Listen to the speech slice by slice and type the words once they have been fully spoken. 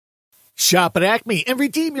Shop at Acme and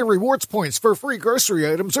redeem your rewards points for free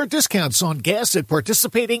grocery items or discounts on gas at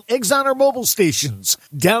participating Exxon or mobile stations.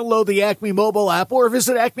 Download the Acme mobile app or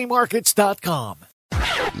visit acmemarkets.com.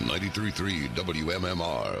 93.3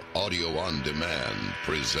 WMMR Audio on Demand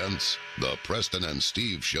presents the Preston and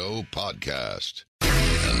Steve Show podcast.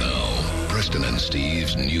 And now, Preston and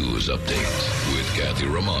Steve's News Update with Kathy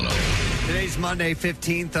Romano. Today's Monday,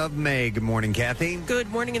 15th of May. Good morning, Kathy. Good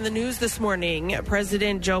morning. In the news this morning,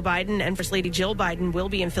 President Joe Biden and First Lady Jill Biden will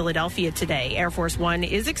be in Philadelphia today. Air Force One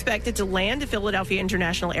is expected to land at Philadelphia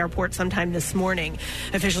International Airport sometime this morning.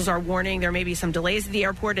 Officials are warning there may be some delays at the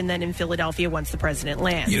airport and then in Philadelphia once the president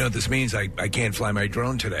lands. You know what this means? I can't fly my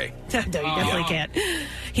drone today. No, you definitely can't.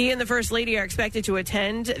 He and the First Lady are expected to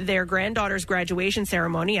attend their granddaughter's graduation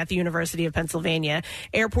ceremony at the University of Pennsylvania.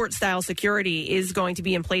 Airport-style security is going to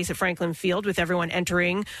be in place at Franklin Field with everyone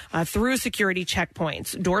entering through security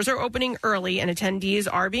checkpoints. Doors are opening early, and attendees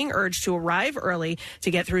are being urged to arrive early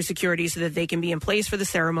to get through security so that they can be in place for the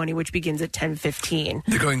ceremony, which begins at 10:15.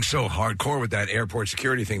 They're going so hardcore with that airport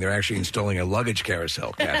security thing. They're actually installing a luggage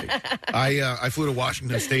carousel, Kathy. I flew to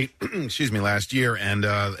Washington State, last year, and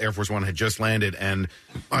Air Force One had just landed, and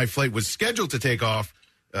my flight was scheduled to take off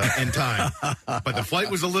in time, but the flight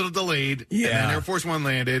was a little delayed, and then Air Force One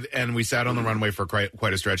landed, and we sat on the runway for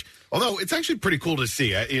quite a stretch. Although, it's actually pretty cool to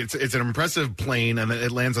see. It's an impressive plane, and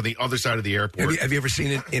it lands on the other side of the airport. Have you ever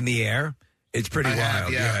seen it in the air? It's pretty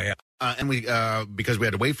wild. Yeah. And we, because we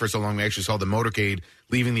had to wait for so long, we actually saw the motorcade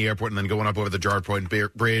leaving the airport and then going up over the Jar Point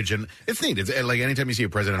Bridge, and it's neat. It's like anytime you see a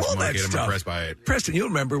presidential motorcade, I'm impressed by it. Preston, you'll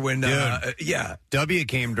remember when, W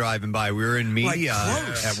came driving by. We were in media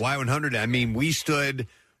at Y100. I mean, we stood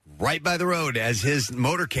right by the road as his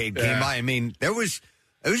motorcade came by. I mean, it was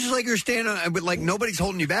just like you're standing on, but like nobody's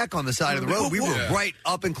holding you back on the side of the road. We were right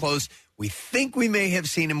up and close. We think we may have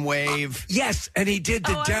seen him wave. Yes, and he did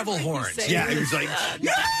the devil horns. Yeah, he was like,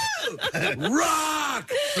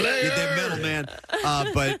 rock! He did metal, man.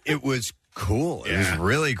 But it was cool. It was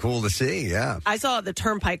really cool to see, I saw the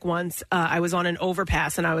Turnpike once. I was on an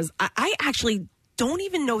overpass, and I actually don't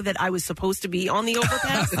even know that I was supposed to be on the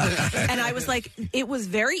overpass. And I was like, it was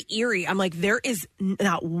very eerie. I'm like, there is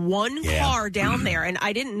not one car down there. And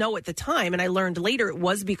I didn't know at the time. And I learned later it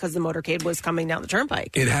was because the motorcade was coming down the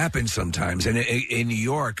Turnpike. It happens sometimes. And in New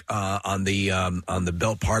York, on the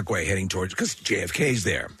Belt Parkway heading towards, because JFK's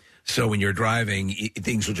there. So when you're driving,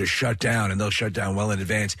 things will just shut down, and they'll shut down well in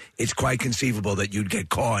advance. It's quite conceivable that you'd get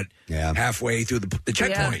caught halfway through the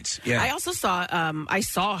checkpoints. Yeah. I also saw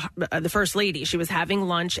the First Lady. She was having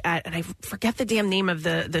lunch at, and I forget the damn name of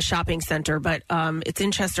the shopping center, but it's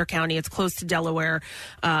in Chester County. It's close to Delaware.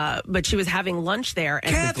 But she was having lunch there.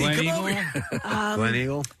 And Kathy, come over here. Glen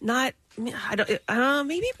Eagle? Not... I don't.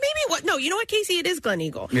 Maybe what? No, you know what, Casey? It is Glen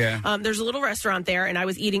Eagle. Yeah. There's a little restaurant there, and I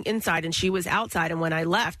was eating inside, and she was outside. And when I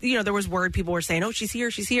left, there was word. People were saying, "Oh, she's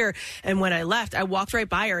here." And when I left, I walked right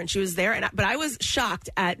by her, and she was there. But I was shocked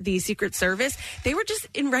at the Secret Service. They were just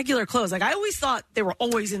in regular clothes. Like I always thought they were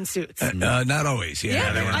always in suits. Not always.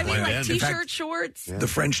 Yeah, they were. I mean, like t-shirt, shorts. The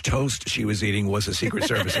French toast she was eating was a Secret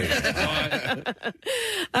Service agent.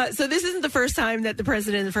 So this isn't the first time that the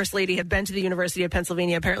president and the first lady have been to the University of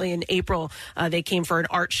Pennsylvania. Apparently, in April, they came for an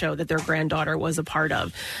art show that their granddaughter was a part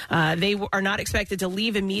of. They are not expected to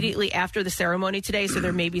leave immediately after the ceremony today, so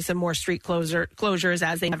there may be some more street closures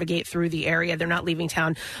as they navigate through the area. They're not leaving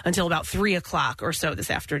town until about 3 o'clock or so this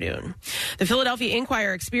afternoon. The Philadelphia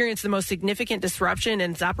Inquirer experienced the most significant disruption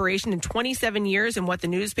in its operation in 27 years in what the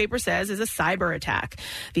newspaper says is a cyber attack.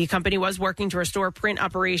 The company was working to restore print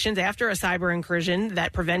operations after a cyber incursion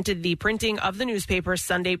that prevented the printing of the newspaper's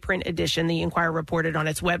Sunday print edition, the Inquirer reported on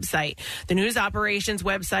its website. The news operations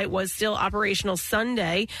website was still operational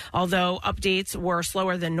Sunday, although updates were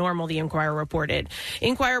slower than normal, the Inquirer reported.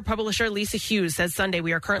 Inquirer publisher Lisa Hughes says Sunday,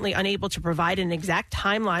 we are currently unable to provide an exact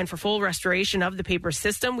timeline for full restoration of the paper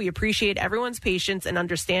system. We appreciate everyone's patience and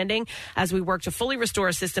understanding as we work to fully restore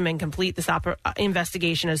a system and complete this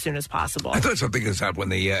investigation as soon as possible. I thought something was up when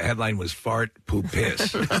the headline was fart, poop,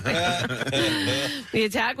 piss. The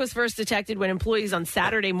attack was first detected when employees on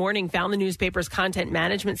Saturday morning found the newspaper's content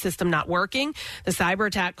management system not working. The cyber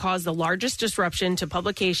attack caused the largest disruption to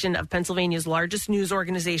publication of Pennsylvania's largest news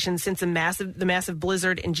organization since the massive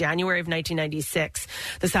blizzard in January of 1996.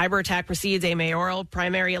 The cyber attack precedes a mayoral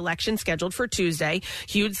primary election scheduled for Tuesday.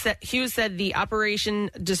 Hughes said the operation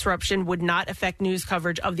disruption would not affect news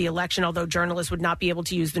coverage of the election, although journalists would not be able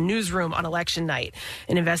to use the newsroom on election night.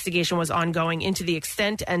 An investigation was ongoing into the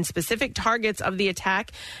extent and specific targets of the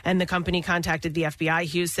attack, and the company contacted the FBI.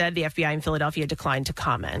 Hughes said the FBI in Philadelphia declined to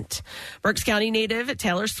comment. it. Berks County native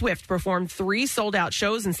Taylor Swift performed 3 sold-out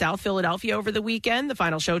shows in South Philadelphia over the weekend. The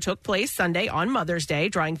final show took place Sunday on Mother's Day,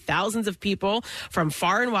 drawing thousands of people from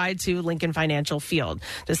far and wide to Lincoln Financial Field.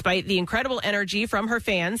 Despite the incredible energy from her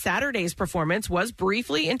fans, Saturday's performance was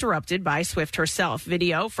briefly interrupted by Swift herself.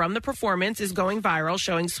 Video from the performance is going viral,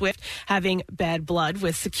 showing Swift having bad blood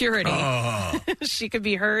with security. She could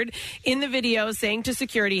be heard in the video saying to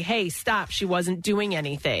security, "Hey, stop." She wasn't doing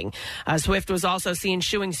anything. Swift was also seen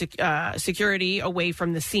shooing security away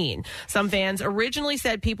from the scene. Some fans originally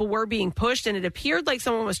said people were being pushed and it appeared like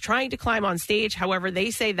someone was trying to climb on stage. However,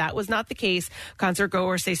 they say that was not the case. Concert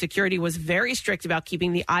goers say security was very strict about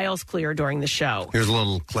keeping the aisles clear during the show. Here's a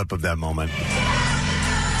little clip of that moment.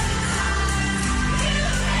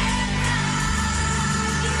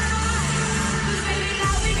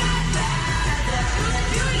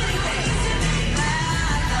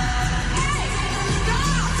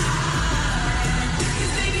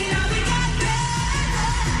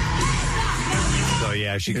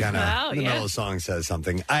 Yeah, she kind of in the middle of the song says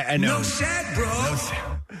something. I know. No sad, bro. No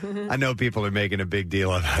sad. I know people are making a big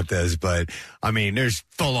deal about this, but I mean, there's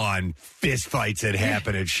full-on fist fights that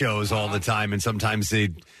happen at shows all the time, and sometimes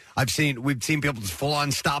we've seen people just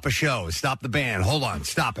full-on stop a show, stop the band, hold on,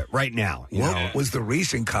 stop it right now. What was the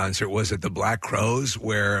recent concert? Was it the Black Crowes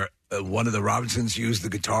where one of the Robinsons used the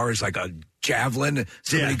guitar as like a javelin?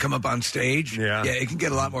 Somebody come up on stage? Yeah, it can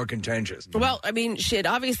get a lot more contentious. Well, I mean, it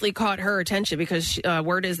obviously caught her attention because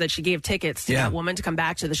word is that she gave tickets to that woman to come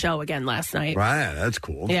back to the show again last night. Right, that's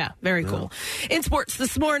cool. Yeah, very cool. In sports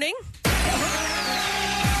this morning. Ball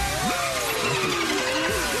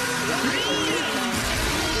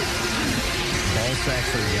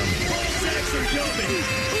sacks are yummy. Ball sacks are yummy.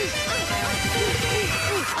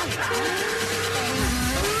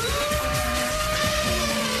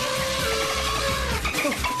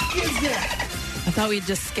 I thought we'd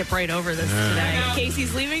just skip right over this today.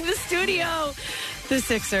 Casey's leaving the studio. The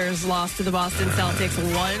Sixers lost to the Boston Celtics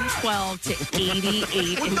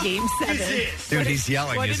 112-88 in Game 7. Dude, he's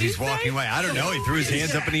yelling as he's walking away. I don't know. He threw his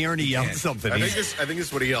hands up in the air and he yelled something. I think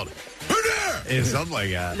it's what he yelled. It's something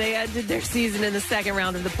like that. They ended their season in the second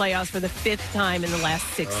round of the playoffs for the 5th time in the last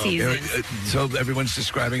 6 seasons. So everyone's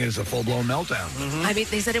describing it as a full-blown meltdown. Mm-hmm. I mean,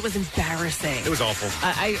 they said it was embarrassing. It was awful.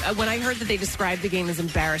 When I heard that they described the game as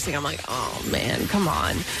embarrassing, I'm like, oh, man, come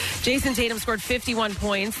on. Jason Tatum scored 51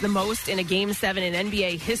 points, the most in a Game 7 in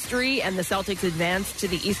NBA history, and the Celtics advanced to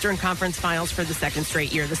the Eastern Conference Finals for the 2nd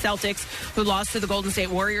straight year. The Celtics, who lost to the Golden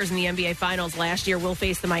State Warriors in the NBA Finals last year, will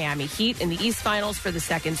face the Miami Heat in the East Finals for the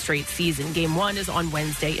 2nd straight season. Game 1 is on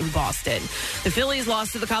Wednesday in Boston. The Phillies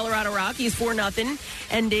lost to the Colorado Rockies 4-0,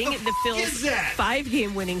 ending the Phillies'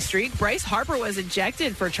 5-game winning streak. Bryce Harper was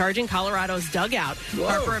ejected for charging Colorado's dugout.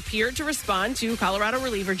 Harper appeared to respond to Colorado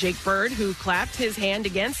reliever Jake Bird, who clapped his hand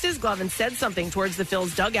against his glove and said something towards the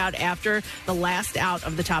Phil's dugout after the last out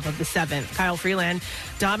of the top of the 7th. Kyle Freeland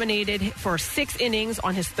dominated for 6 innings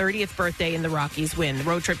on his 30th birthday in the Rockies win. The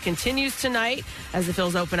road trip continues tonight as the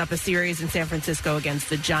Phils open up a series in San Francisco against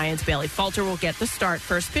the Giants. Bailey Falter will get the start.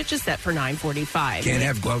 First pitch is set for 9:45. Can't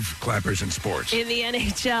have glove clappers in sports. In the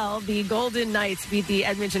NHL, the Golden Knights beat the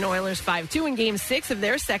Edmonton Oilers 5-2 in Game 6 of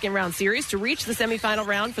their second-round series to reach the semifinal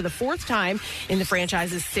round for the 4th time in the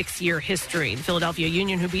franchise's 6-year history. The Philadelphia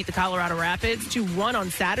Union, who beat the Colorado Rapids 2-1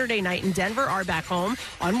 on Saturday night in Denver, are back home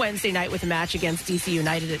on Wednesday night with a match against DC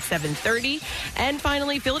United at 7:30. And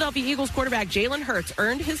finally, Philadelphia Eagles quarterback Jalen Hurts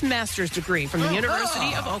earned his master's degree from the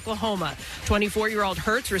University of Oklahoma. 24-year-old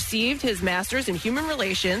Hurts received his master's in human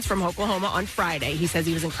relations from Oklahoma on Friday. He says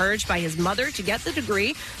he was encouraged by his mother to get the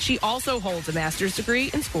degree. She also holds a master's degree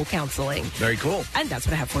in school counseling. Very cool. And that's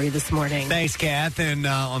what I have for you this morning. Thanks, Kath. And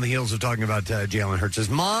on the heels of talking about Jalen Hurts'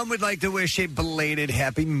 mom, would like to wish a belated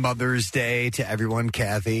Happy Mother's Day to everyone.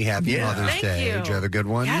 Kathy, Happy Mother's Thank Day. you. Did you have a good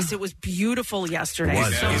one? Yes, it was beautiful yesterday. It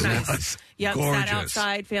was, so wasn't nice. it? Yep, gorgeous. sat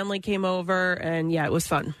outside, family came over, and it was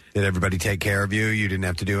fun. Did everybody take care of you? You didn't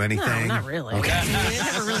have to do anything? No, not really. Okay. It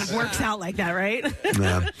never really works out like that, right?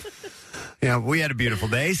 Yeah. Yeah, we had a beautiful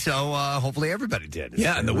day, so hopefully everybody did.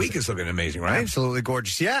 Yeah, and the week is looking amazing, right? Absolutely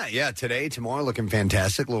gorgeous. Yeah. Today, tomorrow, looking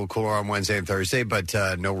fantastic. A little cooler on Wednesday and Thursday, but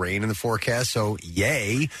no rain in the forecast, so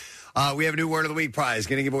yay. We have a new Word of the Week prize.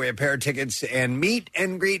 Going to give away a pair of tickets and meet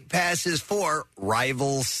and greet passes for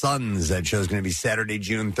Rival Sons. That show's going to be Saturday,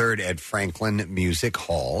 June 3rd at Franklin Music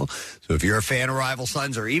Hall. So if you're a fan of Rival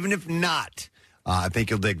Sons, or even if not, I think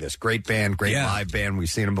you'll dig this. Great band, great live band. We've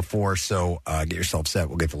seen them before, so get yourself set.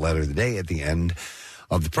 We'll get the letter of the day at the end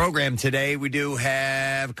of the program. Today, we do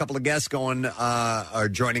have a couple of guests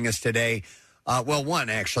joining us today. One,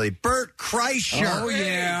 actually. Bert Kreischer. Oh,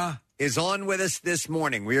 yeah. is on with us this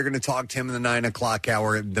morning. We are going to talk to him in the 9 o'clock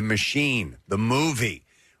hour. The Machine, the movie,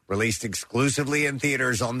 released exclusively in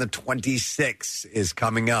theaters on the 26th, is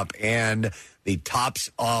coming up. And the Tops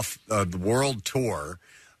Off the World Tour,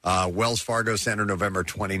 Wells Fargo Center, November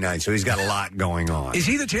 29th. So he's got a lot going on. Is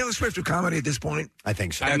he the Taylor Swift of comedy at this point? I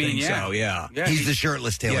think so. I think so, yeah. He's the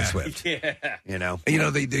shirtless Taylor Swift. Yeah. You know,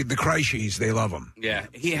 the Kreischies, they love him. Yeah,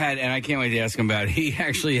 he had, and I can't wait to ask him about it. He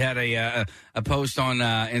actually had a post on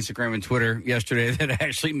Instagram and Twitter yesterday that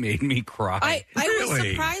actually made me cry. I was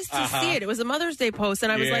surprised to see it. It was a Mother's Day post,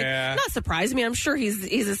 and I was like, not surprised. I mean, I'm sure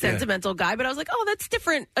he's a sentimental guy, but I was like, oh, that's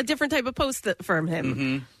different. A different type of post from him.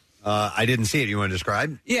 Mm-hmm. I didn't see it. You want to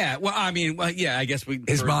describe? Yeah, well, I mean, I guess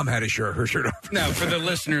His mom had her shirt off. No, for the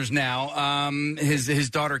listeners now,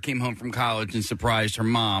 his daughter came home from college and surprised her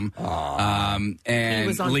mom. And he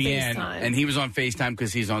was on Leanne, FaceTime. and he was on FaceTime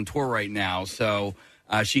because he's on tour right now. So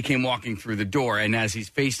she came walking through the door, and as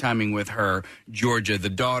he's FaceTiming with her, Georgia, the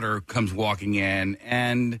daughter, comes walking in,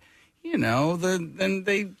 and then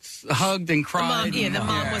they hugged and cried. The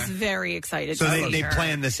mom was very excited. So to they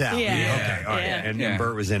planned this out. Yeah. Okay. All right. And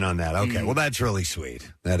Bert was in on that. Okay. Well, that's really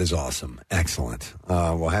sweet. That is awesome. Excellent.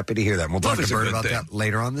 Well, happy to hear that. We'll talk to Bert about that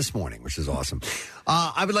later on this morning, which is awesome.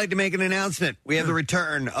 I would like to make an announcement. We have the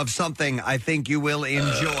return of something I think you will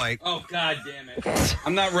enjoy. Oh, God damn it.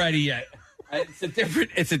 I'm not ready yet. It's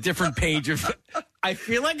a different page of. I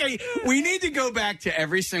feel like we need to go back to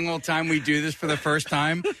every single time we do this for the first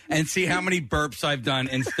time and see how many burps I've done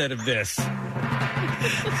instead of this.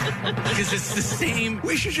 Because it's the same.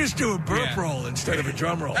 We should just do a burp roll instead of a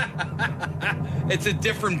drum roll. It's a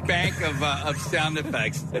different bank of sound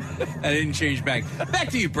effects. I didn't change bank. Back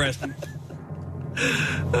to you, Preston.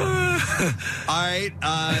 All right,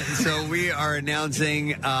 so we are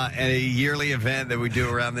announcing a yearly event that we do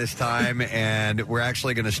around this time, and we're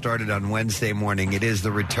actually going to start it on Wednesday morning. It is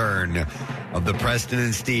the return of the Preston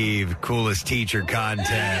and Steve Coolest Teacher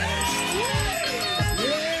Contest.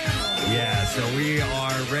 Yeah, so we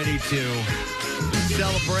are ready to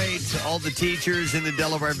celebrate all the teachers in the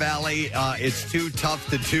Delaware Valley. It's too tough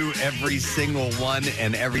to do every single one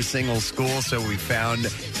and every single school, so we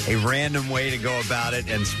found a random way to go about it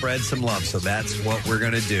and spread some love. So that's what we're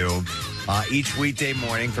going to do. Each weekday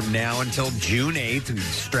morning from now until June 8th, we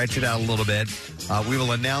stretch it out a little bit. We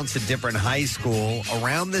will announce a different high school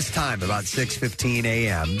around this time, about 6:15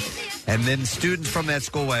 a.m., and then students from that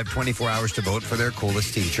school will have 24 hours to vote for their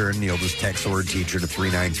coolest teacher, and you'll just text the word teacher to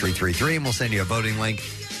 39333, and we'll send you a voting link.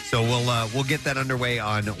 So we'll get that underway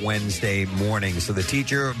on Wednesday morning. So the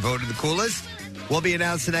teacher voted the coolest will be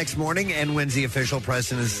announced the next morning and wins the official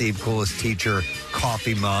Preston and Steve Coolest Teacher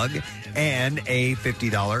coffee mug and a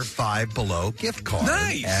 $50 Five Below gift card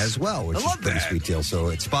as well, which is a pretty sweet deal. So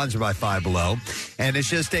it's sponsored by Five Below, and it's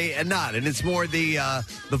just a nod, and it's more the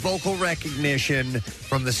vocal recognition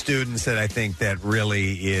from the students that I think that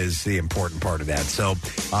really is the important part of that. So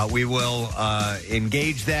we will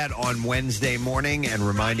engage that on Wednesday morning and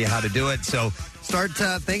remind you how to do it. So start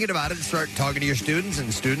thinking about it. Start talking to your students,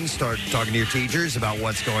 and students start talking to your teachers about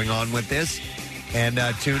what's going on with this. And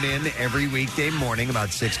tune in every weekday morning about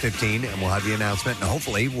 6:15, and we'll have the announcement. And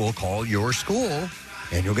hopefully we'll call your school,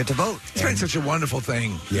 and you'll get to vote. It's been such a wonderful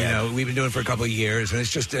thing. Yeah. We've been doing it for a couple of years, and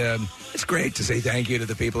it's just it's great to say thank you to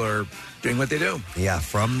the people who are doing what they do. Yeah,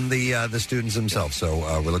 from the students themselves. So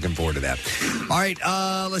we're looking forward to that. All right,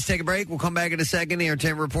 let's take a break. We'll come back in a second. The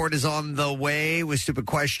Entertainment Report is on the way with Stupid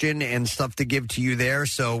Question and stuff to give to you there.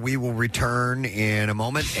 So we will return in a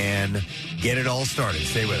moment and get it all started.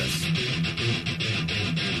 Stay with us.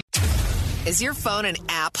 Is your phone an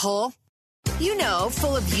app hole? You know,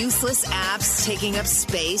 full of useless apps taking up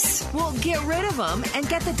space. Well, get rid of them and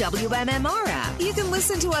get the WMMR app. You can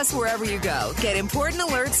listen to us wherever you go, get important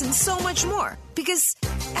alerts, and so much more. Because,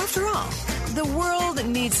 after all, the world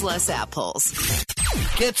needs less app holes.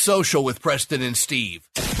 Get social with Preston and Steve.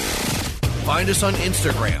 Find us on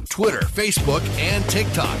Instagram, Twitter, Facebook, and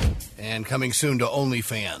TikTok. And coming soon to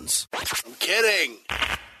OnlyFans. I'm kidding.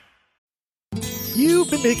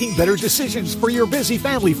 You've been making better decisions for your busy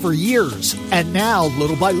family for years. And now,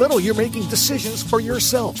 little by little, you're making decisions for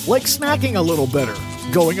yourself, like snacking a little better,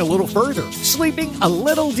 going a little further, sleeping a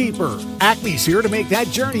little deeper. Acme's here to make that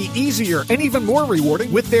journey easier and even more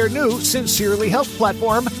rewarding with their new Sincerely Health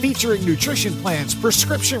platform featuring nutrition plans,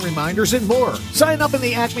 prescription reminders, and more. Sign up in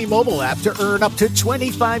the Acme mobile app to earn up to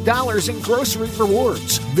 $25 in grocery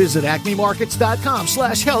rewards. Visit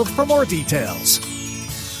acmemarkets.com/health for more details.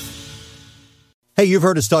 Hey, you've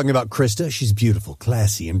heard us talking about Krista. She's beautiful,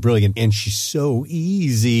 classy, and brilliant, and she's so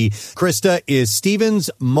easy. Krista is Steven's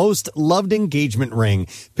most loved engagement ring.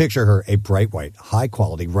 Picture her, a bright white,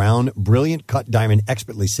 high-quality, round, brilliant cut diamond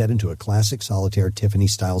expertly set into a classic solitaire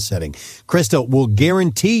Tiffany-style setting. Krista will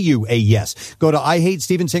guarantee you a yes. Go to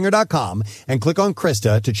IHateStevenSinger.com and click on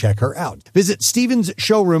Krista to check her out. Visit Steven's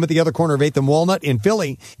showroom at the other corner of 8th and Walnut in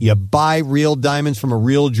Philly. You buy real diamonds from a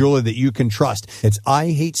real jeweler that you can trust. It's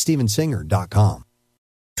IHateStevenSinger.com.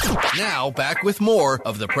 Now, back with more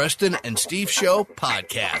of the Preston and Steve Show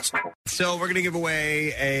podcast. So we're going to give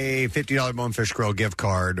away a $50 Bonefish Grill gift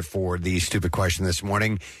card for the stupid question this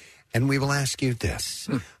morning. And we will ask you this.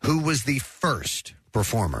 Who was the first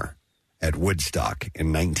performer at Woodstock in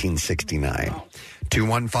 1969?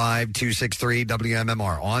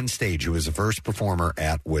 215-263-WMMR. On stage, who was the first performer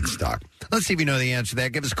at Woodstock? Let's see if you know the answer to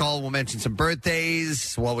that. Give us a call. We'll mention some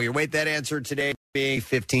birthdays while we await that answer today, being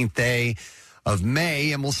 15th day of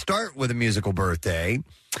May, and we'll start with a musical birthday.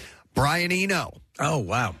 Brian Eno. Oh,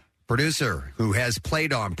 wow. Producer who has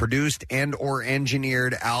played on, produced, and or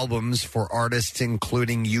engineered albums for artists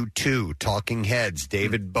including U2, Talking Heads,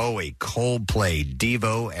 David Bowie, Coldplay,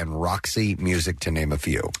 Devo, and Roxy Music, to name a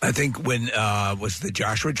few. I think when was the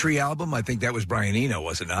Joshua Tree album, I think that was Brian Eno,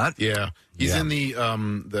 was it not? Yeah. He's in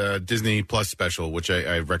the Disney Plus special, which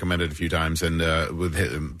I've recommended a few times, and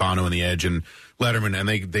with Bono and The Edge and Letterman, and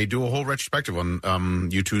they do a whole retrospective on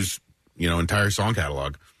U2's entire song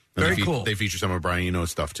catalog. And Very cool. They feature some of Brian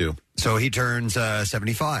Eno's stuff, too. So he turns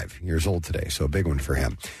 75 years old today, so a big one for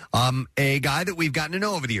him. A guy that we've gotten to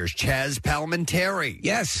know over the years, Chaz Palminteri.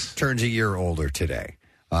 Yes. Turns a year older today.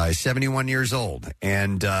 71 years old.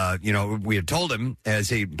 And, we had told him,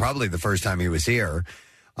 as probably the first time he was here,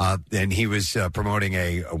 and he was promoting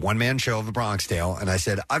a one-man show of The Bronx Tale, and I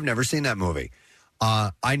said, I've never seen that movie.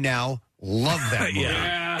 I now love that movie.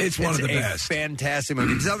 Yeah. It's one of the best. Fantastic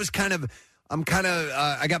movie. Because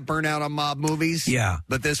I got burnt out on mob movies. Yeah.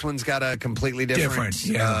 But this one's got a completely different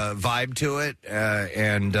vibe to it.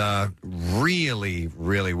 And really,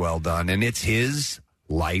 really well done. And it's his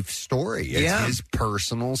life story. It's his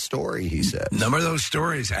personal story, he says. A number of those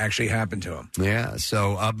stories actually happened to him. Yeah.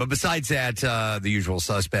 So, but besides that, the usual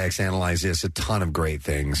suspects analyze this, a ton of great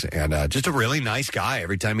things. And just a really nice guy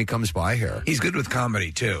every time he comes by here. He's good with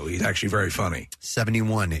comedy, too. He's actually very funny.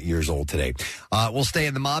 71 years old today. We'll stay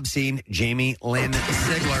in the mob scene. Jamie Lynn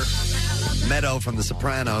Sigler, Meadow from The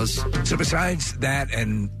Sopranos. So besides that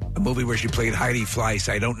and a movie where she played Heidi Fleiss,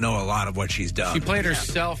 I don't know a lot of what she's done. She played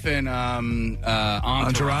herself in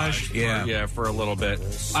Entourage? For a little bit.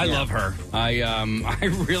 I love her. I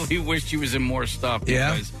really wish she was in more stuff.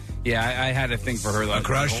 Because, I had a thing for her. A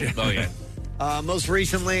crush? Most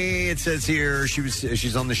recently, it says here,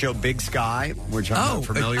 she's on the show Big Sky, which I'm not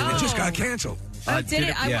familiar with. It just got canceled. Did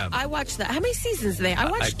it? I watched that. How many seasons are they? I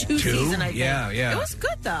watched two seasons, I think. Yeah. It was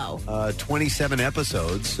good, though. 27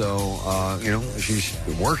 episodes, so, she's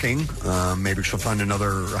working. Maybe she'll find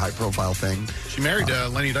another high-profile thing. She married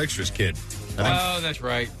Lenny Dykstra's kid. That's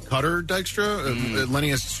right. Cutter Dykstra. Lenny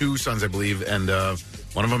has two sons, I believe, and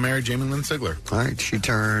one of them married Jamie Lynn Sigler. All right, she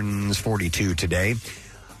turns 42 today.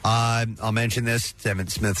 I'll mention this, Emmett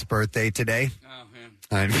Smith's birthday today. Oh, man.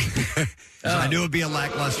 I knew it would be a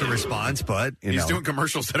lackluster response, but, He's doing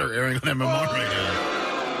commercials that are airing on MMR right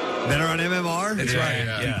now. That are on MMR? That's right.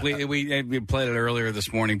 Yeah. We played it earlier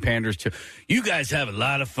this morning, panders to, you guys have a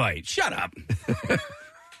lot of fight. Shut up.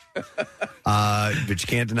 But you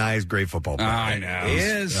can't deny his great football player. I know. He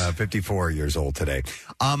is 54 years old today.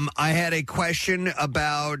 I had a question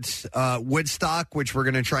about Woodstock, which we're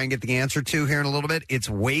going to try and get the answer to here in a little bit. It's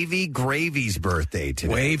Wavy Gravy's birthday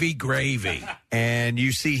today. Wavy Gravy. And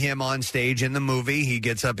you see him on stage in the movie. He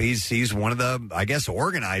gets up. He's one of the, I guess,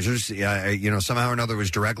 organizers. Somehow or another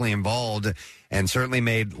was directly involved and certainly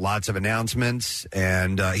made lots of announcements.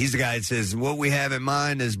 And he's the guy that says, what we have in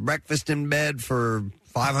mind is breakfast in bed for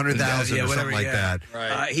 500,000 or something like that.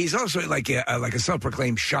 Right. He's also like a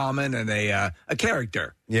self-proclaimed shaman and a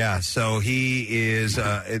character. Yeah, so he is,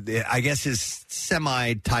 I guess his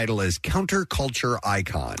semi-title is counterculture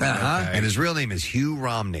icon. And his real name is Hugh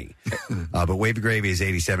Romney. But Wavy Gravy is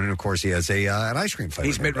 87, and of course he has an ice cream flavor.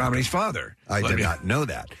 He's Mitt Romney's father. I did not know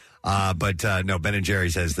that. But no, Ben and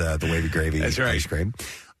Jerry's has the Wavy Gravy ice cream.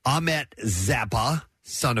 Ahmet Zappa,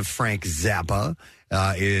 son of Frank Zappa,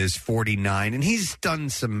 is 49, and he's done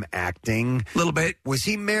some acting. A little bit. Was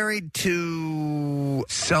he married to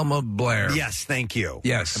Selma Blair? Yes, thank you.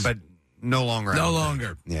 Yes. But no longer. No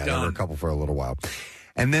longer. Yeah, they were a couple for a little while.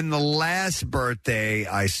 And then the last birthday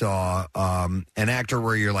I saw, an actor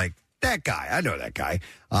where you're like, that guy, I know that guy,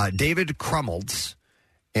 David Krumholtz.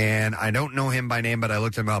 And I don't know him by name, but I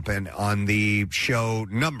looked him up. And on the show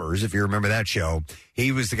Numbers, if you remember that show,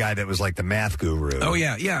 he was the guy that was like the math guru. Oh,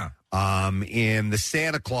 yeah, yeah. In the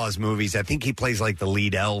Santa Claus movies, I think he plays like the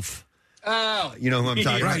lead elf. Oh, you know who I'm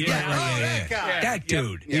talking about? Right, that guy. That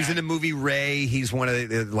dude. He's in the movie Ray. He's one of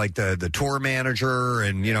the tour manager,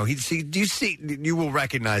 and you will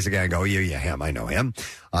recognize the guy and go, yeah, him. I know him.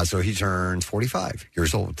 So he turns 45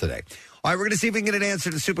 years old today. All right, we're going to see if we can get an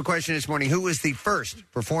answer to the super question this morning. Who was the first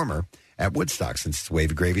performer at Woodstock since it's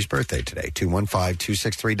Wavy Gravy's birthday today?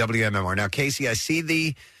 215-263-WMMR. Now, Casey, I see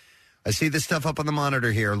the stuff up on the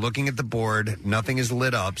monitor here. Looking at the board, nothing is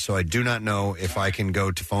lit up, so I do not know if I can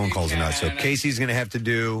go to phone calls or not. So Casey's going to have to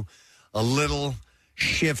do a little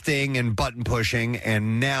shifting and button pushing,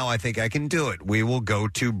 and now I think I can do it. We will go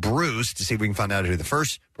to Bruce to see if we can find out who the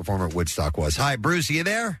first performer at Woodstock was. Hi, Bruce, are you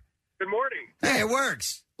there? Good morning. Hey, it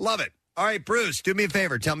works. Love it. All right, Bruce, do me a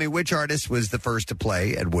favor. Tell me which artist was the first to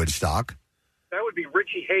play at Woodstock. That would be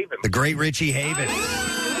Richie Havens. The great Richie Havens.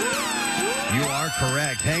 You are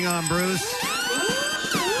correct. Hang on, Bruce.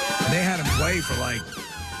 They had him play for like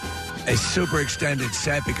a super extended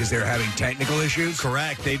set because they were having technical issues.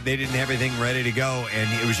 Correct. They didn't have everything ready to go,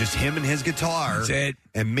 and it was just him and his guitar. That's it.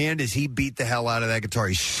 And man, does he beat the hell out of that guitar.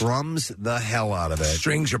 He strums the hell out of it.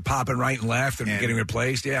 Strings are popping right and left and getting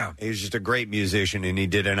replaced, yeah. He's just a great musician, and he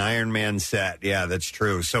did an Iron Man set. Yeah, that's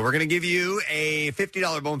true. So we're going to give you a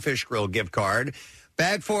 $50 Bonefish Grill gift card.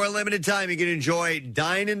 Back for a limited time, you can enjoy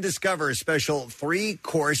Dine and Discover, a special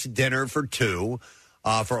 3-course dinner for two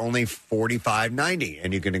for only $45.90.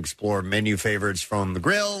 And you can explore menu favorites from the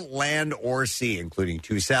grill, land, or sea, including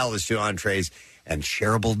 2 salads, 2 entrees, and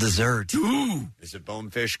shareable dessert. Ooh. Visit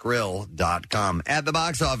bonefishgrill.com. At the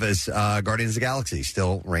box office, Guardians of the Galaxy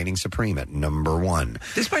still reigning supreme at number 1.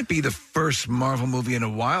 This might be the first Marvel movie in a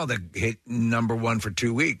while that hit number 1 for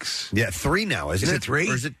 2 weeks. Yeah, 3 now, isn't it? Is it 3?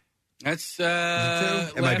 Or is it? That's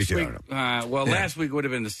It might be 2. week. Last week would have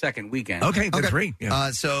been the second weekend. Okay, then 3. Yeah.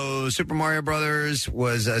 So Super Mario Brothers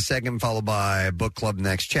was second, followed by Book Club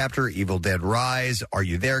Next Chapter, Evil Dead Rise, Are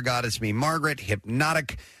You There, God? It's Me, Margaret,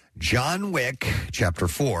 Hypnotic, John Wick, Chapter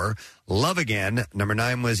 4, Love Again, number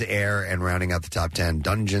 9 was Air, and rounding out the top 10,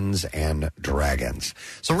 Dungeons and Dragons.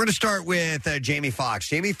 So we're going to start with Jamie Foxx.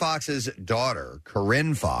 Jamie Foxx's daughter,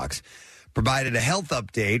 Corinne Foxx, provided a health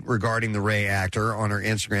update regarding the Ray actor on her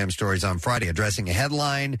Instagram stories on Friday, addressing a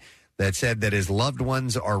headline that said that his loved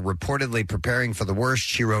ones are reportedly preparing for the worst.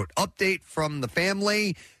 She wrote, "Update from the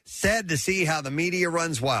family. Sad to see how the media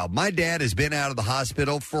runs wild. My dad has been out of the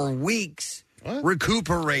hospital for weeks,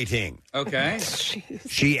 recuperating." Okay.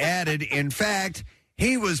 She added, "In fact,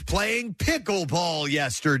 he was playing pickleball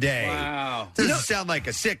yesterday." Wow. Doesn't sound like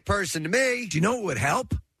a sick person to me. Do you know what would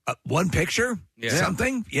help? One picture? Yeah.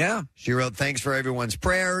 Something? Yeah. She wrote, "Thanks for everyone's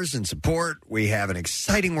prayers and support. We have an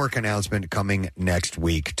exciting work announcement coming next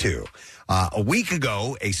week, too." A week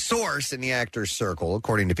ago, a source in the actor's circle,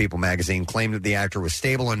 according to People magazine, claimed that the actor was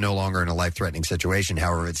stable and no longer in a life-threatening situation.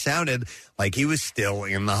 However, it sounded like he was still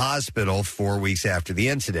in the hospital 4 weeks after the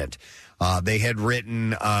incident. They had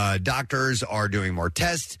written, doctors are doing more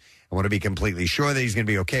tests. I want to be completely sure that he's going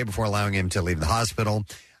to be okay before allowing him to leave the hospital.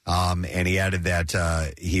 And he added that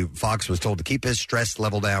Fox was told to keep his stress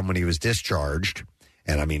level down when he was discharged.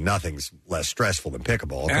 And, I mean, nothing's less stressful than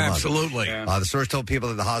pickleball. Come Absolutely. on. The source told people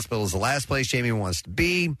that the hospital is the last place Jamie wants to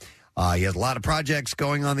be. He has a lot of projects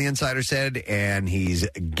going on, the insider said, and he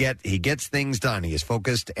gets things done. He is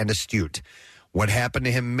focused and astute. What happened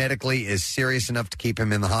to him medically is serious enough to keep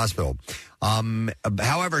him in the hospital.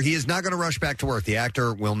 However, he is not going to rush back to work. The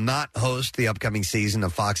actor will not host the upcoming season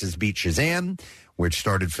of Fox's Beat Shazam, which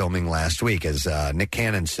started filming last week as Nick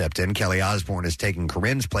Cannon stepped in. Kelly Osbourne is taking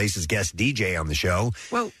Corinne's place as guest DJ on the show.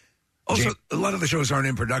 Well, also, a lot of the shows aren't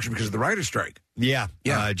in production because of the writer's strike. Yeah.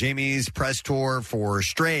 Jamie's press tour for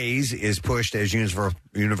Strays is pushed as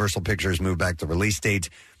Universal Pictures move back the release date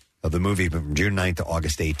of the movie from June 9th to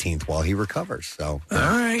August 18th while he recovers. So all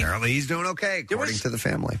right. Apparently he's doing okay, according to the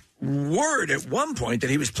family. Word at one point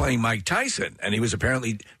that he was playing Mike Tyson, and he was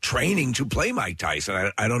apparently training to play Mike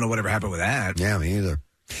Tyson. I don't know whatever happened with that. Yeah, me either.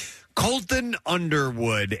 Colton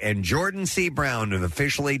Underwood and Jordan C. Brown have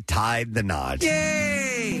officially tied the knot.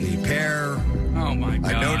 Yay! The pair. Oh, my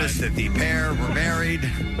God. I noticed that the pair were married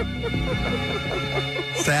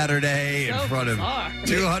Saturday in front of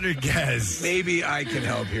 200 guests. Maybe I can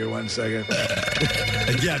help here 1 second.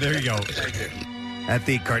 Yeah, there you go. Thank you. At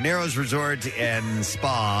the Carneros Resort and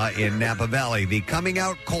Spa in Napa Valley, the coming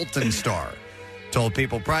out Colton star told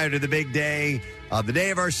people prior to the big day, the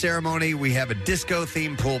day of our ceremony, we have a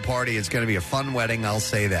disco-themed pool party. It's going to be a fun wedding, I'll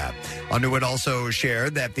say that. Underwood also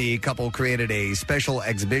shared that the couple created a special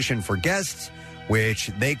exhibition for guests which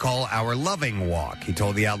they call our loving walk. He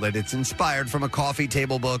told the outlet it's inspired from a coffee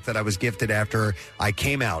table book that I was gifted after I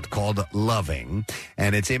came out called Loving,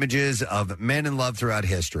 and it's images of men in love throughout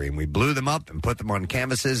history. And we blew them up and put them on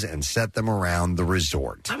canvases and set them around the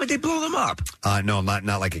resort. How would they blow them up? No, not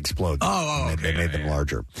like explode them. Okay. They made them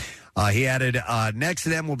larger. He added, next to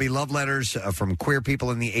them will be love letters from queer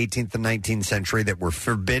people in the 18th and 19th century that were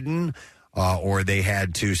forbidden or they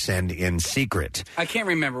had to send in secret. I can't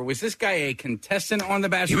remember. Was this guy a contestant on The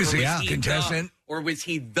Bachelor? He was a contestant. Or was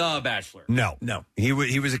he the Bachelor? No. He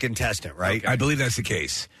was a contestant, right? Okay. I believe that's the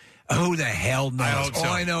case. Who the hell knows? I hope so.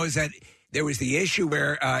 All I know is that there was the issue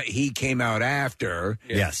where he came out after.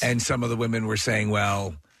 Yes. And some of the women were saying,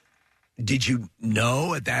 well, did you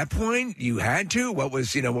know at that point you had to? What were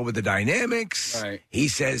the dynamics? Right. He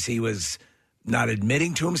says he was not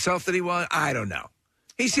admitting to himself that he was. I don't know.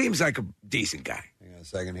 He seems like a decent guy. Hang on a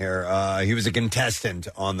second here. He was a contestant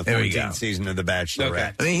on the 14th season of The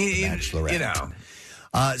Bachelorette. Okay. I mean,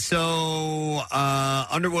 Bachelorette. So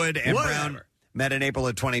Underwood and Brown met in April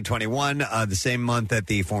of 2021, the same month that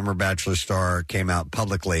the former Bachelor star came out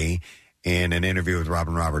publicly in an interview with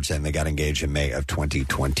Robin Roberts, and they got engaged in May of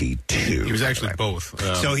 2022. He was actually both.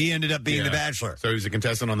 So he ended up being The Bachelor. So he was a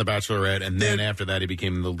contestant on The Bachelorette, and then after that, he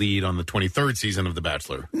became the lead on the 23rd season of The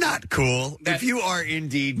Bachelor. Not cool. If you are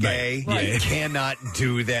indeed gay, you cannot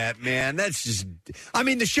do that, man. That's just... I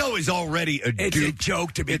mean, the show is already a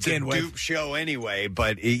joke to begin with. It's a dupe show anyway,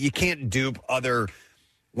 but you can't dupe other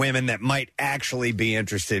women that might actually be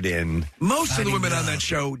interested in... Most of the women on that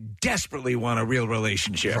show desperately want a real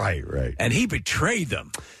relationship. Right. And he betrayed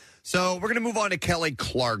them. So we're going to move on to Kelly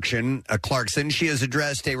Clarkson. She has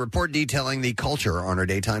addressed a report detailing the culture on her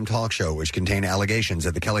daytime talk show, which contained allegations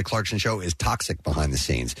that the Kelly Clarkson show is toxic behind the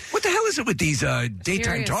scenes. What the hell is it with these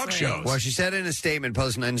daytime talk shows? Well, she said in a statement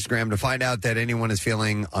posted on Instagram, to find out that anyone is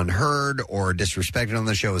feeling unheard or disrespected on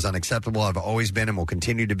the show is unacceptable. I've always been and will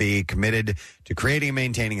continue to be committed to creating and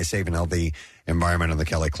maintaining a safe and healthy environment on the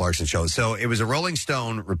Kelly Clarkson show. So it was a Rolling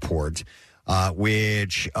Stone report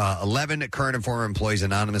which 11 current and former employees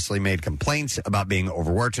anonymously made complaints about being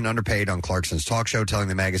overworked and underpaid on Clarkson's talk show, telling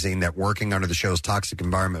the magazine that working under the show's toxic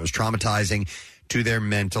environment was traumatizing to their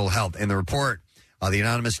mental health. In the report, the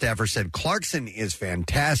anonymous staffer said Clarkson is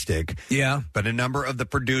fantastic, but a number of the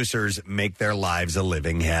producers make their lives a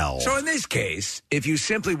living hell. So in this case, if you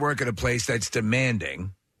simply work at a place that's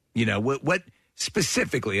demanding, what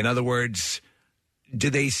specifically, in other words... do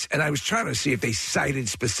they? And I was trying to see if they cited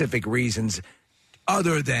specific reasons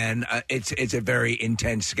other than it's a very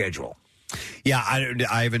intense schedule. Yeah,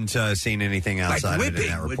 I haven't seen anything outside like of it in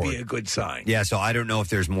that report. would be a good sign. Yeah, so I don't know if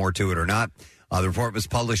there's more to it or not. The report was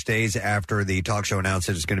published days after the talk show announced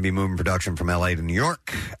that it's going to be moving production from L.A. to New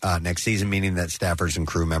York next season, meaning that staffers and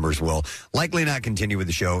crew members will likely not continue with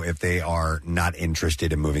the show if they are not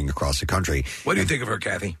interested in moving across the country. What do you think of her,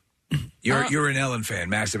 Kathy? You're an Ellen fan,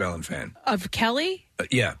 massive Ellen fan. Of Kelly?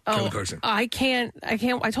 Kelly Clarkson. I can't.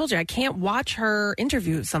 I told you, I can't watch her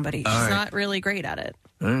interview somebody. She's not really great at it.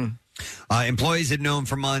 Employees had known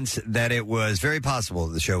for months that it was very possible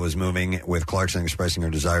that the show was moving, with Clarkson expressing her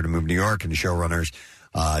desire to move to New York and the showrunners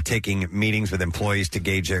taking meetings with employees to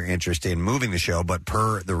gauge their interest in moving the show. But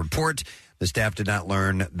per the report, the staff did not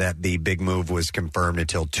learn that the big move was confirmed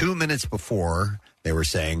until 2 minutes before, they were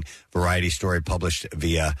saying, Variety story published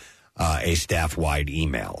via a staff-wide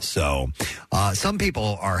email. So some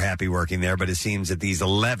people are happy working there, but it seems that these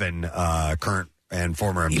 11 current and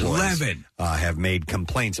former employees have made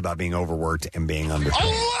complaints about being overworked and being underpaid.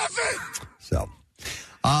 11! So,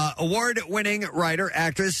 award-winning writer,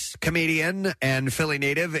 actress, comedian, and Philly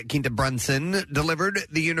native Quinta Brunson delivered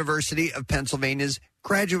the University of Pennsylvania's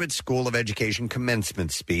Graduate School of Education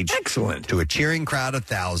commencement speech. Excellent. To a cheering crowd of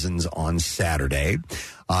thousands on Saturday.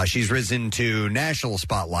 She's risen to national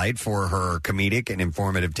spotlight for her comedic and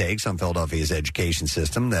informative takes on Philadelphia's education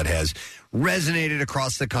system that has resonated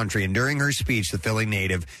across the country. And during her speech, the Philly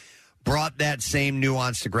native brought that same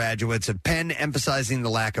nuance to graduates of Penn, emphasizing the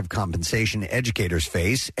lack of compensation educators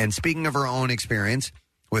face. And speaking of her own experience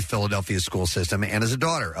with Philadelphia's school system and as a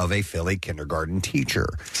daughter of a Philly kindergarten teacher.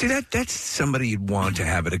 See, that's somebody you'd want to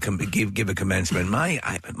have give a commencement.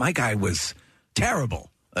 My guy was terrible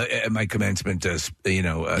at my commencement ceremony.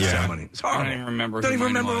 It's horrible. I don't even remember. Don't who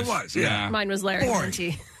even mine remember was. who it was. Yeah. Mine was Larry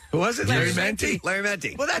Menti. Who was it? Larry Menti? Larry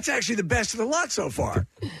Menti. Well, that's actually the best of the lot so far.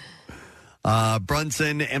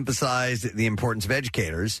 Brunson emphasized the importance of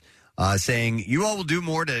educators, saying, you all will do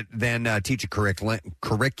more than teach a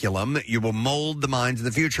curriculum. You will mold the minds of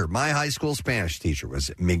the future. My high school Spanish teacher was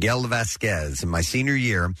Miguel Vasquez. In my senior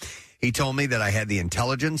year, He told me that I had the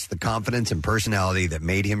intelligence, the confidence, and personality that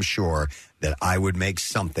made him sure that I would make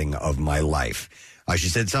something of my life. She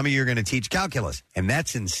said, some of you are going to teach calculus, and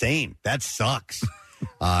that's insane. That sucks.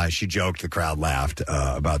 She joked. The crowd laughed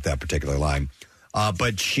about that particular line.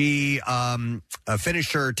 But she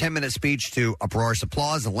finished her 10-minute speech to uproarious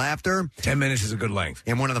applause and laughter. 10 minutes is a good length.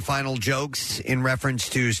 And one of the final jokes in reference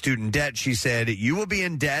to student debt, she said, you will be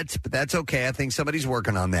in debt, but that's okay. I think somebody's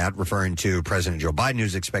working on that, referring to President Joe Biden,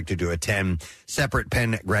 who's expected to attend separate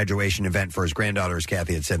Penn graduation event for his granddaughter, as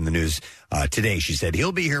Kathy had said in the news today. She said,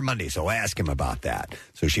 he'll be here Monday, so ask him about that.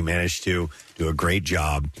 So she managed to do a great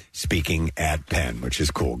job speaking at Penn, which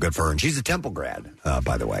is cool. Good for her. And she's a Temple grad,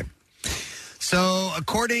 by the way. So,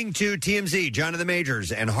 according to TMZ, John of the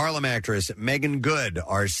Majors and Harlem actress Megan Good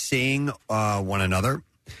are seeing one another.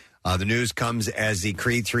 The news comes as the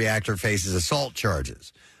Creed 3 actor faces assault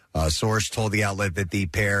charges. A source told the outlet that the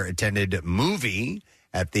pair attended movie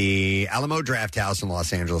at the Alamo Draft House in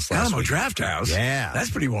Los Angeles last Alamo week. Draft House? Yeah.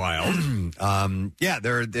 That's pretty wild.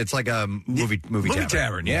 It's like a movie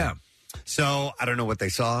tavern, yeah. So, I don't know what they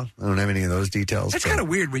saw. I don't have any of those details. That's kind of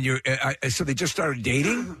weird when you're... so they just started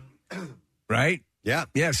dating? Right? Yeah.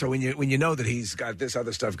 Yeah, so when you know that he's got this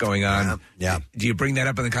other stuff going on, do you bring that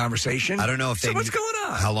up in the conversation? I don't know if what's going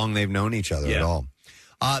on? How long they've known each other at all.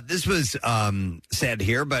 This was sad to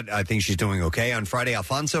hear, but I think she's doing okay. On Friday,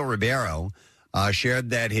 Alfonso Ribeiro shared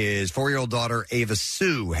that his 4-year-old daughter, Ava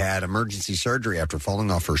Sue, had emergency surgery after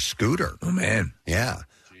falling off her scooter. Oh, man. Yeah.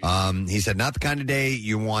 He said, not the kind of day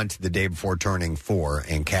you want the day before turning 4,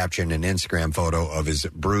 and captioned an Instagram photo of his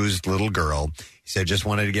bruised little girl. He said, just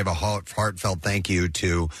wanted to give a heartfelt thank you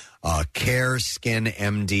to Care Skin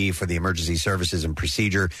MD for the emergency services and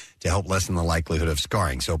procedure to help lessen the likelihood of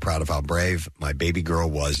scarring. So proud of how brave my baby girl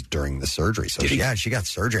was during the surgery. So, she got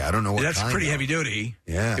surgery. I don't know what That's kind, pretty though. heavy duty.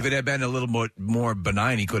 Yeah. If it had been a little more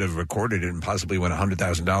benign, he could have recorded it and possibly won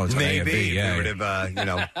 $100,000 on Maybe. AMV. Yeah. We would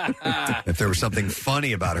have, if there was something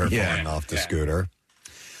funny about her falling off the scooter.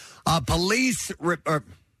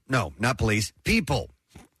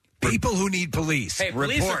 People who need police. Hey,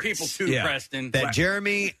 police are reports people too, Preston. that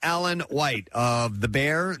Jeremy Allen White of The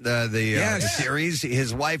Bear, the series,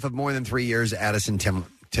 his wife of more than 3 years, Addison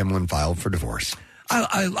Timlin, filed for divorce.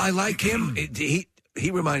 I like him.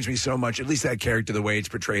 He reminds me so much, at least that character, the way it's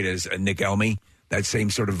portrayed as Nick Elmy, that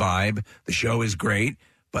same sort of vibe. The show is great.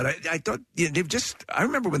 But I thought, I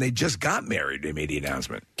remember when they just got married, they made the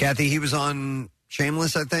announcement. Kathy, he was on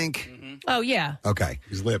Shameless, I think. Mm-hmm. Oh, yeah. Okay.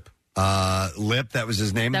 He's Lip. Lip, that was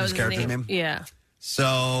his name, his character's name? Yeah.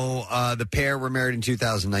 So the pair were married in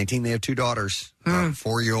 2019. They have 2 daughters,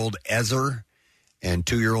 4-year-old Ezer and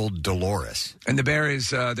 2-year-old Dolores. And The Bear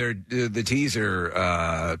is, the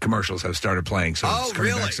teaser commercials have started playing, so it's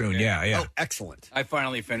coming back soon. Yeah. Oh, excellent. I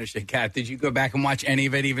finally finished it, Kat. Did you go back and watch any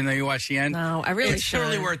of it, even though you watched the end? No, I really It's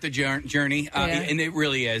totally worth the journey, and it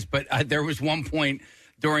really is. But there was one point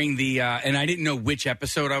during the and I didn't know which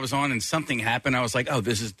episode I was on, and something happened. I was like, "Oh,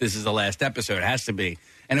 this is the last episode. It has to be,"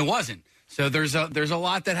 and it wasn't. So there's a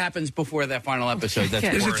lot that happens before that final episode.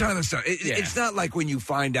 There's a ton of stuff. It's not like when you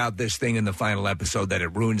find out this thing in the final episode that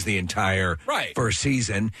it ruins the entire first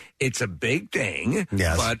season. It's a big thing.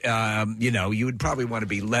 Yes. But, you would probably want to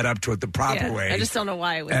be led up to it the proper way. I just don't know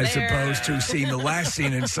why it was as there. opposed to seeing the last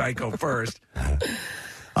scene in Psycho first.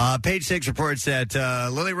 Page 6 reports that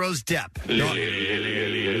Lily Rose Depp,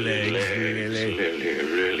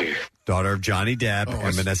 daughter of Johnny Depp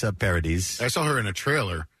and Vanessa Paradis. I saw her in a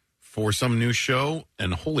trailer for some new show,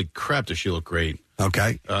 and holy crap, does she look great.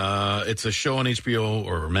 Okay. It's a show on HBO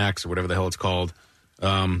or Max or whatever the hell it's called.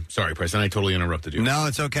 Sorry, Preston, I totally interrupted you. No,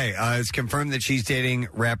 it's okay. It's confirmed that she's dating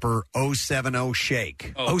rapper 070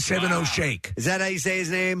 Shake. 070 Shake. Is that how you say his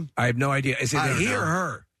name? I have no idea. Is it a he or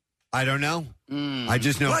her? I don't know. I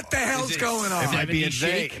just know. What the hell's going on? It might be a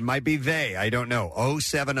they. It might be they. I don't know.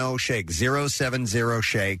 070 Shake. 070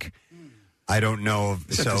 Shake. I don't know.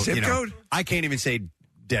 Is that the zip code? I can't even say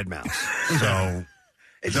Dead Mouse. So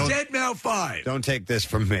it's Dead Mouse 5. Don't take this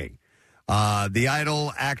from me. The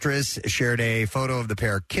Idol actress shared a photo of the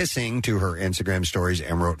pair kissing to her Instagram stories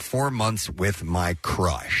and wrote 4 months with my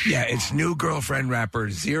crush. Yeah, it's new girlfriend rapper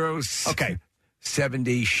 070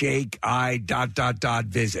 Shake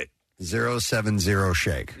visit. 070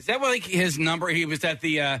 Shake. Is that like his number? He was at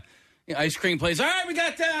the ice cream place. All right, we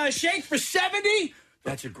got Shake for 70.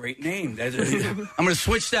 That's a great name. I'm going to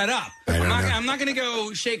switch that up. I'm not going to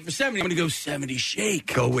go Shake for 70. I'm going to go 70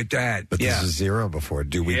 Shake. Go with that. But this is 0 before.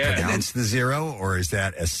 Do we pronounce the 0, or is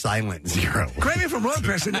that a silent 0? Correct me if I'm wrong,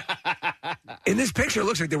 Preston. In this picture, it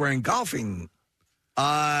looks like they're wearing golfing.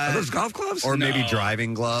 Are those golf gloves? Or maybe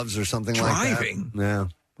driving gloves or something like that. Driving? Yeah.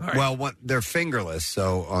 right. Well, they're fingerless,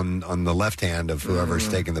 so on the left hand of whoever's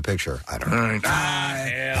taking the picture. I don't know. All right.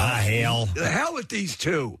 Hell. The hell with these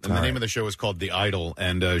two. And the name of the show is called The Idol,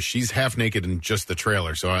 and she's half naked in just the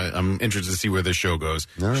trailer, so I'm interested to see where this show goes.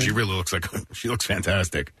 Right. She really looks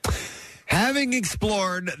fantastic. Having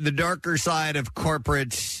explored the darker side of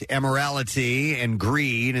corporate immorality and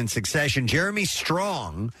greed and Succession, Jeremy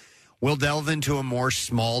Strong will delve into a more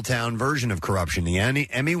small-town version of corruption. The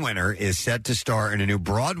Emmy winner is set to star in a new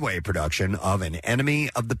Broadway production of An Enemy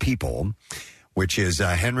of the People, which is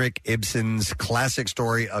Henrik Ibsen's classic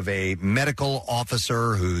story of a medical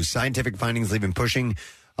officer whose scientific findings leave him pushing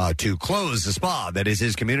to close the spa that is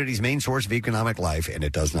his community's main source of economic life, and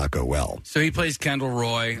it does not go well. So he plays Kendall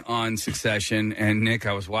Roy on Succession. And, Nick,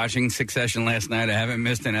 I was watching Succession last night. I haven't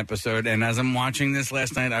missed an episode. And as I'm watching this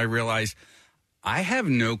last night, I realized I have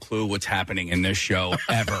no clue what's happening in this show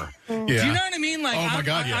ever. Yeah. Do you know what I mean? Like, oh, my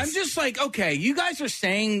God, yes. I'm just like, okay, you guys are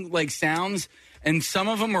saying, like, sounds, and some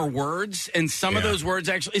of them are words, and some of those words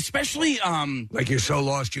actually, especially... like you're so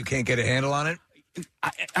lost you can't get a handle on it?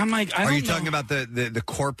 I'm like, I don't know. Are you talking about the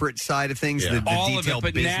corporate side of things, the All detailed of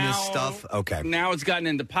it, but business now, stuff? Okay. Now it's gotten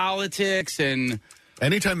into politics and...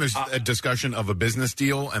 Anytime there's a discussion of a business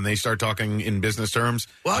deal and they start talking in business terms,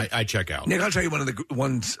 I check out. Nick, I'll tell you one of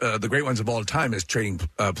the great ones of all time is Trading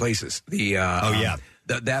Places.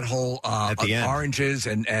 That whole at the end. oranges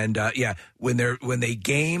and when they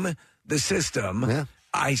game the system. Yeah.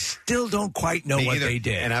 I still don't quite know what they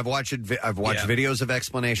did, and I've watched videos of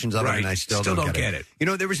explanations of it, and I still don't get it. You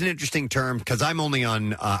know, there was an interesting term because I'm only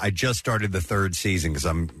on. I just started the third season because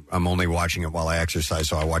I'm only watching it while I exercise,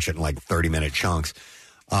 so I watch it in like 30-minute chunks.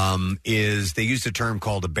 Is they used a term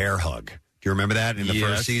called a bear hug? Do you remember that in the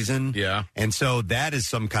first season? Yeah, and so that is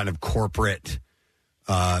some kind of corporate,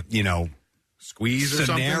 squeeze or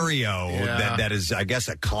scenario that is, I guess,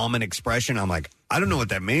 a common expression. I'm like, I don't know what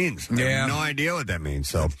that means. I have no idea what that means.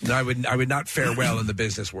 So I would not fare well in the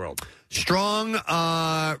business world. Strong,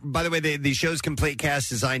 by the way, the show's complete cast,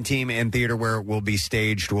 design team, and theater where it will be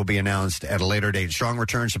staged will be announced at a later date. Strong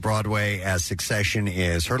returns to Broadway as Succession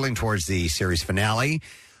is hurtling towards the series finale.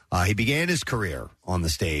 He began his career on the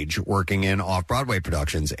stage working in off-Broadway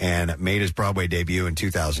productions and made his Broadway debut in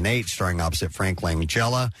 2008, starring opposite Frank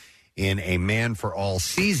Langella in A Man for All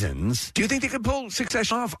Seasons. Do you think they could pull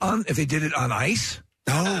Succession off if they did it on ice?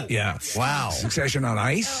 Oh, yeah. Wow. Succession on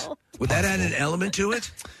ice? Would that add an element to it?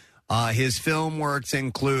 His film works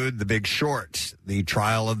include The Big Short, The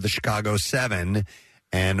Trial of the Chicago 7,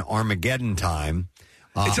 and Armageddon Time.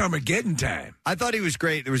 It's Armageddon Time. I thought he was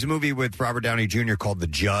great. There was a movie with Robert Downey Jr. called The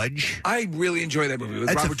Judge. I really enjoy that movie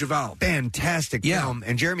with Robert Duvall. Fantastic film.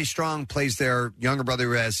 And Jeremy Strong plays their younger brother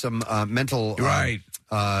who has some mental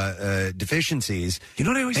deficiencies. You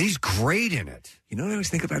know what I always? And he's great in it. You know what I always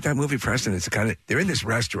think about that movie, Preston? It's they're in this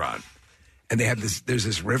restaurant, and they have there's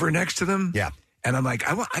this river next to them. Yeah. And I'm like,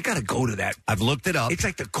 I got to go to that. I've looked it up. It's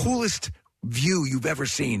like the coolest view you've ever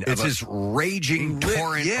seen. It's this raging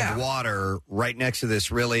torrent of water right next to this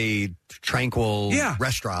really tranquil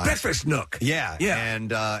restaurant. Breakfast nook. Yeah.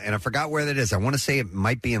 And I forgot where that is. I want to say it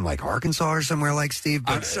might be in like Arkansas or somewhere like Steve.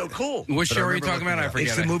 But it's so cool. What show are you talking about? I forget.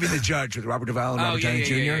 It's the movie The Judge with Robert Duvall and Robert Downey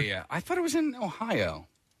Jr. Yeah. I thought it was in Ohio.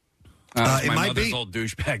 It my might mother's be. old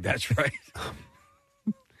douchebag. That's right.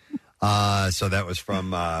 So that was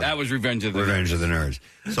from that was Revenge of the Nerds.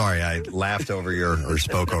 Sorry, I laughed over or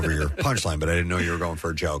spoke over your punchline, but I didn't know you were going for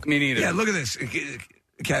a joke. Me neither. Yeah, look at this.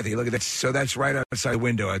 Kathy, look at this. So that's right outside the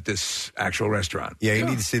window at this actual restaurant. Yeah, you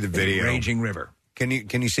need to see the video. Raging River. Can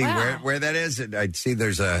you see where that is? I see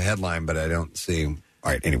there's a headline, but I don't see.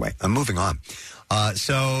 All right, anyway, I'm moving on.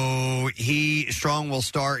 So Strong will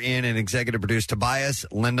star in and executive produce Tobias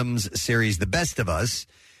Lindham's series The Best of Us,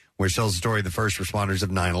 which tells the story of the first responders of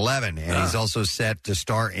 9/11. And he's also set to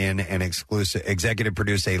star in and executive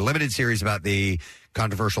produce a limited series about the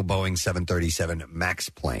controversial Boeing 737 MAX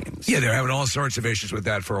planes. Yeah, they're having all sorts of issues with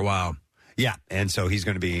that for a while. Yeah, and so he's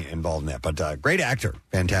going to be involved in that. But great actor,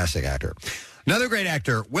 fantastic actor. Another great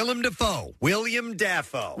actor, Willem Dafoe. William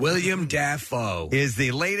Dafoe is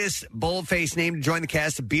the latest bold-faced name to join the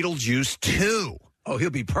cast of Beetlejuice 2. Oh,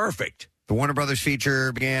 he'll be perfect. The Warner Brothers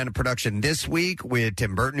feature began production this week with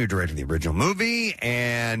Tim Burton, who directed the original movie,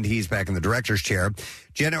 and he's back in the director's chair.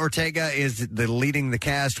 Jenna Ortega is leading the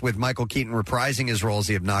cast, with Michael Keaton reprising his role as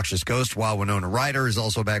the obnoxious ghost, while Winona Ryder is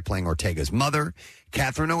also back playing Ortega's mother.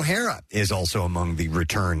 Catherine O'Hara is also among the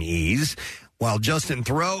returnees, while Justin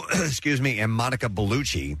Theroux, and Monica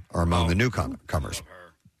Bellucci are among the newcomers.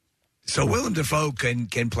 So Willem Dafoe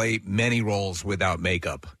can play many roles without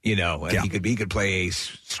makeup, and he could play a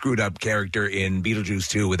screwed up character in Beetlejuice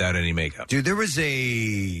 2 without any makeup. Dude, there was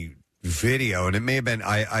a video, and it may have been,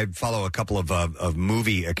 I follow a couple of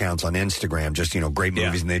movie accounts on Instagram, just, great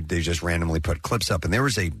movies, and they just randomly put clips up. And there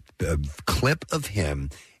was a clip of him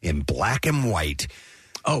in black and white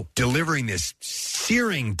delivering this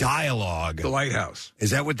searing dialogue. The Lighthouse.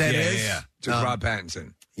 Is that what that is? Yeah. It's with Rob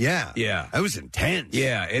Pattinson. Yeah. Yeah. That was intense.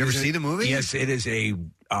 Yeah. You ever see the movie? Yes, it is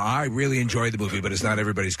I really enjoyed the movie, but it's not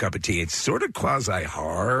everybody's cup of tea. It's sort of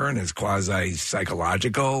quasi-horror, and it's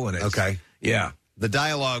quasi-psychological. And it's, okay. Yeah. The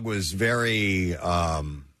dialogue was very, I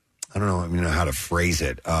don't know how to phrase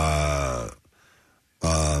it. I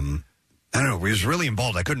don't know. It was really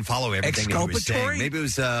involved. I couldn't follow everything he was saying. Maybe it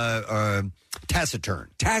was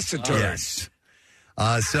taciturn. Taciturn. Yes.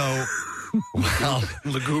 Well,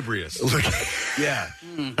 lugubrious. Yeah.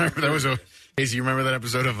 That was Casey, you remember that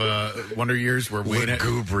episode of Wonder Years where Wayne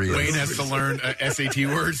has to learn SAT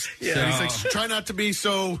words? Yeah. And he's like, try not to be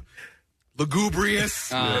so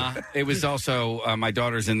lugubrious. It was also my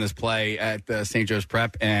daughter's in this play at St. Joe's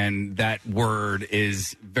Prep, and that word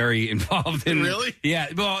is very involved in. Really? Yeah.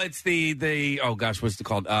 Well, it's the oh gosh, what's it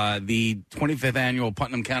called? The 25th annual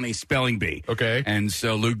Putnam County Spelling Bee. Okay. And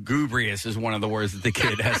so lugubrious is one of the words that the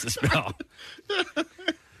kid has to spell.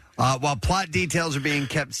 While plot details are being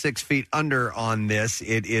kept 6 feet under on this,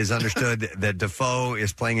 it is understood that Defoe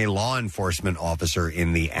is playing a law enforcement officer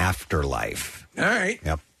in the afterlife. All right.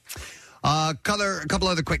 Yep. A couple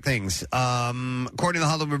other quick things. According to the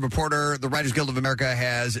Hollywood Reporter, the Writers Guild of America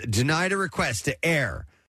has denied a request to air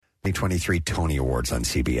the 2023 Tony Awards on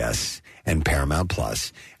CBS and Paramount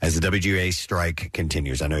Plus as the WGA strike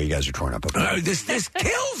continues. I know you guys are torn up about it. This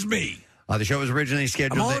kills me. The show was originally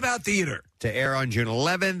scheduled I'm all about theater. To air on June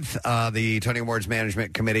 11th. The Tony Awards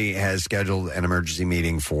Management Committee has scheduled an emergency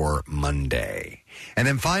meeting for Monday. And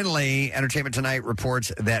then finally, Entertainment Tonight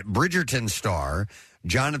reports that Bridgerton star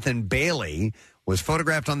Jonathan Bailey was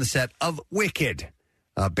photographed on the set of Wicked.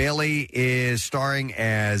 Bailey is starring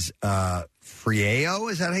as Frieo.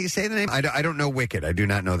 Is that how you say the name? I don't know Wicked. I do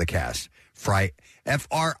not know the cast. Frieo.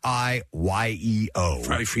 All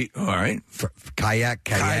right. Kayak.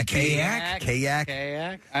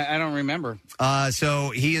 I don't remember. So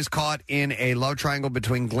he is caught in a love triangle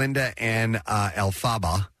between Glinda and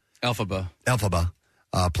Elphaba,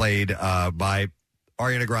 played by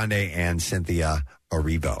Ariana Grande and Cynthia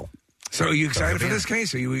Erivo. So are you excited for this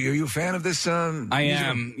case? Are you a fan of this? I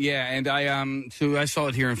am, yeah. And I saw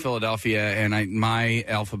it here in Philadelphia, and my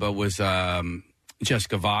Elphaba was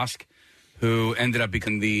Jessica Vosk, who ended up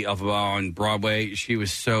becoming the Elphaba on Broadway. She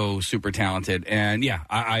was so super talented, and yeah,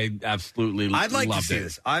 I absolutely I'd like loved to see it.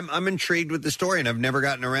 this. I'm intrigued with the story, and I've never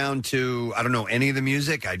gotten around to. I don't know any of the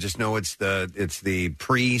music. I just know it's the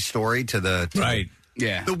pre-story to the right.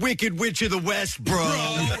 Yeah, the Wicked Witch of the West, bro.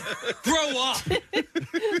 Grow up.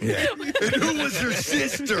 Yeah. And who was her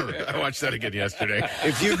sister? I watched that again yesterday.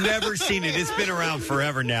 If you've never seen it, it's been around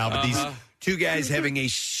forever now. But these two guys having a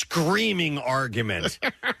screaming argument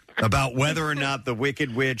about whether or not the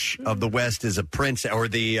Wicked Witch of the West is a prince or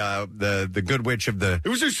the Good Witch of the. It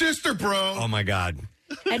was her sister, bro. Oh my God.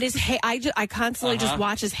 And his hair, I constantly just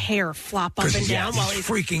watch his hair flop up and down while he's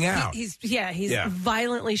freaking out. He's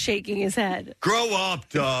violently shaking his head. Grow up,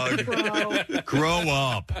 dog. Grow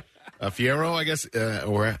up. Fierro, I guess,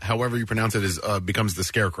 or however you pronounce it, becomes the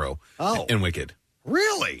Scarecrow in Wicked.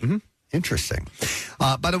 Really? Mm-hmm. Interesting.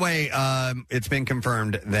 By the way, it's been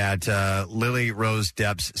confirmed that Lily Rose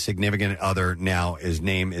Depp's significant other now, his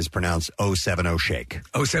name is pronounced 070 Shake.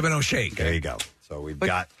 070 Shake. There you go. So we've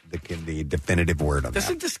got the definitive word on that.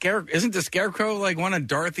 Isn't the Scarecrow like one of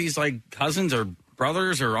Dorothy's like cousins or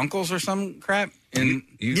brothers or uncles or some crap?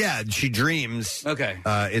 Yeah, she dreams. Okay.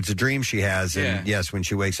 It's a dream she has. And yes, when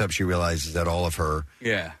she wakes up, she realizes that all of her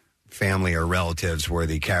family or relatives were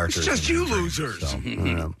the characters. It's just you losers. So, I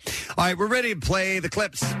don't know. All right, we're ready to play the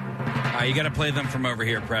clips. You got to play them from over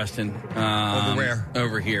here, Preston. Over where?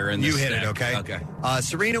 Over here. In you the hit stack. it, okay? Okay.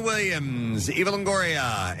 Serena Williams, Eva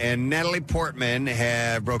Longoria, and Natalie Portman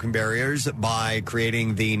have broken barriers by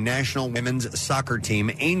creating the national women's soccer team,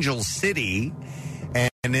 Angel City. And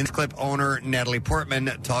in this clip, owner Natalie Portman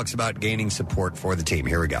talks about gaining support for the team.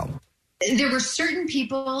 Here we go. There were certain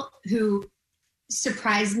people who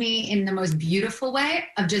surprised me in the most beautiful way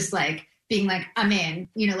of just like being like, I'm in.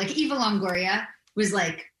 You know, like Eva Longoria was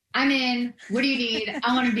like, I'm in. What do you need?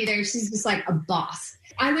 I want to be there. She's just like a boss.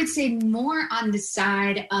 I would say more on the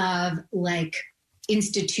side of like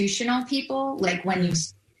institutional people, like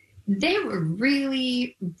they were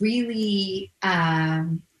really, really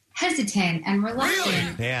hesitant and reluctant.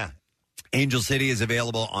 Really? Yeah. Angel City is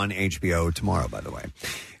available on HBO tomorrow, by the way.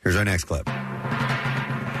 Here's our next clip.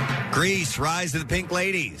 Grease, Rise of the Pink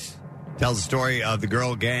Ladies. tells the story of the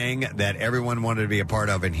girl gang that everyone wanted to be a part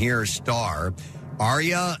of. And here, star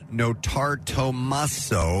Arya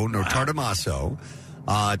Notartomaso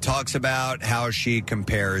talks about how she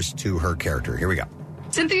compares to her character. Here we go.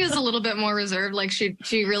 Cynthia's a little bit more reserved. Like she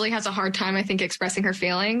really has a hard time, I think, expressing her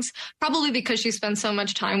feelings. Probably because she spends so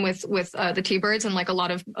much time with the T-Birds and like a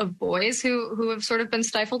lot of boys who have sort of been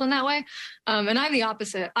stifled in that way. And I'm the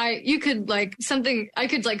opposite. I could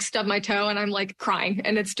stub my toe and I'm like crying,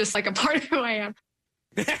 and it's just like a part of who I am.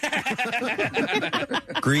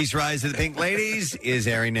 Grease Rise of the Pink Ladies is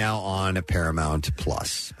airing now on Paramount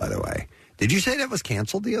Plus, by the way. Did you say that was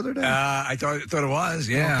canceled the other day? I thought it was.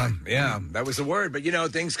 Yeah, okay. Yeah, that was the word. But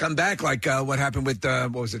things come back, like what happened with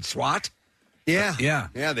what was it, SWAT? Yeah,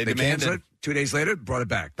 They canceled it. 2 days later, brought it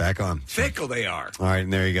back on. Fickle they are. All right,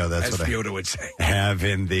 and there you go. That's what Fiona would say. I have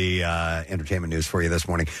in the entertainment news for you this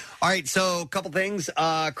morning. All right, so a couple things.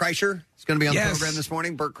 Kreischer is going to be on the program this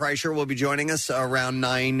morning. Bert Kreischer will be joining us around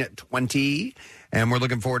 9:20, and we're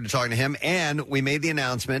looking forward to talking to him. And we made the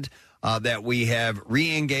announcement that we have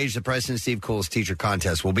re-engaged the Preston and Steve Coolest Teacher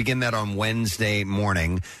Contest. We'll begin that on Wednesday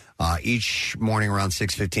morning. Each morning around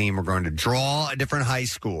 6:15, we're going to draw a different high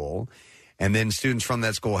school, and then students from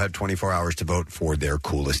that school have 24 hours to vote for their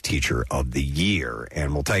coolest teacher of the year.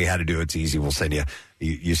 And we'll tell you how to do it. It's easy. We'll send you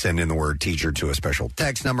send in the word teacher to a special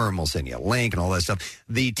text number, and we'll send you a link and all that stuff.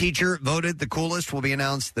 The teacher voted the coolest will be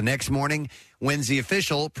announced the next morning. Wins the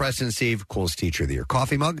official Preston and Steve Coolest Teacher of the Year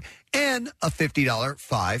coffee mug and a $50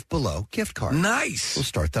 Five Below gift card. Nice. We'll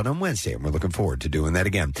start that on Wednesday, and we're looking forward to doing that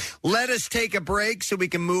again. Let us take a break so we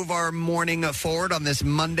can move our morning forward on this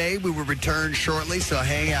Monday. We will return shortly, so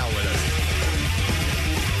hang out with us.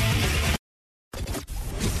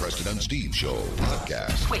 The Preston and Steve Show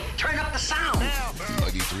podcast. Wait, turn up the sound.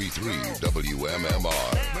 93.3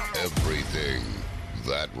 WMMR. Everything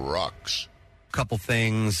that rocks. Couple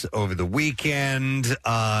things over the weekend.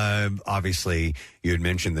 Obviously, you had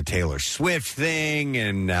mentioned the Taylor Swift thing,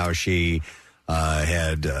 and now she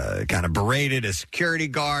had kind of berated a security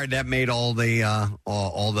guard. That made all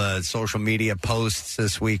the social media posts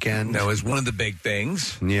this weekend. That was one of the big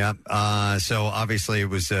things. Yeah. So obviously, it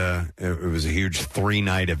was a huge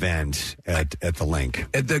 3-night event at the Link.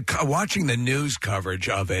 Watching the news coverage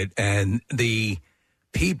of it and the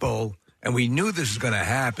people. And we knew this was going to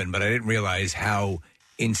happen, but I didn't realize how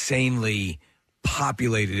insanely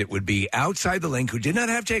populated it would be outside the Link, who did not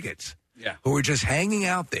have tickets, who were just hanging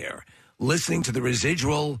out there, listening to the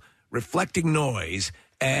residual reflecting noise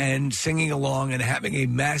and singing along and having a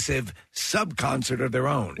massive sub-concert of their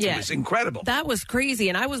own. Yeah. It was incredible. That was crazy.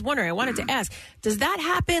 And I was wondering, I wanted to ask, does that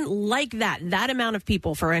happen like that amount of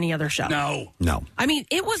people for any other show? No. I mean,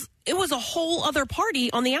 it was a whole other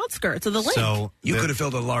party on the outskirts of the Link. So you could have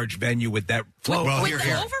filled a large venue with that flow. Well, with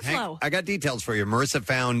the overflow. Hank, I got details for you. Marissa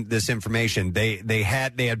found this information. They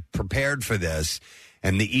had prepared for this,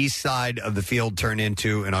 and the east side of the field turned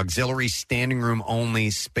into an auxiliary standing room only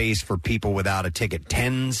space for people without a ticket.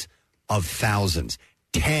 Tens of thousands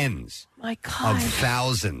My God. of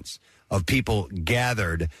thousands of people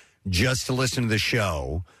gathered just to listen to the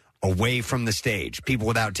show away from the stage. People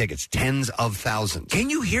without tickets. Tens of thousands. Can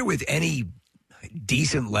you hear with any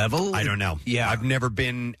decent level? I don't know. Yeah. I've never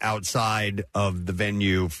been outside of the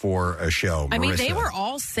venue for a show. I mean, they Marissa. were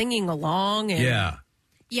all singing along. And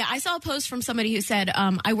Yeah, I saw a post from somebody who said,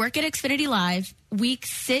 I work at Xfinity Live. We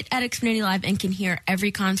sit at Xfinity Live and can hear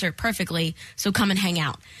every concert perfectly, so come and hang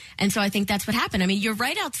out. And so I think that's what happened. I mean, you're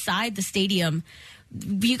right outside the stadium.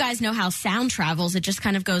 You guys know how sound travels. It just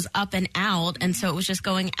kind of goes up and out. And so it was just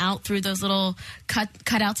going out through those little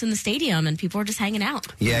cutouts in the stadium, and people were just hanging out.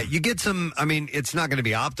 Yeah, you get some, I mean, it's not going to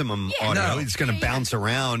be optimum audio. It's going to bounce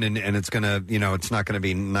around, and it's going to, it's not going to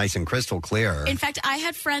be nice and crystal clear. In fact, I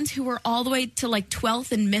had friends who were all the way to like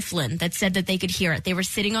 12th and Mifflin that said that they could hear it. They were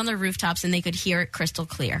sitting on their rooftops, and they could hear it crystal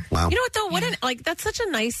clear. Wow. You know what, though? That's such a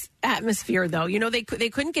nice atmosphere, though. They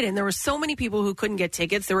couldn't get in. There were so many people who couldn't get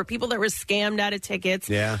tickets. There were people that were scammed out of tickets.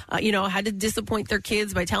 Yeah. Had to disappoint their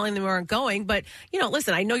kids by telling them they weren't going. But,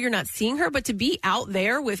 listen, I know you're not seeing her, but to be out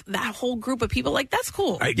there with that whole group of people, that's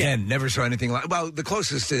cool. Again, never saw anything like. Well, the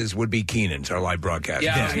closest would be Keenan's, our live broadcast.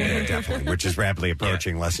 Yeah, definitely, which is rapidly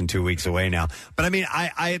approaching, less than 2 weeks away now. But I mean,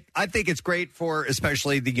 I think it's great for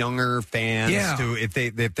especially the younger fans to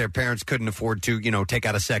if their parents couldn't afford to take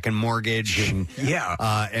out a second mortgage and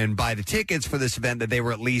and buy the tickets for this event, that they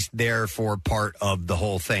were at least there for part of the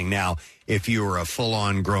whole thing. Now, if you were a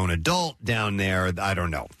full-on grown adult down there, I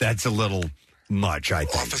don't know. That's a little much, I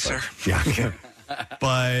think. Officer. But, yeah.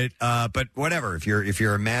 But whatever. If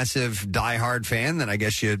you're a massive diehard fan, then I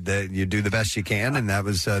guess you do the best you can, and that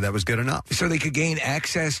was good enough. So they could gain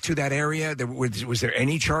access to that area. Was there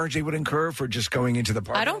any charge they would incur for just going into the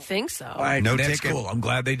park? I don't think so. No That's ticket. cool. I'm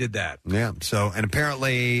glad they did that. Yeah. So, and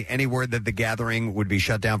apparently, any word that the gathering would be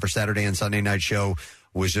shut down for Saturday and Sunday night show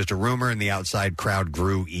was just a rumor, and the outside crowd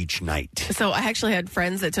grew each night. So I actually had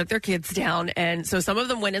friends that took their kids down, and so some of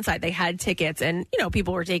them went inside. They had tickets, and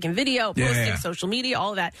people were taking video, posting social media, all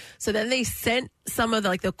of that. So then they sent some of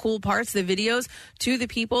the cool parts, the videos, to the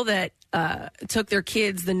people that took their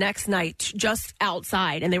kids the next night just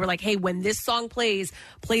outside, and they were like, "Hey, when this song plays,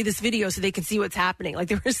 play this video so they could see what's happening." Like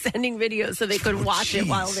they were sending videos so they could watch it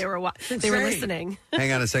while they were listening.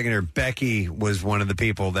 Hang on a second here. Becky was one of the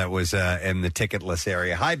people that was in the ticketless area.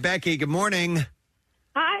 Hi, Becky. Good morning.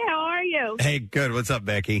 Hi, how are you? Hey, good. What's up,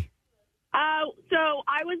 Becky? So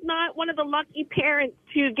I was not one of the lucky parents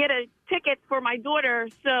to get a ticket for my daughter.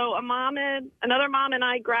 So another mom and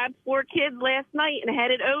I grabbed 4 kids last night and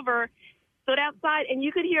headed over, stood outside, and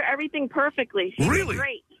you could hear everything perfectly. She Really? was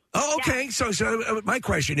great. Oh, okay. Yeah. So my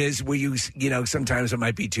question is, were you, sometimes it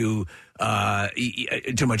might be too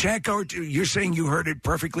much echo. You're saying you heard it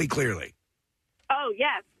perfectly clearly. Oh,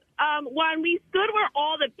 yes. When we stood where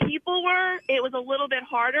all the people were, it was a little bit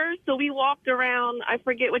harder. So we walked around, I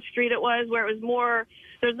forget which street it was, where it was more,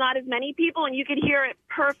 there's not as many people, and you could hear it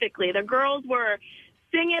perfectly. The girls were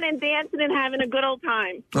singing and dancing and having a good old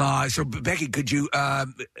time. So, Becky, could you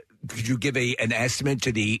give an estimate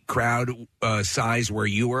to the crowd size where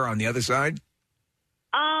you were on the other side?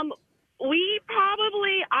 We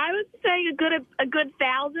probably, I would say a good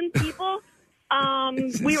 1,000 people.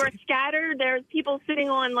 We were scattered. There's people sitting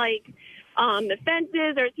on the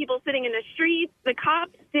fences. There's people sitting in the streets. The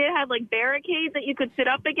cops did have barricades that you could sit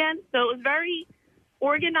up against. So it was very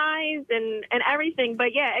organized and everything.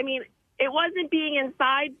 But yeah, I mean, it wasn't being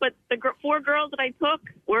inside, but the 4 girls that I took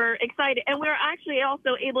were excited. And we were actually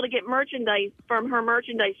also able to get merchandise from her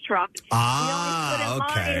merchandise truck.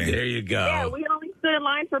 Okay. There you go. Yeah, we only stood in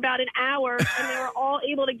line for about an hour, and they were all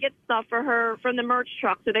able to get stuff for her from the merch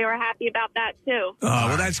truck, so they were happy about that, too. Oh,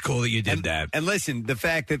 well, that's cool that you did that. And listen, the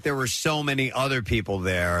fact that there were so many other people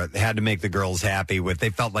there had to make the girls happy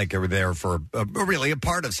they felt like they were there for really a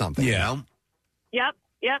part of something, you know?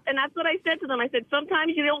 Yep, and that's what I said to them. I said,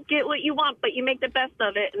 sometimes you don't get what you want, but you make the best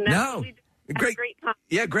of it. And that's what we did. Great time.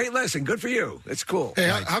 Yeah, great lesson. Good for you. That's cool. Hey,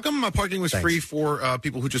 how come parking was free for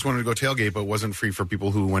people who just wanted to go tailgate, but wasn't free for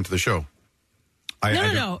people who went to the show?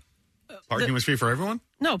 No. Parking was free for everyone?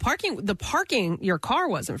 No, parking, your car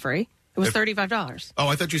wasn't free. It was $35. Oh,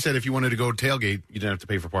 I thought you said if you wanted to go tailgate, you didn't have to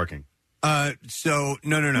pay for parking. So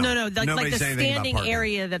no. No. Like the standing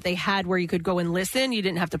area that they had where you could go and listen, you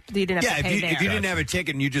didn't have to pay there. If you didn't have a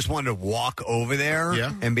ticket and you just wanted to walk over there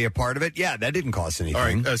and be a part of it, that didn't cost anything. All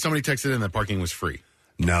right, somebody texted in that parking was free.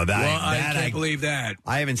 No, I can't believe that.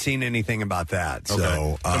 I haven't seen anything about that. Okay.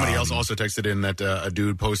 So somebody else also texted in that a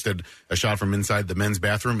dude posted a shot from inside the men's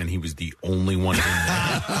bathroom, and he was the only one in there.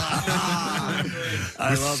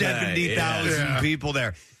 I love 70,000 people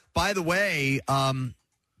there. By the way,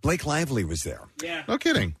 Blake Lively was there. Yeah. No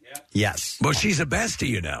kidding. Yeah. Yes. Well, she's a bestie,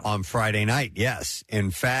 you know. On Friday night, yes. In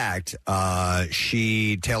fact,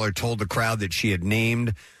 Taylor told the crowd that she had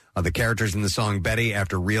named the characters in the song Betty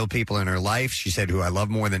after real people in her life. She said, who I love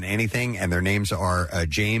more than anything, and their names are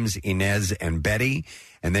James, Inez, and Betty.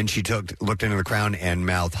 And then she looked into the crowd and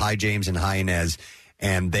mouthed, hi, James, and hi, Inez.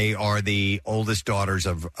 And they are the oldest daughters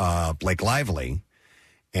of Blake Lively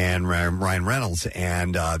and Ryan Reynolds,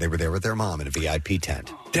 and they were there with their mom in a VIP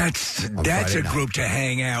tent. That's a group to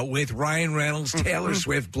hang out with. Ryan Reynolds, Taylor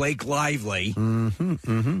Swift, Blake Lively,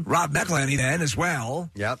 Rob McElhenney then as well.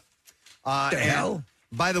 Yep. The hell?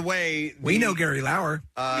 By the way, we know Gary Lauer.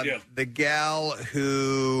 The gal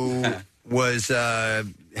who was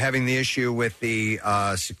having the issue with the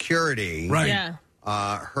security, right? Yeah.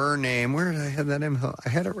 Her name, where did I have that name? I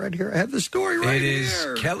had it right here. I had the story right here. It is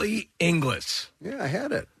Kelly Inglis. Yeah, I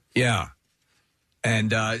had it. Yeah.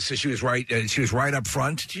 And so she was right. She was right up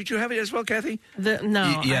front. Did you have it as well, Kathy?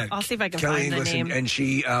 No. I'll see if I can Kelly find Inglis, the name. and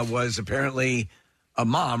she was apparently a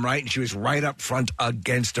mom, right? And she was right up front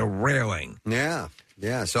against a railing. Yeah.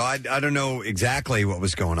 Yeah, so I don't know exactly what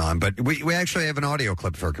was going on, but we actually have an audio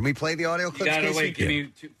clip for her. Can we play the audio clip? You gotta wait, give me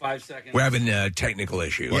 5 seconds. We're having a technical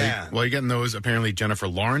issue. While you're getting those, apparently Jennifer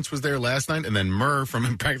Lawrence was there last night, and then Murr from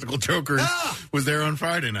Impractical Jokers was there on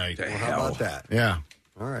Friday night. Well, how about that? Yeah.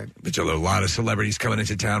 All right. But a lot of celebrities coming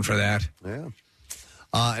into town for that. Yeah.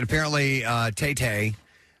 And apparently Tay-Tay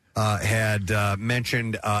had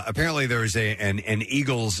mentioned, apparently there was an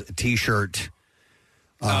Eagles T-shirt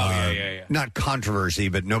Not controversy,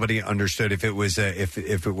 but nobody understood if it was if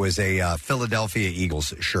it was a Philadelphia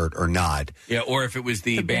Eagles shirt or not. Yeah, or if it was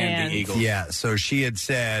the band The Eagles. Yeah, so she had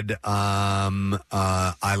said,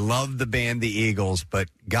 I love the band The Eagles, but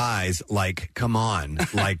guys, like, come on.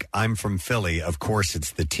 Like, I'm from Philly. Of course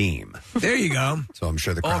it's the team. There you go. So I'm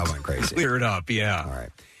sure the crowd went crazy. Clear it up, yeah. All right.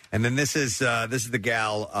 And then this is the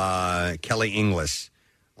gal, Kelly Inglis,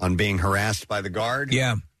 on being harassed by the guard.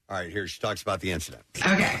 Yeah. All right, here she talks about the incident.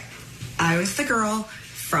 Okay. I was the girl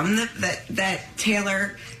from that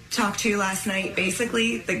Taylor talked to last night.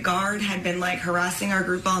 Basically, the guard had been like harassing our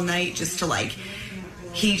group all night just to like,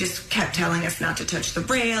 he just kept telling us not to touch the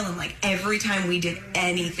rail, and like every time we did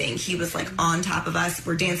anything, he was like on top of us.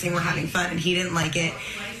 We're dancing, we're having fun, and he didn't like it.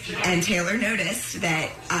 And Taylor noticed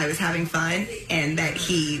that I was having fun and that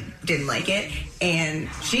he didn't like it, and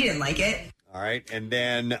she didn't like it. All right, and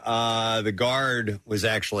then the guard was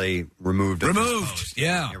actually removed.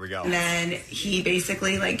 Yeah. Here we go. And then he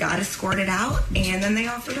basically like got escorted out, and then they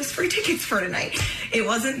offered us free tickets for tonight. It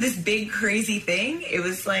wasn't this big crazy thing. It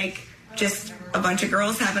was like just a bunch of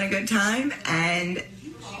girls having a good time, and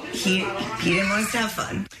he didn't want us to have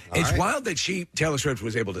fun. It's wild that Taylor Swift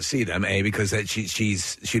was able to see them, because that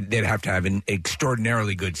they'd have to have an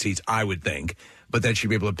extraordinarily good seats, I would think, but that she'd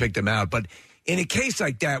be able to pick them out. But in a case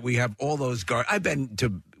like that, we have all those guards.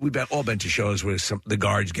 We've all been to shows where the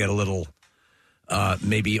guards get a little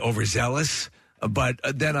maybe overzealous. But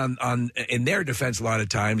then in their defense, a lot of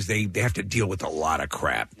times they have to deal with a lot of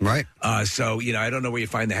crap. Right. So, I don't know where you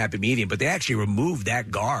find the happy medium, but they actually removed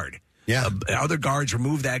that guard. Yeah. Other guards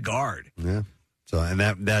removed that guard. Yeah. So, and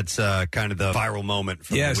that's kind of the viral moment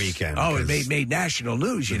from the weekend. Oh, it made national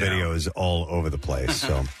news, The video is all over the place.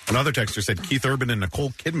 So Another texter said Keith Urban and Nicole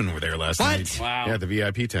Kidman were there last night. Wow. Yeah, the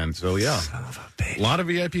VIP tent. So, yeah. Son of a bitch. A lot of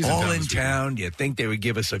VIPs all in this weekend. town. You think they would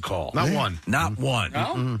give us a call? Not one. Not one.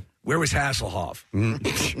 No? Mm-mm. Where was Hasselhoff?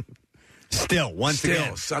 Once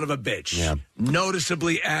again. Son of a bitch. Yeah.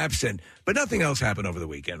 Noticeably absent. But nothing else happened over the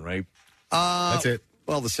weekend, right? That's it.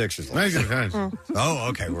 Well, the Sixers. Oh,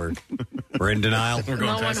 okay. We're in denial. We're going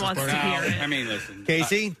No one wants to hear it. I mean, listen.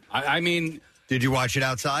 Casey? I mean... Did you watch it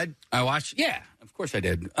outside? I watched... Yeah, of course I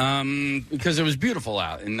did. Because it was beautiful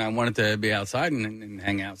out, and I wanted to be outside and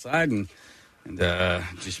hang outside and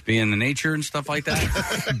just be in the nature and stuff like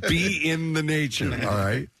that. Be in the nature. All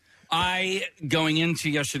right. I, going into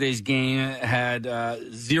yesterday's game, had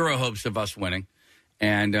zero hopes of us winning.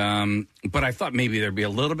 And but I thought maybe there'd be a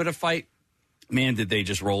little bit of fight. Man, did they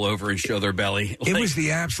just roll over and show their belly. It was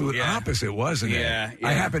the absolute opposite, wasn't it? Yeah.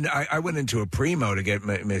 I went into a Primo to get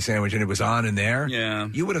my sandwich, and it was on in there. Yeah.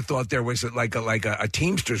 You would have thought there was like a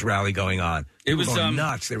Teamsters rally going on. It was going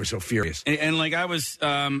nuts. They were so furious. And like I was,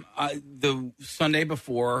 the Sunday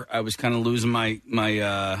before, I was kind of losing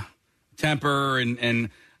my temper, and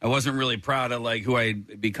I wasn't really proud of like who I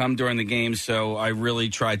had become during the game, so I really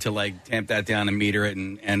tried to like tamp that down and meter it,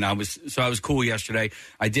 and I was cool yesterday.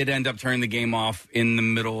 I did end up turning the game off in the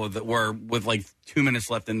middle of with like 2 minutes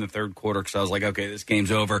left in the third quarter, because I was like, okay, this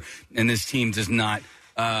game's over, and this team does not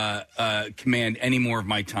command any more of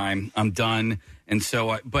my time. I'm done, and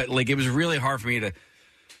so but like it was really hard for me to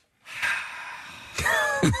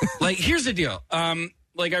like. Here's the deal.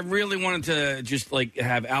 Like, I really wanted to just, like,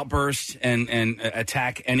 have outbursts and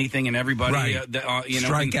attack anything and everybody. Right.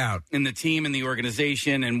 Strike out. In the team and the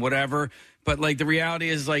organization and whatever. But, like, the reality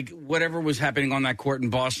is, like, whatever was happening on that court in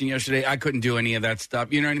Boston yesterday, I couldn't do any of that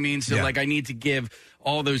stuff. You know what I mean? So, like, I need to give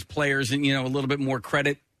all those players, and a little bit more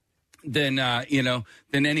credit than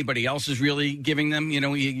anybody else is really giving them.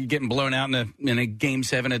 You're getting blown out in a Game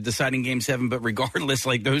 7, a deciding Game 7, but regardless,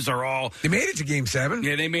 like, those are all... They made it to Game 7.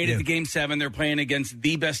 Yeah, they made it to Game 7. They're playing against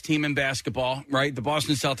the best team in basketball, right? The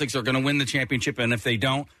Boston Celtics are going to win the championship, and if they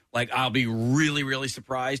don't, like, I'll be really, really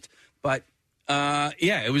surprised. But,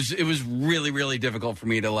 it was really, really difficult for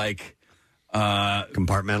me to, like...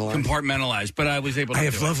 compartmentalize, but I was able to. I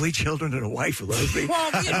have lovely children and a wife who loves me.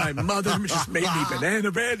 And my mother just made me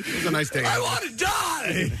banana bread. It was a nice day. I want to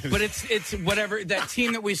die. But it's whatever. That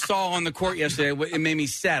team that we saw on the court yesterday, it made me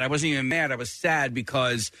sad. I wasn't even mad. I was sad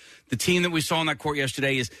because the team that we saw on that court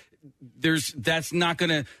yesterday that's not going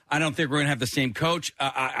to. I don't think we're going to have the same coach.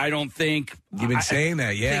 I don't think you've been saying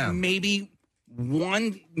that. Yeah, I think maybe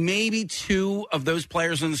one, maybe two of those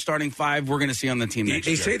players in the starting five we're going to see on the team next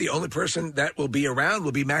year. They say the only person that will be around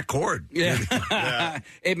will be Matt Cord. Yeah.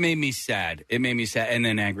 It made me sad. And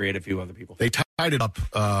then angry at a few other people. They tied it up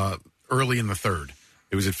early in the third.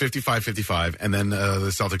 It was at 55-55, and then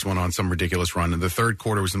the Celtics went on some ridiculous run. And the third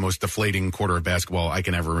quarter was the most deflating quarter of basketball I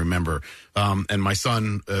can ever remember. And my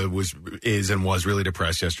son was really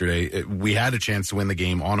depressed yesterday. We had a chance to win the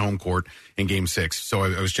game on home court in Game 6. So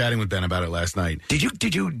I was chatting with Ben about it last night. Did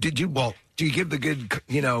you? Well, do you give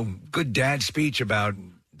the good dad speech about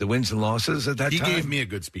the wins and losses at that time? He gave me a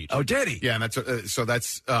good speech. Oh, did he? Yeah, and that's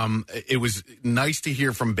it was nice to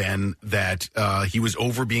hear from Ben that he was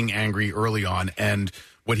over being angry early on, and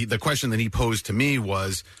the question that he posed to me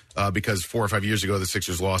was because 4 or 5 years ago the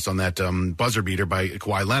Sixers lost on that buzzer beater by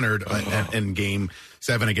Kawhi Leonard in Game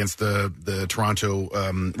 7 against the Toronto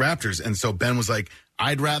Raptors, and so Ben was like,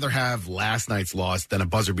 I'd rather have last night's loss than a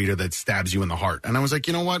buzzer beater that stabs you in the heart. And I was like,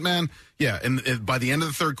 you know what, man? Yeah, and by the end of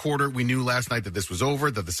the third quarter, we knew last night that this was over,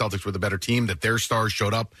 that the Celtics were the better team, that their stars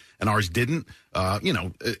showed up and ours didn't.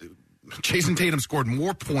 Jason Tatum scored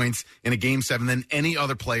more points in a Game 7 than any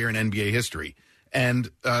other player in NBA history. And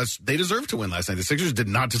they deserved to win last night. The Sixers did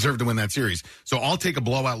not deserve to win that series. So I'll take a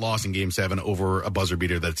blowout loss in Game 7 over a buzzer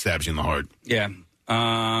beater that stabs you in the heart. Yeah.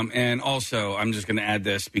 And also, I'm just going to add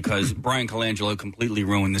this because Brian Colangelo completely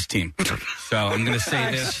ruined this team. So I'm going to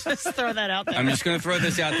say this. Just throw that out there. I'm just going to throw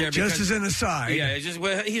this out there. Just as an aside. Yeah,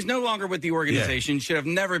 he's no longer with the organization. Should have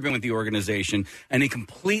never been with the organization. And he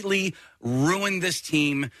completely ruined this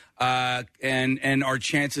team and our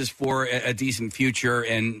chances for a decent future.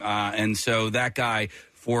 And so that guy,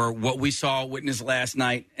 for what we witnessed last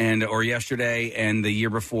night or yesterday and the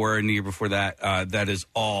year before and the year before that, that is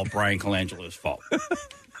all Brian Colangelo's fault.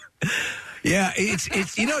 Yeah, it's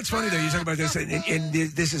it's funny though. You talk about this, and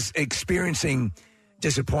this is experiencing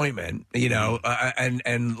disappointment,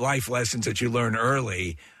 and life lessons that you learn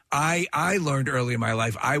early. I learned early in my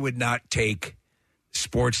life I would not take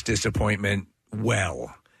sports disappointment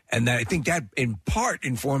well, and that I think that in part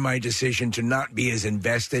informed my decision to not be as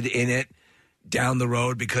invested in it down the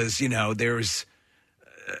road because there's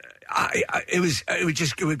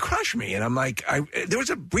it would crush me, and I'm like there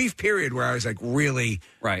was a brief period where I was like really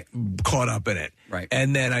caught up in it,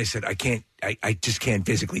 and then I said I just can't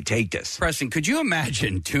physically take this. Preston, could you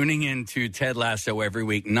imagine tuning into Ted Lasso every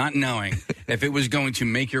week, not knowing if it was going to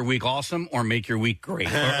make your week awesome or make your week great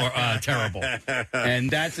or terrible? And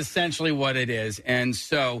that's essentially what it is. And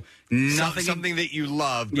so something that you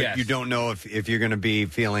love, but you don't know if you're going to be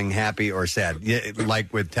feeling happy or sad.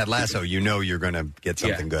 Like with Ted Lasso, you're going to get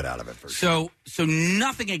something good out of it. So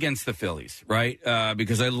nothing against the Phillies, right?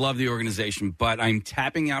 Because I love the organization, but I'm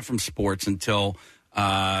tapping out from sports until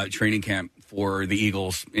training camp for the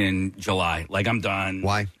Eagles in July. Like, I'm done.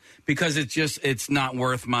 Why? Because it's not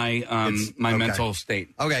worth my mental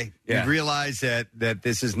state. Okay. Yeah. You realize that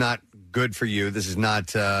this is not good for you. This is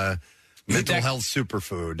not mental health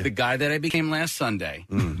superfood. The guy that I became last Sunday,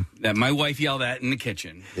 that my wife yelled at in the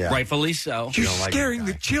kitchen, rightfully so. You're scaring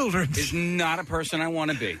the children. Is not a person I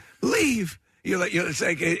want to be. Leave. It's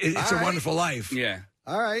like it's a wonderful life. Yeah.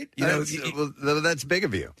 All right. That's big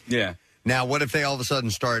of you. Yeah. Now, what if they all of a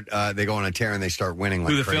sudden start, they go on a tear and they start winning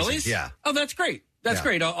like Who, the crazy? Phillies? Yeah. Oh, that's great. That's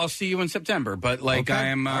great. I'll see you in September. But I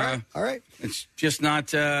am. All right. It's just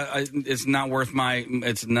not. It's not worth my.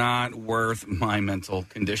 It's not worth my mental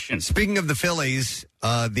condition. Speaking of the Phillies,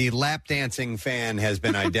 the lap dancing fan has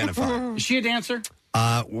been identified. Is she a dancer?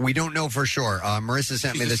 We don't know for sure. Marissa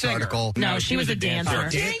sent me this article. No, she was a dancer.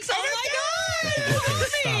 Jinx!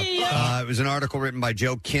 It was an article written by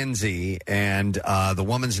Joe Kinsey, and the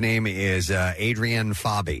woman's name is Adrienne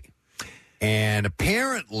Fabi. And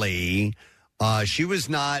apparently, she was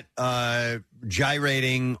not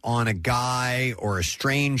gyrating on a guy or a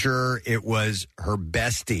stranger. It was her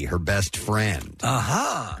bestie, her best friend.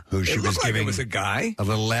 Who she was giving it was a guy? A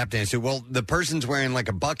little lap dance to. Well, the person's wearing like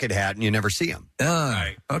a bucket hat, and you never see him.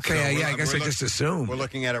 Okay, so I guess I just assumed. We're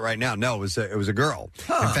looking at it right now. No, it was a girl.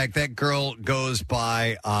 In fact, that girl goes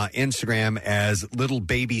by Instagram as Little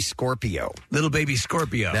Baby Scorpio. Little Baby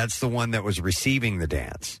Scorpio. That's the one that was receiving the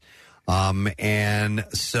dance. And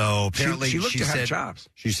so apparently she looked to have chops.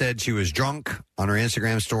 She said she was drunk on her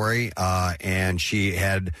Instagram story, and she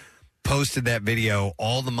had posted that video,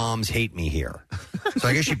 "All the moms hate me here." So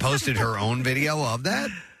I guess she posted her own video of that.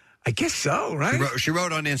 I guess so, right? She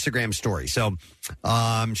wrote on Instagram story. So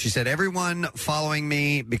she said, "Everyone following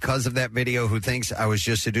me because of that video who thinks I was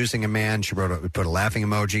just seducing a man." She put a laughing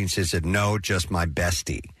emoji, and she said, "No, just my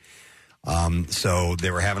bestie." So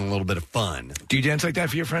they were having a little bit of fun. Do you dance like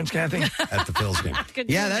that for your friends, Kathy? At the Phil's game.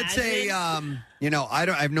 Yeah, that's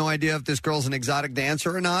I have no idea if this girl's an exotic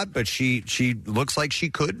dancer or not, but she looks like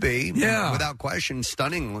she could be. Yeah. Without question.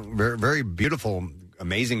 Stunning, very, very beautiful,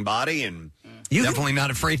 amazing body, and Definitely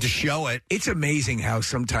not afraid to show it. It's amazing how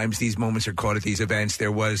sometimes these moments are caught at these events.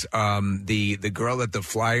 There was the girl at the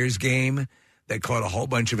Flyers game that caught a whole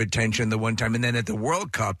bunch of attention the one time, and then at the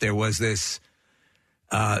World Cup there was this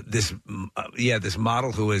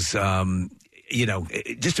model who was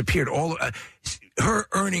it just appeared all. Her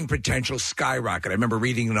earning potential skyrocketed. I remember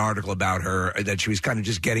reading an article about her that she was kind of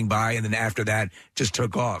just getting by, and then after that, just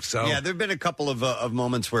took off. So yeah, there have been a couple of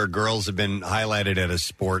moments where girls have been highlighted at a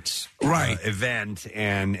sports event,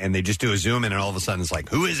 and they just do a zoom in, and all of a sudden it's like,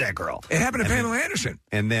 who is that girl? It happened to Pamela Anderson.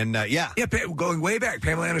 And then going way back,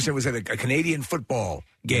 Pamela Anderson was at a Canadian football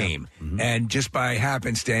game, and just by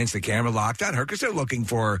happenstance, the camera locked on her because they're looking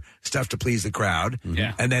for stuff to please the crowd.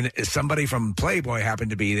 Yeah. And then somebody from Playboy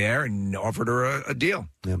happened to be there and offered her a deal.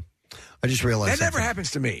 Yeah. I just realized that never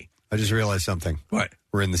happens to me. I just realized something. What?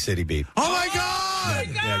 We're in the city beat. Oh my God!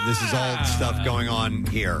 Yeah, this is all stuff going on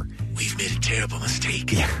here. We've made a terrible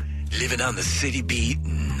mistake. Living on the city beat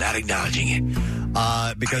and not acknowledging it.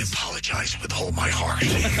 Because I apologize with all my heart.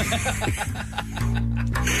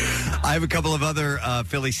 I have a couple of other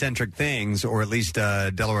Philly-centric things, or at least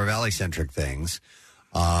Delaware Valley-centric things,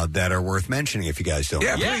 that are worth mentioning if you guys don't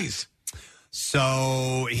Yeah, mind. please.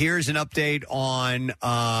 So here's an update on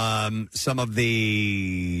some of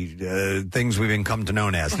the things we've come to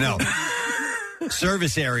known as. No.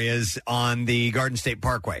 Service areas on the Garden State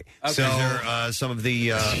Parkway. Okay. So some of the,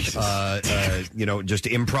 just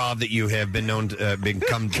improv that you have been known to,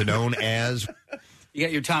 become to known as. You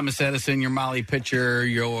got your Thomas Edison, your Molly Pitcher,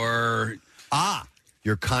 your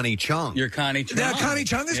Connie Chung. Your Connie Chung. Now Connie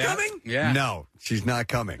Chung is Yeah. coming? Yeah. No, she's not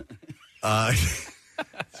coming.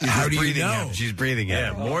 How do you breathing know? in. She's breathing in.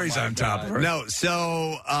 Yeah, Maury's on top of her. No,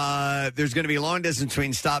 so there's going to be a long distance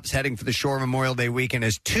between stops heading for the Shore Memorial Day weekend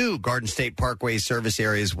as 2 Garden State Parkway service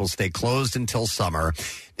areas will stay closed until summer.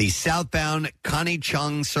 The southbound Connie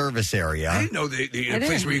Chung service area. I didn't know the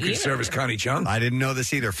place where you could service Connie Chung. I didn't know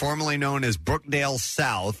this either. Formerly known as Brookdale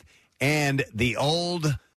South, and the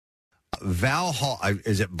old Vauxhall,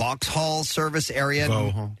 is it Vauxhall service area?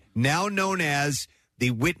 Vauxhall. Now known as the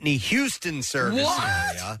Whitney Houston service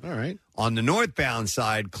area. All right. On the northbound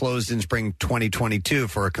side, closed in spring 2022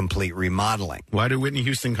 for a complete remodeling. Why do Whitney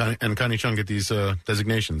Houston and Connie Chung get these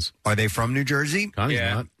designations? Are they from New Jersey? Connie's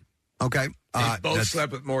not. Okay. They both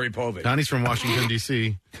slept with Maury Povich. Connie's from Washington,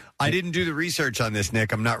 D.C. I didn't do the research on this,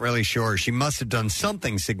 Nick. I'm not really sure. She must have done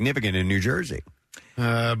something significant in New Jersey.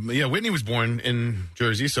 Whitney was born in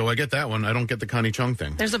Jersey, so I get that one. I don't get the Connie Chung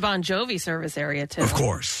thing. There's a Bon Jovi service area, too. Of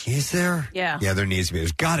course. Is there? Yeah. Yeah, there needs to be.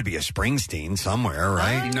 There's got to be a Springsteen somewhere,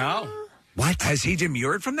 right? No. What? Has he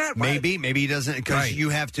demurred from that? What? Maybe he doesn't, because you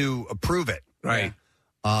have to approve it. Right.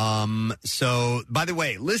 So, by the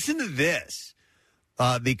way, listen to this.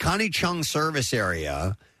 The Connie Chung service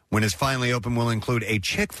area, when it's finally open, will include a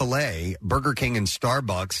Chick-fil-A, Burger King, and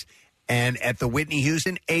Starbucks. And at the Whitney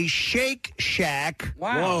Houston, a Shake Shack.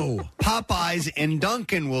 Wow. Whoa. Popeyes and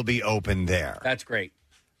Dunkin' will be open there. That's great.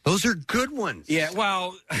 Those are good ones. Yeah,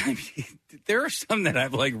 well, there are some that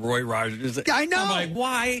have like Roy Rogers. I know. I'm like,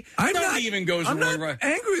 why? I'm Nobody not even goes I'm Roy not Rogers.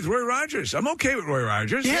 angry with Roy Rogers. I'm okay with Roy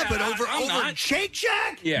Rogers. Yeah, but I'm over not. Shake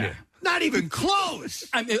Shack? Yeah. Not even close.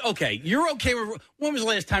 I mean, okay, you're okay with. When was the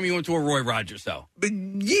last time you went to a Roy Rogers though? But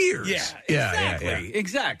years. Yeah,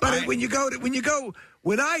 exactly. But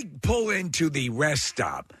when I pull into the rest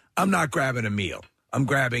stop, I'm not grabbing a meal. I'm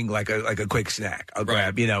grabbing like a quick snack. I'll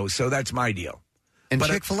grab, so that's my deal. And But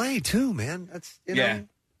Chick-fil-A, too, man. That's, yeah.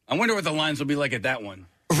 I wonder what the lines will be like at that one.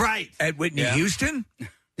 Right. At Whitney Houston?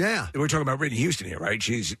 Yeah. We're talking about Whitney Houston here, right?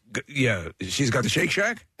 She's got the Shake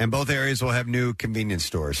Shack. And both areas will have new convenience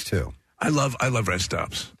stores, too. I love rest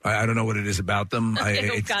stops. I don't know what it is about them.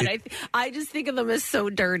 I just think of them as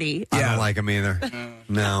so dirty. I don't like them either.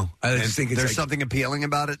 No. I just think it's there's like- something appealing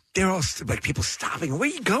about it. They're all like people stopping. Where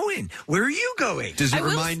are you going? Where are you going? Does it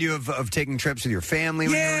remind you of taking trips with your family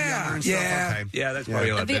when you were younger and stuff? Okay. Yeah, that's probably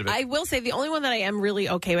a lot bit of it. I will say the only one that I am really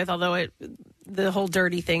okay with, although the whole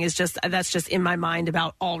dirty thing is that's just in my mind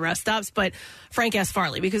about all rest stops, but Frank S.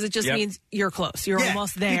 Farley, because it just means you're close. You're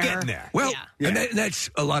almost there. You're getting there. Well, and that's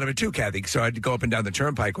a lot of it too, Kathy. So I'd go up and down the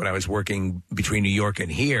turnpike when I was working between New York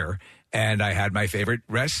and here, and I had my favorite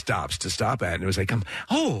rest stops to stop at, and it was like,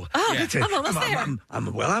 that's it. I'm almost there.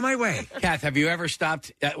 I'm well on my way. Kath, have you ever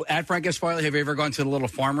stopped at Frank S. Farley? Have you ever gone to the little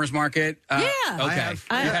farmer's market? Yeah. Okay.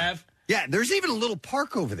 I You have. have? Yeah, there's even a little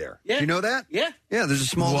park over there. Yeah. Do you know that? Yeah. Yeah, there's a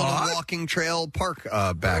small little walking trail park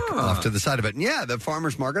back off to the side of it. And yeah, the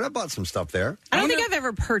farmer's market, I bought some stuff there. I don't think I've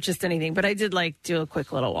ever purchased anything, but I did do a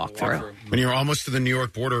quick little walkthrough. When you're almost to the New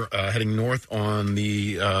York border, heading north on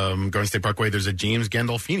the Garden State Parkway, there's a James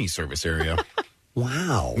Gandolfini service area.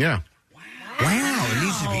 Wow. Yeah. Wow. It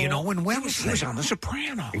needs to be an Owen Wilson. He was on The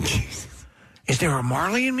Sopranos. Is there a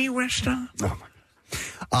Marley and Me restaurant? Oh my.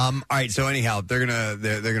 All right. So anyhow, they're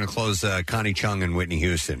gonna close Connie Chung and Whitney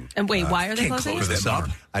Houston. And wait, why are they closing? For the summer.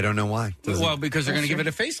 I don't know why. Well, because they're going to give it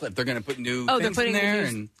a facelift. They're going to put new they're things putting in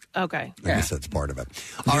there. new- Okay. I guess that's part of it.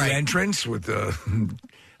 All right, entrance with the.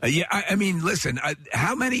 I mean, listen.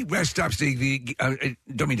 How many rest stops do you?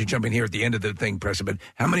 Don't mean to jump in here at the end of the thing, Preston, but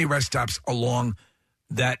how many rest stops along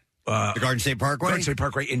that the Garden State Parkway? Garden State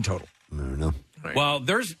Parkway in total. I don't know. Well,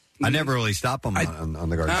 there's. I never really stop them on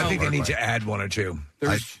the Garden State I think they Parkway. need to add one or two.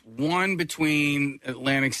 There's one between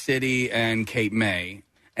Atlantic City and Cape May,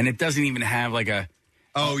 and it doesn't even have like a.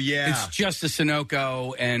 Oh yeah, it's just a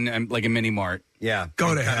Sunoco and like a mini mart. Yeah,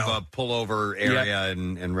 go to kind hell. of a pullover area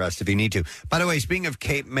and rest if you need to. By the way, speaking of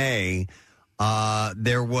Cape May,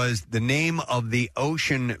 there was the name of the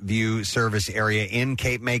Ocean View service area in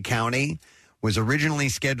Cape May County was originally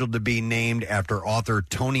scheduled to be named after author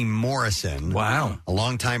Toni Morrison. Wow, a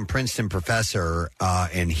longtime Princeton professor,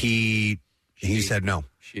 and he said no.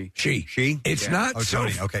 She. It's not Oh, so.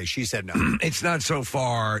 Tony. Okay, she said no. It's not so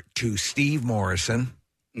far to Steve Morrison.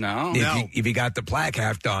 No. If you got the plaque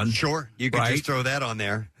half done, sure, you could just throw that on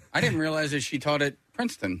there. I didn't realize that she taught at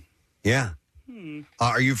Princeton. Yeah.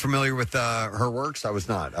 Are you familiar with her works? I was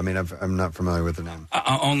not. I mean, I'm not familiar with the name.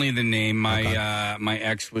 Only the name. My my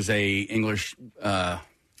ex was a English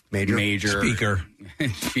major speaker.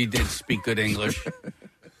 She did speak good English.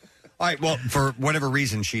 All right. Well, for whatever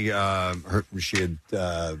reason, she does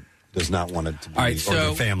not want it to be, All right, or so-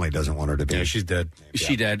 the family doesn't want her to be. Yeah, she's dead.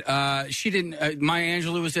 She did. She didn't. Maya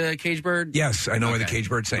Angelou was a cage bird. Yes, I know where the cage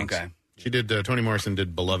bird sings. Okay. She did. Toni Morrison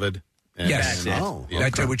did Beloved. And Yes.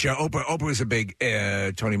 That's it. Which Oprah was a big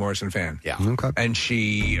Toni Morrison fan. Yeah. Okay. And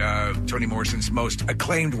Toni Morrison's most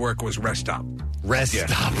acclaimed work was Rest Stop. Rest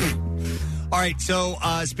Stop. All right. So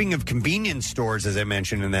speaking of convenience stores, as I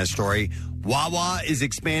mentioned in that story, Wawa is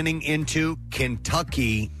expanding into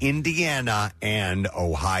Kentucky, Indiana, and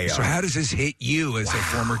Ohio. So how does this hit you as a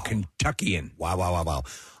former Kentuckian? Wow.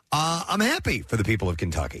 I'm happy for the people of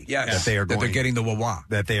Kentucky. Yes, that they are that they're going, getting the Wawa.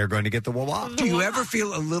 That they are going to get the Wawa. Do you ever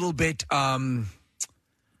feel a little bit, I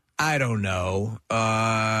don't know,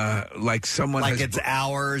 like someone Like has it's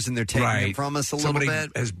ours and they're taking it from us a Somebody little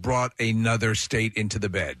bit? has brought another state into the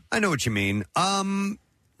bed. I know what you mean.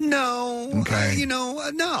 No. Okay.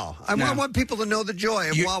 No. I want people to know the joy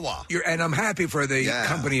of Wawa. And I'm happy for the Yeah.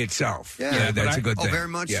 company itself. Yeah, that's but a good Oh, thing. very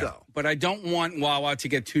much Yeah. so. But I don't want Wawa to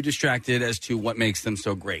get too distracted as to what makes them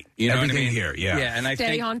so great. You know Everything what I mean? here, yeah. Yeah, and I Stay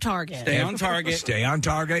think on target. Stay on target. Stay on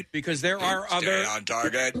target. Because there are other on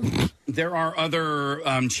target. There are other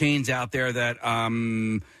chains out there that,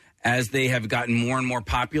 as they have gotten more and more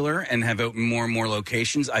popular and have opened more and more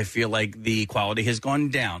locations, I feel like the quality has gone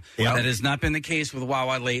down. Yep. That has not been the case with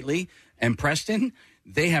Wawa lately. And Preston,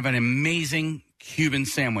 they have an amazing Cuban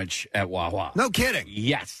sandwich at Wawa. No kidding.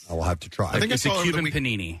 Yes. I will have to try. I think It's I a saw over Cuban the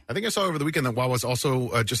panini. I think I saw over the weekend that Wawa's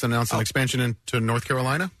also just announced an expansion into North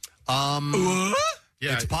Carolina.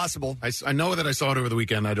 Yeah, it's possible. I know that I saw it over the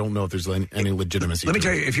weekend. I don't know if there's any legitimacy. Let me to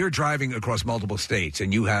tell it. you, if you're driving across multiple states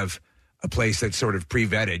and you have a place that's sort of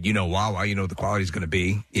pre-vetted, Wawa, the quality's going to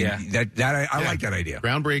be. Yeah. I like that idea.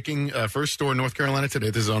 Groundbreaking first store in North Carolina today.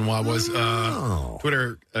 This is on Wawa's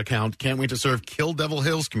Twitter account. Can't wait to serve Kill Devil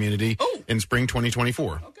Hills community in spring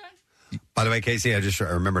 2024. By the way, Casey, I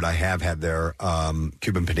remembered I have had their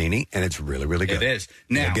Cuban panini, and it's really, really good. It is.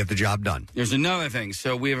 They Now, get the job done. there's another thing.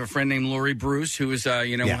 So we have a friend named Lori Bruce, who is,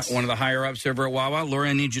 Yes. one of the higher ups over at Wawa. Lori,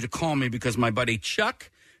 I need you to call me because my buddy Chuck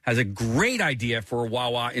has a great idea for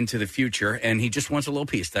Wawa into the future, and he just wants a little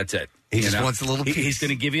piece. That's it. He just wants a little piece. He's going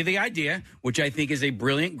to give you the idea, which I think is a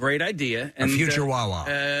brilliant, great idea. A future Wawa.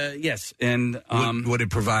 Yes, and would it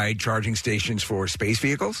provide charging stations for space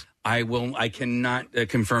vehicles? I cannot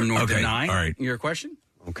confirm nor Okay, deny all right. your question.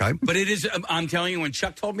 Okay. But it is. I'm telling you, when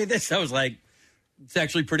Chuck told me this, I was like, it's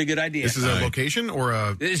actually a pretty good idea. This is a location or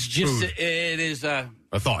a It's just. food? It is a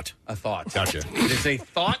thought. a thought. Gotcha. It is a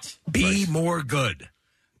thought. Be more good.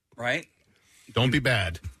 Right? Don't be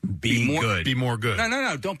bad. Be more- good. Be more good.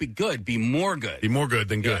 No. Don't be good. Be more good. Be more good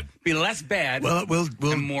than good. Be less bad. Well, we'll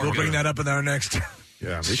and more bring good. that up in our next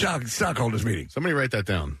Yeah. stockholders meeting. Somebody write that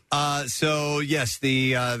down. So yes,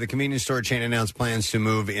 the convenience store chain announced plans to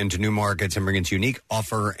move into new markets and bring its unique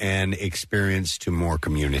offer and experience to more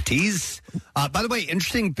communities. By the way,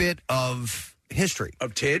 interesting bit of history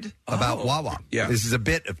Of TID? about Wawa. Yeah. This is a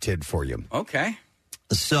bit of TID for you. Okay.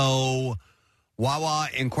 So Wawa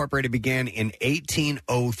Incorporated began in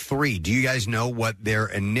 1803. Do you guys know what their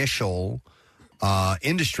initial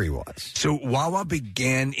industry was? So Wawa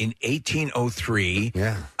began in 1803.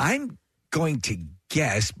 Yeah. I'm going to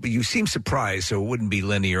guess, but you seem surprised, so it wouldn't be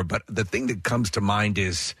linear. But the thing that comes to mind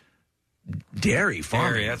is dairy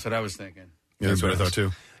farming. Dairy, that's what I was thinking. Yeah, that's what I thought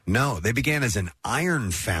too. No, they began as an iron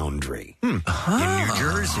foundry in New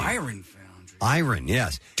Jersey. Iron foundry. Iron,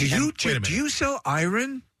 yes. Do you sell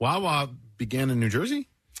iron? Wawa began in New Jersey?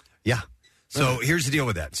 Yeah. So here's the deal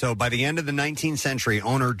with that. So by the end of the 19th century,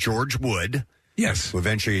 owner George Wood, yes, who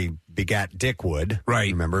eventually begat Dick Wood,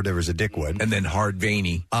 right? Remember, there was a Dick Wood, and then Hard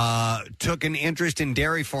Vaney, took an interest in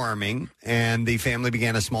dairy farming, and the family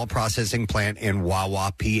began a small processing plant in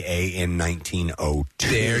Wawa, PA, in 1902.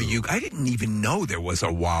 There you. I didn't even know there was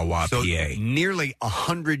a Wawa, so PA. Nearly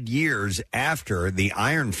 100 years after the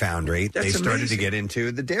iron foundry, That's they started amazing. to get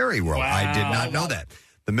into the dairy world. Wow. I did not know that.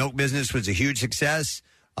 The milk business was a huge success.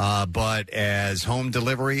 But as home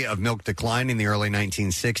delivery of milk declined in the early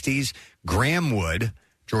 1960s, Graham Wood,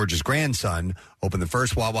 George's grandson, opened the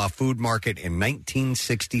first Wawa food market in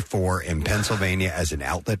 1964 in Pennsylvania as an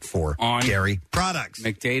outlet for dairy products.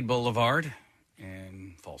 McDade Boulevard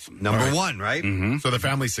in Folsom. Number one, right? Mm-hmm. So the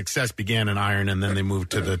family's success began in iron, and then they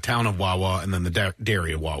moved to the town of Wawa, and then the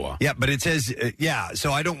dairy of Wawa. Yeah, but it says,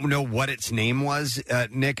 so I don't know what its name was,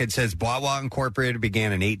 Nick. It says Wawa Incorporated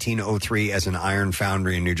began in 1803 as an iron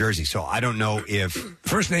foundry in New Jersey. So I don't know if...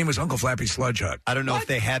 First name was Uncle Flappy Sludge Hut. I don't know if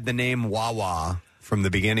they had the name Wawa from the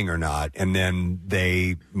beginning or not, and then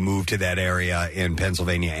they moved to that area in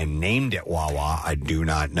Pennsylvania and named it Wawa. I do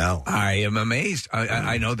not know. I am amazed.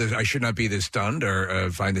 I know that I should not be this stunned or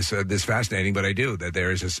find this fascinating, but I do, that there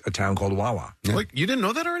is a town called Wawa. Like, you didn't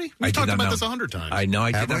know that already? I We did talked not about know. this 100 times. I know.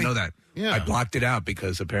 I Have did not we? know that. Yeah. I blocked it out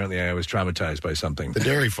because apparently I was traumatized by something. The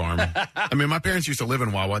dairy farm. I mean, my parents used to live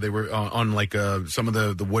in Wawa. They were on like some of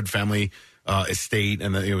the Wood family estate,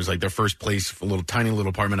 and it was like their first place, a little tiny little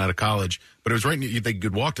apartment out of college. But it was they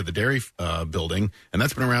could walk to the dairy building, and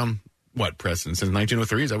that's been around what, Preston, since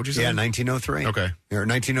 1903? Is that what you said? Yeah, 1903. Okay, or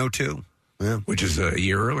 1902. Yeah, which is a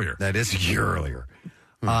year earlier. That is a year earlier.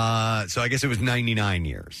 So I guess it was 99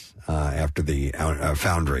 years after the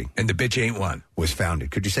foundry. And the bitch ain't one. Was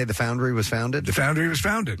founded. Could you say the foundry was founded? The foundry was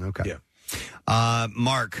founded. Okay. Yeah.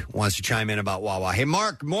 Mark wants to chime in about Wawa. Hey,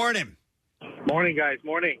 Mark, morning. Morning, guys.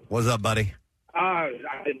 Morning. What's up, buddy? I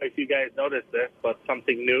don't know if you guys noticed this, but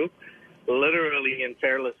something new. Literally in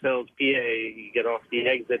Fairless Hills, PA, you get off the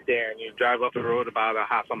exit there and you drive up the road about a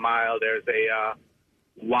half a mile. There's a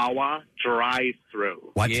Wawa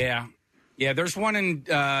drive-through. What? Yeah. Yeah, there's one in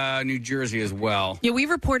New Jersey as well. Yeah, we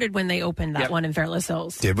reported when they opened that Yep. one in Fairless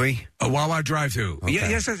Hills. Did we? A Wawa drive-through. Okay. Yeah,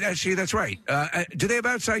 yes, actually, that's right. Do they have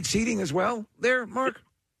outside seating as well there, Mark?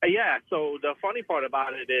 Yeah, so the funny part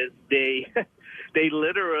about it is they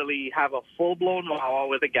literally have a full-blown Wawa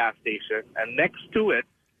with a gas station, and next to it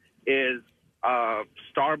is a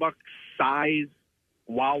Starbucks-size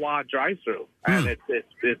Wawa drive-through. And it's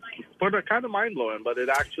sort of kind of mind-blowing, but it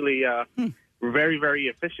actually very, very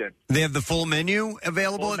efficient. They have the full menu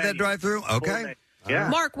available Full at menu. that drive-through? Full Okay. menu. Yeah.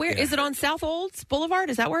 Mark, where is it on South Olds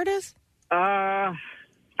Boulevard? Is that where it is?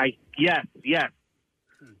 Yes. Yeah.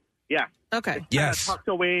 Okay. Yes. Tucked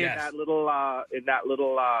away Yes. in that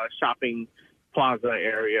little shopping plaza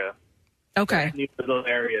area. Okay. That neat little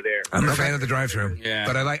area there. I'm a fan of the drive-through. Yeah.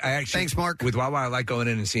 But I actually... Thanks, Mark. With Wawa, I like going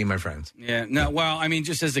in and seeing my friends. Yeah, no, well, I mean,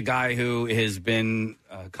 just as a guy who has been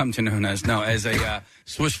come to known as a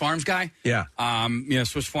Swiss Farms guy. Yeah.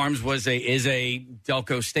 Swiss Farms is a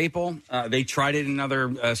Delco staple. They tried it in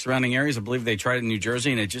other surrounding areas. I believe they tried it in New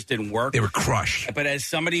Jersey, and it just didn't work. They were crushed. But as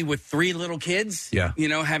somebody with 3 little kids, Yeah.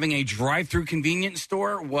 Having a drive-through convenience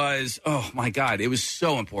store was, oh my God, it was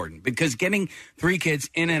so important because getting 3 kids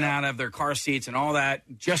in and out of their car seats and all that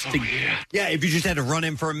just to Yeah, if you just had to run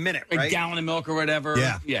in for a minute, a right? gallon of milk or whatever.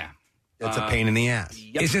 Yeah. It's a pain in the ass.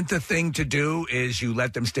 Yep. Isn't the thing to do is you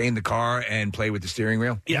let them stay in the car and play with the steering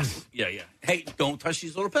wheel? Yes. Yeah. Hey, don't touch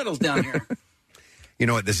these little pedals down here. You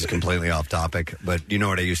know what? This is completely off topic, but you know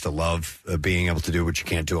what I used to love being able to do, what you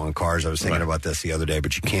can't do on cars. I was thinking about this the other day,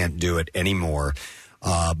 but you can't do it anymore.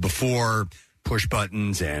 Before push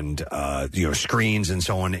buttons and screens and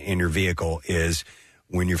so on in your vehicle is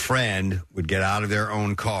when your friend would get out of their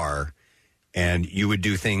own car. And you would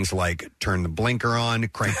do things like turn the blinker on,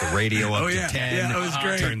 crank the radio up to 10, Yeah, that was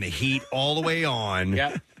great. turn the heat all the way on.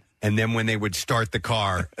 Yeah. And then when they would start the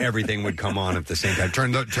car, everything would come on at the same time.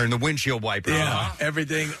 Turn the windshield wiper on.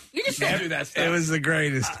 Everything. You can still do that stuff. It was the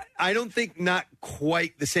greatest. I don't think not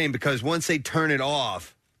quite the same because once they turn it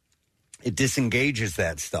off, it disengages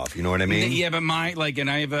that stuff. You know what I mean? Yeah, but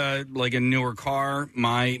I have a newer car.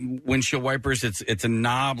 My windshield wipers, it's a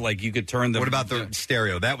knob. Like you could turn the. What about the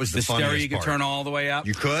stereo? That was the stereo. funniest You could part. turn all the way up.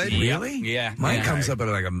 You could really? Yeah. Mine comes up at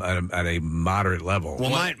at a moderate level.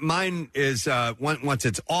 Well, mine is once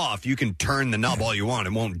it's off, you can turn the knob all you want.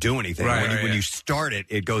 It won't do anything. Right, When you start it,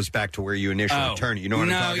 it goes back to where you initially turn it. You know what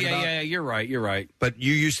I'm talking about? Yeah, you're right. But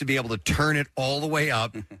you used to be able to turn it all the way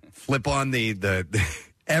up, flip on the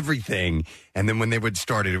everything, and then when they would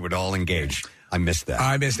start it, it would all engage. I missed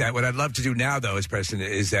that. What I'd love to do now, though, Preston,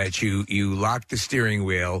 is that you lock the steering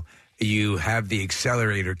wheel, you have the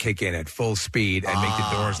accelerator kick in at full speed and make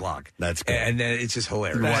the doors lock. That's good. And then it's just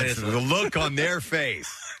hilarious. The look on their face.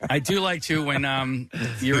 I do like to when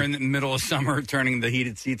you're in the middle of summer turning the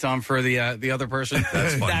heated seats on for the other person.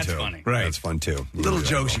 That's fun That's too. funny. Right. That's fun too. Little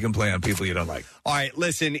jokes you can play on people you don't like. All right,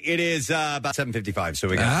 listen, it is about 7:55, so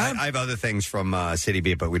we got. I have other things from City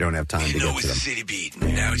Beat, but we don't have time to get to them. City Beat.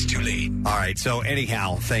 Now it's too late. All right, so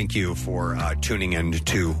anyhow, thank you for tuning in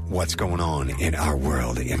to what's going on in our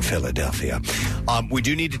world in Philadelphia. We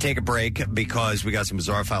do need to take a break because we got some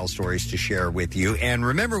bizarre file stories to share with you. And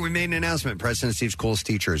remember, we made an announcement. President Steve's Coolest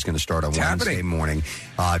Teacher is going to start on Wednesday morning.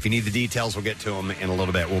 If you need the details, we'll get to them in a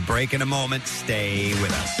little bit. We'll break in a moment. Stay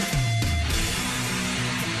with us.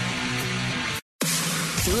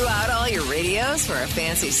 Threw out all your radios for a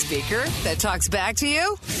fancy speaker that talks back to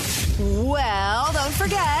you? Well, don't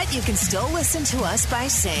forget, you can still listen to us by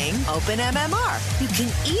saying Open MMR. You can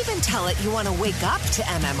even tell it you want to wake up to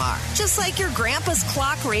MMR, just like your grandpa's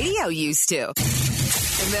clock radio used to.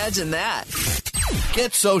 Imagine that.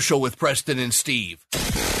 Get social with Preston and Steve.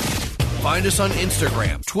 Find us on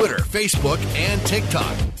Instagram, Twitter, Facebook, and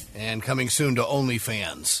TikTok. And coming soon to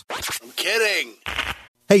OnlyFans. I'm kidding.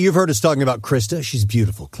 Hey, you've heard us talking about Krista. She's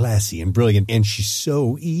beautiful, classy, and brilliant, and she's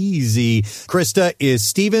so easy. Krista is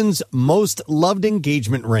Steven's most loved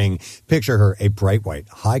engagement ring. Picture her, a bright white,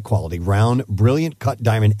 high-quality, round, brilliant cut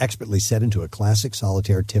diamond expertly set into a classic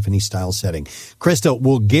solitaire Tiffany-style setting. Krista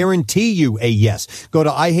will guarantee you a yes. Go to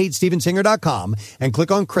IHateStevenSinger.com and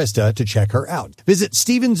click on Krista to check her out. Visit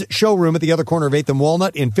Steven's showroom at the other corner of 8th and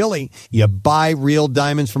Walnut in Philly. You buy real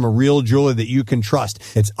diamonds from a real jeweler that you can trust.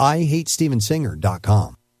 It's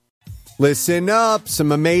IHateStevenSinger.com. Listen up.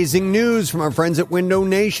 Some amazing news from our friends at Window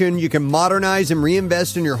Nation. You can modernize and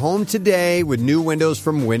reinvest in your home today with new windows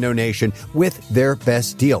from Window Nation with their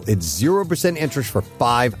best deal. It's 0% interest for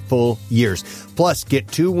 5 full years. Plus, get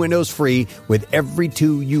 2 windows free with every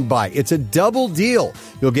 2 you buy. It's a double deal.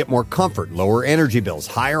 You'll get more comfort, lower energy bills,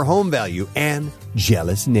 higher home value, and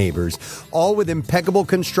jealous neighbors. All with impeccable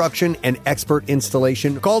construction and expert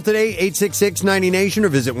installation. Call today, 866-90-NATION, or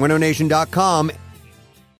visit windownation.com.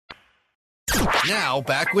 Now,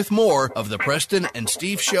 back with more of the Preston and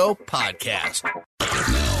Steve Show podcast.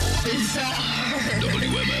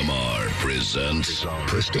 WMMR presents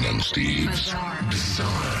Preston and Steve's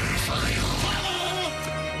Bizarre File.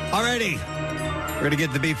 Alrighty. We're going to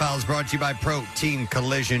get the B-Files brought to you by Protein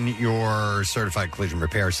Collision, your certified collision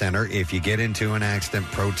repair center. If you get into an accident,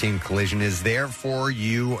 Protein Collision is there for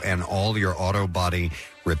you and all your auto body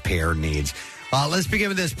repair needs. Let's begin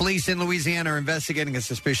with this. Police in Louisiana are investigating a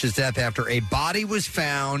suspicious death after a body was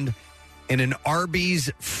found in an Arby's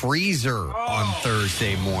freezer on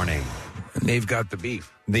Thursday morning. And they've got the beef.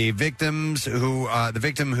 The victim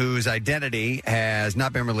whose identity has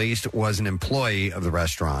not been released was an employee of the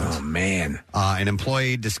restaurant. Oh, man. An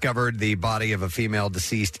employee discovered the body of a female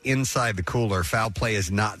deceased inside the cooler. Foul play is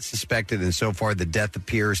not suspected, and so far the death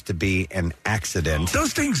appears to be an accident.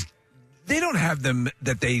 Those things, they don't have them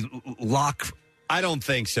that they lock. I don't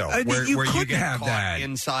think so. Where you get have caught that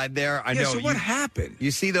inside there. I Yeah, know. so what happened?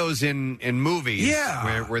 You see those in movies,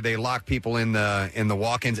 where they lock people in the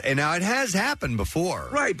walk-ins, and now it has happened before,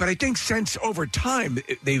 Right, but I think since over time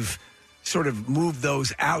they've sort of moved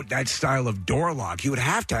those out. That style of door lock, you would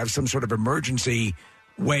have to have some sort of emergency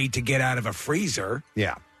way to get out of a freezer.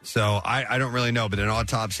 Yeah. So I don't really know, but an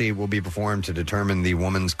autopsy will be performed to determine the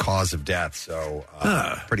woman's cause of death. So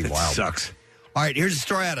pretty wild. Sucks. All right, here's a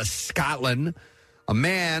story out of Scotland. A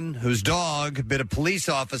man whose dog bit a police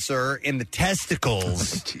officer in the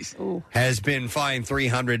testicles has been fined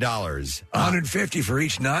 $300. $150 for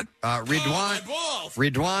each nut.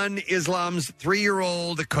 Ridwan Islam's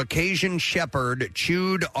 3-year-old Caucasian Shepherd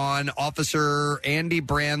chewed on Officer Andy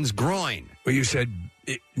Brand's groin. Well, you said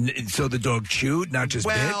so the dog chewed, not just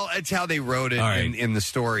bit? Well, it's how they wrote it in the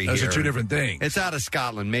story. Those here. are two different things. It's out of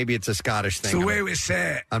Scotland. Maybe it's a Scottish thing. So where we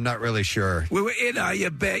sat? I'm not really sure. We were in you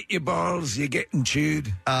bet your balls, you're getting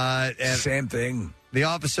chewed. And same thing. The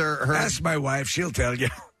officer heard... Ask my wife, she'll tell you.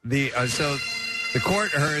 So The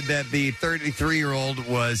court heard that the 33-year-old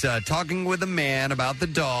was talking with a man about the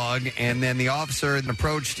dog, and then the officer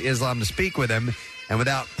approached Islam to speak with him, and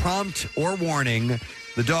without prompt or warning,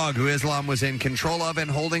 the dog, who Islam was in control of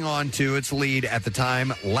and holding on to its lead at the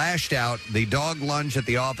time, lashed out. The dog lunged at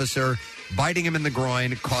the officer, biting him in the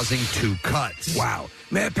groin, causing 2 cuts. Wow.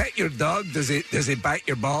 May I pet your dog? Does it bite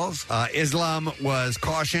your balls? Islam was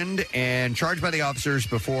cautioned and charged by the officers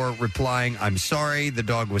before replying, "I'm sorry." The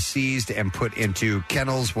dog was seized and put into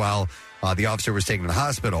kennels while the officer was taken to the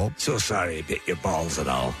hospital. So sorry I bit your balls and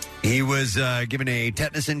all. He was given a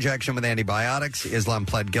tetanus injection with antibiotics. Islam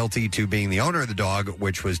pled guilty to being the owner of the dog,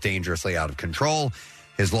 which was dangerously out of control.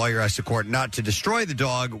 His lawyer asked the court not to destroy the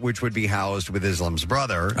dog, which would be housed with Islam's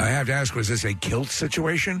brother. I have to ask, was this a kilt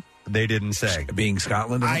situation? They didn't say. Being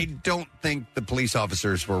Scotland? I don't think the police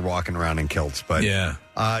officers were walking around in kilts, but yeah.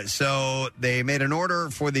 So they made an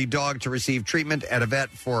order for the dog to receive treatment at a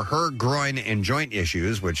vet for her groin and joint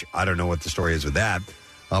issues, which I don't know what the story is with that.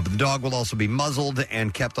 But the dog will also be muzzled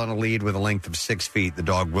and kept on a lead with a length of 6 feet. The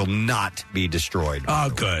dog will not be destroyed.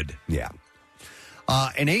 Oh, good. Yeah.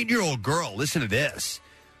 An 8-year-old girl, listen to this.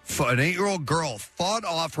 An 8-year-old girl fought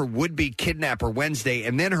off her would-be kidnapper Wednesday,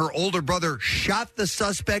 and then her older brother shot the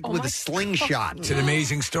suspect with a slingshot. It's an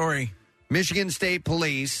amazing story. Michigan State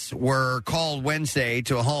Police were called Wednesday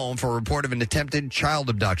to a home for a report of an attempted child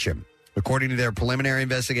abduction. According to their preliminary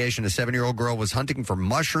investigation, a 7-year-old girl was hunting for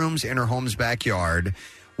mushrooms in her home's backyard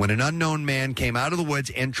when an unknown man came out of the woods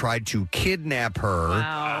and tried to kidnap her.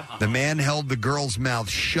 Wow. The man held the girl's mouth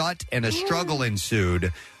shut, and a struggle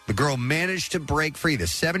ensued. The girl managed to break free. The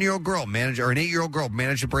 7-year-old girl managed, or an 8-year-old girl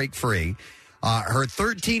managed to break free. Her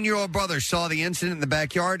 13-year-old brother saw the incident in the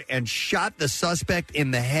backyard and shot the suspect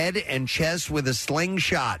in the head and chest with a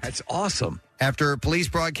slingshot. That's awesome. After police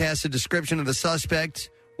broadcast a description of the suspect,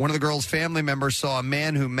 one of the girl's family members saw a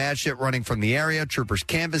man who matched it running from the area. Troopers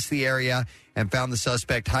canvassed the area and found the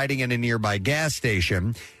suspect hiding in a nearby gas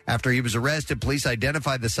station. After he was arrested, police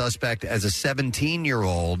identified the suspect as a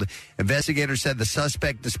 17-year-old. Investigators said the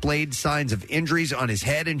suspect displayed signs of injuries on his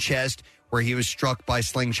head and chest where he was struck by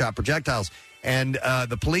slingshot projectiles. And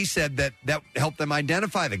the police said that helped them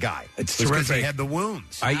identify the guy. It's because terrific. he had the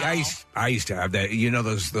wounds. I used to have that. You know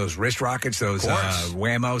those wrist rockets, those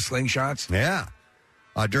whammo slingshots? Yeah.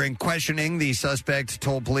 During questioning, the suspect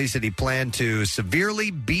told police that he planned to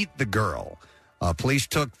severely beat the girl. Police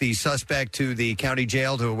took the suspect to the county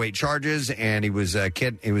jail to await charges, and he was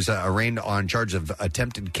arraigned on charges of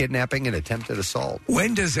attempted kidnapping and attempted assault.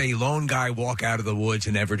 When does a lone guy walk out of the woods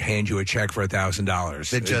and ever hand you a check for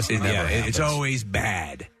 $1,000? It just never happens. It's always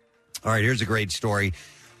bad. All right, here's a great story.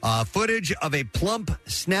 Footage of a plump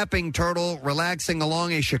snapping turtle relaxing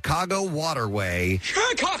along a Chicago waterway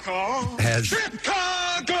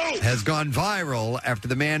has gone viral after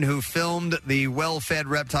the man who filmed the well-fed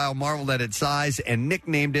reptile marveled at its size and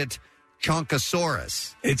nicknamed it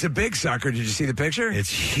Chonkosaurus. It's a big sucker. Did you see the picture?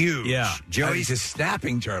 It's huge. Yeah. Joey's a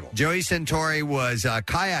snapping turtle. Joey Centauri was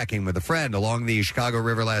kayaking with a friend along the Chicago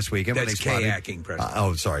River last weekend. That's when they kayaking,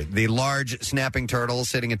 spotted, the large snapping turtle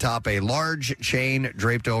sitting atop a large chain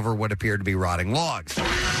draped over what appeared to be rotting logs.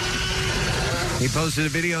 He posted a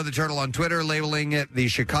video of the turtle on Twitter, labeling it the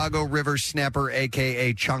Chicago River Snapper,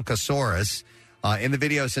 a.k.a. Chonkosaurus. In the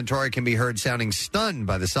video, Centauri can be heard sounding stunned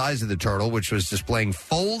by the size of the turtle, which was displaying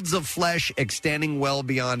folds of flesh extending well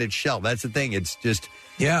beyond its shell. That's the thing. It's just,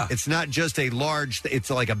 it's not just a large, it's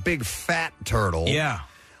like a big fat turtle. Yeah.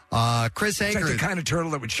 Chris Anker, it's like the kind of turtle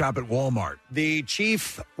that would shop at Walmart. The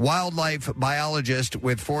chief wildlife biologist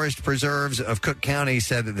with Forest Preserves of Cook County,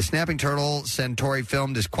 said that the snapping turtle Centauri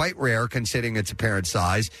filmed is quite rare considering its apparent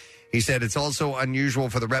size. He said it's also unusual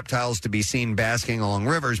for the reptiles to be seen basking along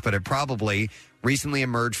rivers, but it probably recently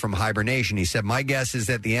emerged from hibernation. He said, my guess is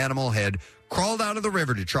that the animal had crawled out of the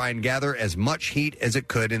river to try and gather as much heat as it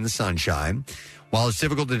could in the sunshine. While it's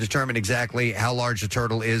difficult to determine exactly how large the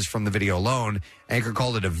turtle is from the video alone, Anchor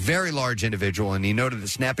called it a very large individual, and he noted that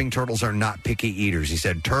snapping turtles are not picky eaters. He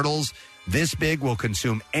said turtles this big will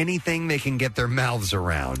consume anything they can get their mouths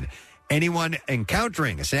around. Anyone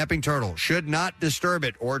encountering a snapping turtle should not disturb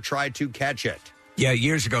it or try to catch it. Yeah,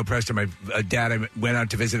 years ago, Preston, my dad, I went out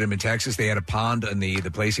to visit him in Texas. They had a pond in the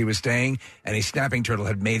place he was staying, and a snapping turtle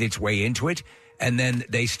had made its way into it. And then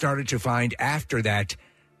they started to find, after that,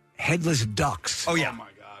 headless ducks. Oh, yeah. Oh, my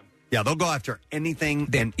God. Yeah, they'll go after anything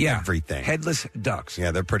and everything. Headless ducks.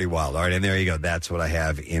 Yeah, they're pretty wild. All right, and there you go. That's what I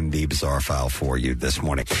have in the bizarre file for you this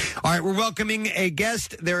morning. All right, we're welcoming a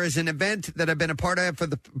guest. There is an event that I've been a part of for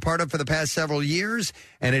the past several years,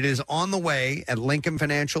 and it is on the way at Lincoln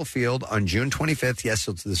Financial Field on June 25th. Yes,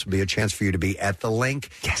 so this will be a chance for you to be at the link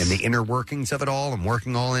and the inner workings of it all and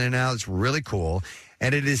working all in and out. It's really cool.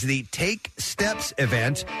 And it is the Take Steps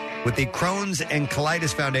event with the Crohn's and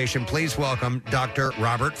Colitis Foundation. Please welcome Dr.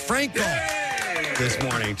 Robert Frankel this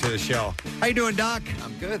morning to the show. How you doing, Doc?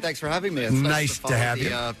 I'm good. Thanks for having me. It's nice to have the, you.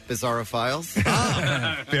 Bizarro Files.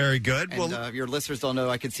 Very good. And, your listeners don't know.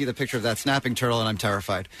 I can see the picture of that snapping turtle, and I'm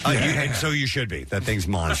terrified. And so you should be. That thing's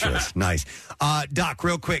monstrous. Nice. Doc,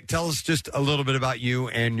 real quick, tell us just a little bit about you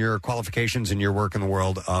and your qualifications and your work in the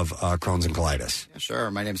world of Crohn's and colitis. Yeah,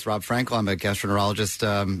 sure. My name's Rob Frankel. I'm a gastroenterologist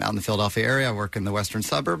out in the Philadelphia area. I work in the western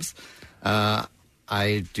suburbs.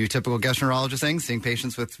 I do typical gastroenterologist things, seeing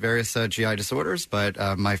patients with various GI disorders, but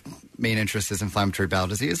my main interest is inflammatory bowel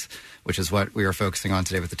disease, which is what we are focusing on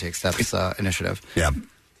today with the Take Steps initiative. Yeah.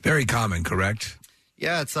 Very common, correct?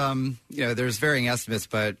 Yeah, it's there's varying estimates,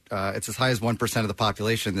 but it's as high as 1% of the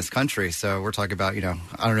population in this country. So we're talking about, I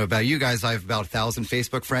don't know about you guys. I have about 1,000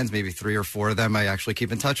 Facebook friends, maybe 3 or 4 of them I actually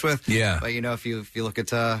keep in touch with. Yeah. But if you look at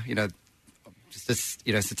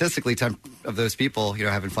statistically, 10 of those people,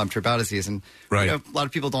 have inflammatory bowel disease, and a lot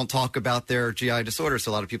of people don't talk about their GI disorder. So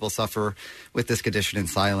a lot of people suffer with this condition in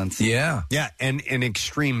silence. Yeah, and in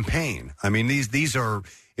extreme pain. I mean, these are.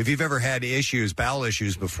 If you've ever had bowel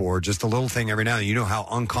issues before, just a little thing every now and then, you know how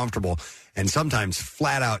uncomfortable and sometimes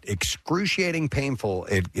flat out excruciating painful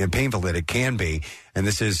that it can be. And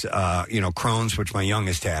this is, Crohn's, which my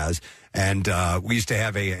youngest has. And we used to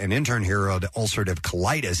have an intern here who had ulcerative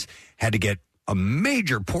colitis, had to get a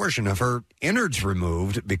major portion of her innards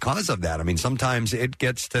removed because of that. I mean, sometimes it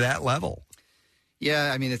gets to that level.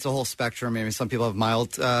 Yeah, I mean, it's a whole spectrum. I mean, some people have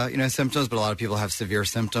mild, symptoms, but a lot of people have severe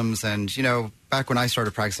symptoms. And, back when I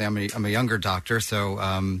started practicing, I'm a younger doctor. So,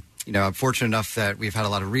 I'm fortunate enough that we've had a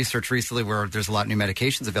lot of research recently where there's a lot of new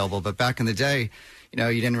medications available. But back in the day, you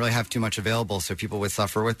didn't really have too much available. So people would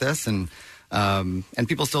suffer with this. And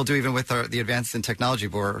people still do, even with the advances in technology.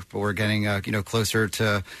 But we're getting, closer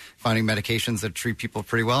to finding medications that treat people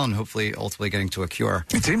pretty well and hopefully ultimately getting to a cure.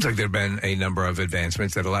 It seems like there have been a number of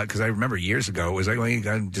advancements that allow, because I remember years ago, it was like, well,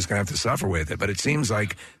 you're just going to have to suffer with it. But it seems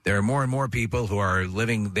like there are more and more people who are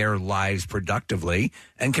living their lives productively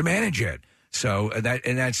and can manage it. So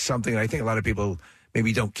that's something I think a lot of people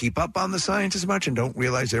maybe don't keep up on the science as much and don't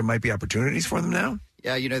realize there might be opportunities for them now.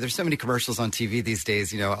 Yeah, there's so many commercials on TV these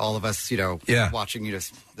days. All of us, watching,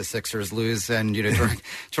 the Sixers lose, and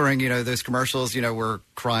during those commercials, we're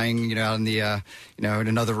crying, out in the, in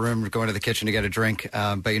another room, going to the kitchen to get a drink.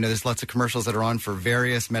 But there's lots of commercials that are on for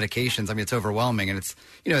various medications. I mean, it's overwhelming, and it's,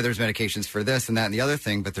 there's medications for this and that and the other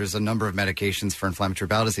thing, but there's a number of medications for inflammatory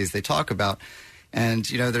bowel disease they talk about, and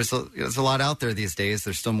there's a lot out there these days.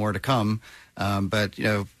 There's still more to come, but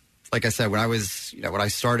like I said, when I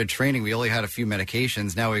started training, we only had a few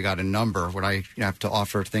medications. Now we got a number. When I have to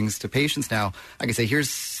offer things to patients now, I can say, here's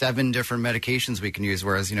 7 different medications we can use,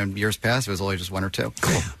 whereas, years past, it was only just 1 or 2.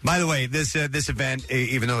 Cool. By the way, this event,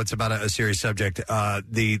 even though it's about a serious subject,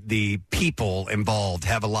 the people involved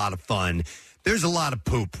have a lot of fun. There's a lot of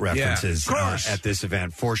poop references at this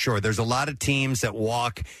event, for sure. There's a lot of teams that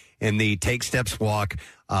walk in the Take Steps walk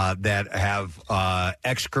that have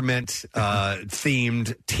excrement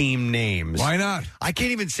themed team names. Why not? I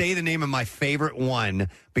can't even say the name of my favorite one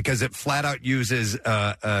because it flat out uses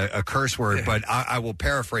a curse word, but I will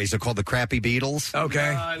paraphrase it, called the Crappy Beatles.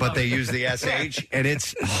 Okay. But they use the SH, and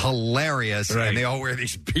it's hilarious. Right. And they all wear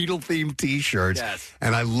these Beatle-themed T-shirts. Yes.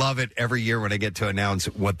 And I love it every year when I get to announce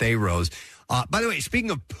what they rose. By the way,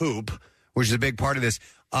 speaking of poop, which is a big part of this,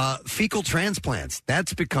 fecal transplants.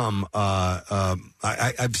 That's become,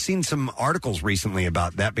 I've seen some articles recently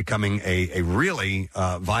about that becoming a really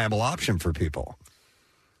viable option for people.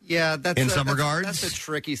 Yeah, in some regards, that's a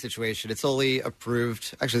tricky situation. It's only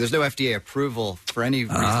approved. Actually, there's no FDA approval for any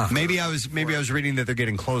reason. Maybe I was reading that they're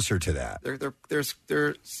getting closer to that.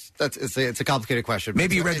 It's a complicated question.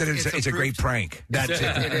 Maybe you read that it's a great prank. That's it.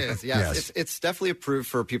 It is. Yes. Yes. It's definitely approved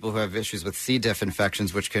for people who have issues with C. diff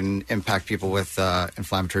infections, which can impact people with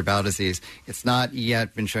inflammatory bowel disease. It's not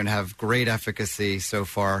yet been shown to have great efficacy so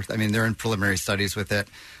far. I mean, they're in preliminary studies with it.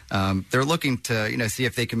 They're looking to, see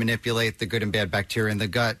if they can manipulate the good and bad bacteria in the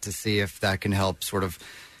gut to see if that can help sort of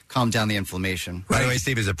calm down the inflammation. By the way,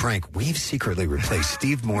 Steve, as a prank, we've secretly replaced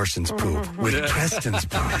Steve Morrison's poop with Preston's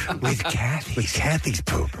poop, with Kathy's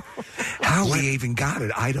poop. How we even got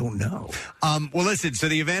it, I don't know. Well, listen. So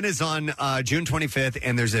the event is on June 25th,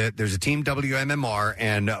 and there's a team WMMR,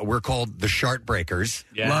 and we're called the Shart Breakers.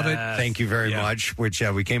 Yes. Love it. Thank you very much. Which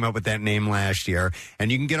we came up with that name last year,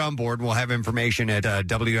 and you can get on board. We'll have information at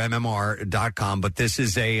WMMR.com. But this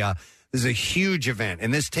is a huge event,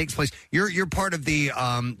 and this takes place. You're part of the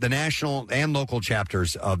national and local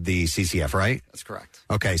chapters of the CCF, right? That's correct.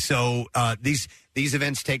 Okay, so these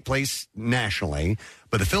events take place nationally,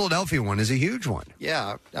 but the Philadelphia one is a huge one.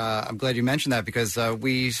 Yeah, I'm glad you mentioned that because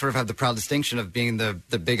we sort of have the proud distinction of being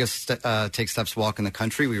the biggest Take Steps walk in the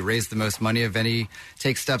country. We raise the most money of any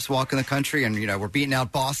Take Steps walk in the country, and we're beating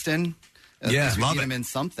out Boston. Yeah, we love beat it. them in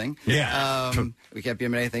something. Yeah. We can't beat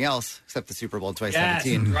them in anything else except the Super Bowl in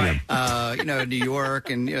 2017. Yes, right. New York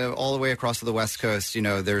and all the way across to the West Coast.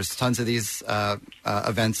 There's tons of these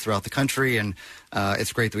events throughout the country, and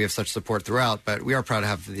it's great that we have such support throughout. But we are proud to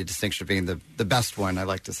have the distinction of being the best one. I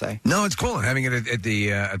like to say. No, it's cool. Having it at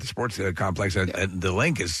the sports complex at the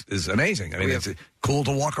link is amazing. I mean, it's cool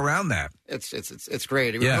to walk around that. It's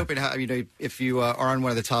great. We're hoping to have, if you are on one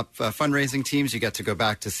of the top fundraising teams, you get to go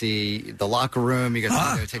back to see the locker room. You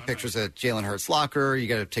get to take pictures at Jalen Hurts' locker. You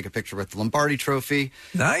get to take a picture with the Lombardi Trophy.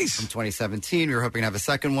 Nice. From 2017. We were hoping to have a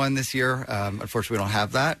second one this year. Unfortunately, we don't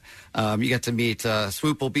have that. You get to meet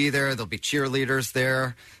Swoop will be there. There'll be cheerleaders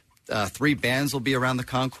there. 3 bands will be around the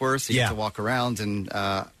concourse. You get to walk around and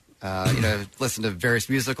listen to various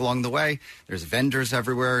music along the way. There's vendors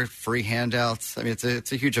everywhere, free handouts. I mean,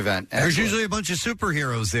 it's a huge event. There's usually a bunch of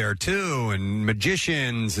superheroes there too, and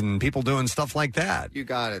magicians and people doing stuff like that. You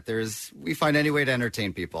got it. We find any way to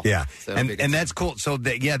entertain people. Yeah, So and that's cool. So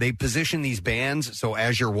they position these bands so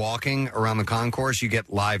as you're walking around the concourse, you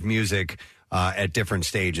get live music at different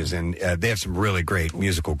stages, and they have some really great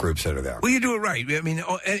musical groups that are there. Well, you do it right. I mean,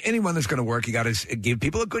 anyone that's going to work, you got to give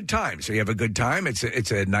people a good time. So you have a good time. It's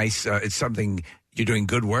a nice. It's something you're doing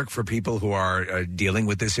good work for people who are dealing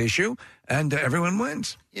with this issue, and everyone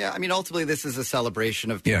wins. Yeah, I mean, ultimately, this is a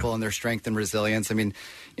celebration of people and their strength and resilience. I mean,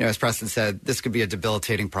 as Preston said, this could be a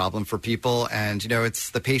debilitating problem for people. And, it's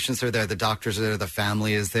the patients are there, the doctors are there, the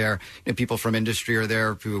family is there. People from industry are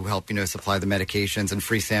there who help, supply the medications and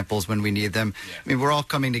free samples when we need them. Yeah. I mean, we're all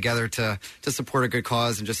coming together to support a good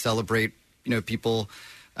cause and just celebrate, people,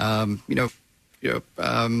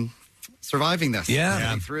 surviving this,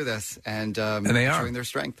 getting through this, and they are showing their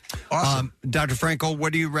strength. Awesome. Dr. Frankel,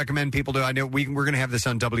 what do you recommend people do? I know we're going to have this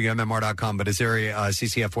on WMMR.com, but is there a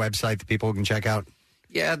CCF website that people can check out?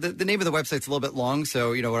 Yeah, the name of the website's a little bit long,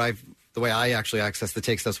 so the way I actually access the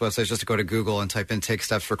Take Steps website is just to go to Google and type in Take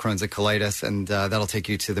Steps for Crohn's and colitis, and that'll take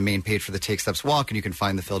you to the main page for the Take Steps walk, and you can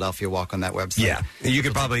find the Philadelphia walk on that website. Yeah, you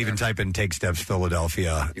could probably even type in Take Steps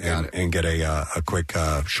Philadelphia and get a quick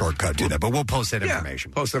shortcut to that. But we'll post that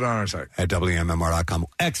information. Post it on our site at WMMR.com.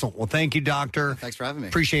 Excellent. Well, thank you, Doctor. Thanks for having me.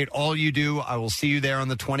 Appreciate all you do. I will see you there on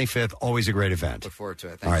the 25th. Always a great event. Look forward to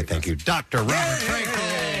it. All right, thank you. Dr. Robert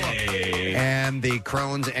Frankel. And the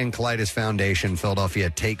Crohn's and Colitis Foundation Philadelphia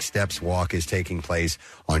Take Steps Walk is taking place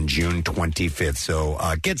on June 25th. So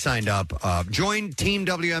get signed up. Join Team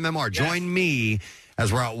WMMR. Join me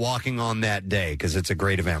as we're out walking on that day because it's a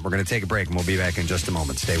great event. We're going to take a break and we'll be back in just a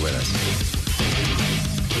moment. Stay with us.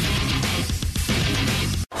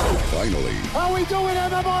 Finally, how we doing,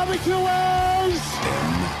 MMBarbecuers?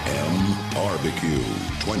 MM Barbecue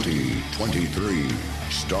 2023,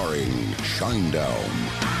 starring Shinedown.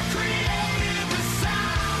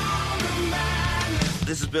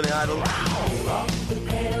 This is Billy Idol.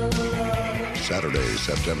 Saturday,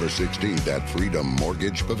 September 16th at Freedom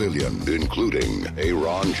Mortgage Pavilion, including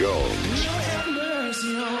Aaron Jones,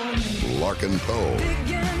 Larkin Poe,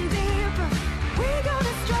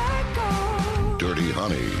 Dirty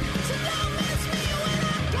Honey,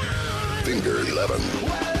 Finger 11,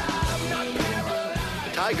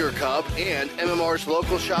 Tiger Cub, and MMR's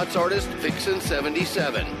local shots artist, Vixen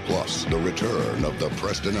 77. plus the return of the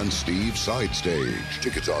Preston and Steve side stage.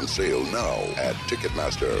 Tickets on sale now at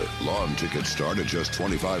Ticketmaster. Lawn tickets start at just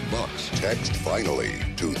 $25. Text FINALLY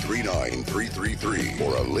to 39333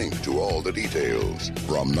 for a link to all the details.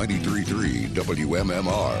 From 93.3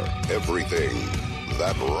 WMMR, everything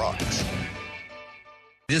that rocks.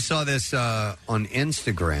 Just saw this on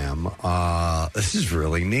Instagram. This is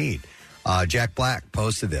really neat. Jack Black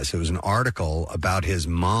posted this. It was an article about his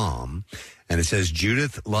mom, and it says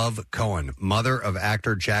Judith Love Cohen, mother of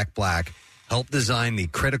actor Jack Black, helped design the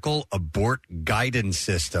critical abort guidance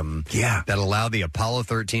system that allowed the Apollo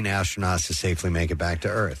 13 astronauts to safely make it back to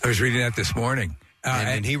Earth. I was reading that this morning.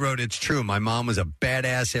 And he wrote, "It's true. My mom was a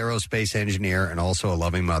badass aerospace engineer and also a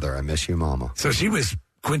loving mother. I miss you, Mama." So she was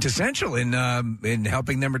quintessential in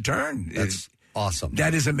helping them return. That's awesome.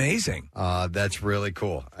 That is amazing. That's really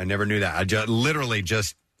cool. I never knew that. I literally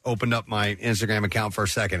just opened up my Instagram account for a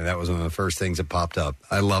second, and that was one of the first things that popped up.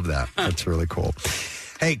 I love that. That's really cool.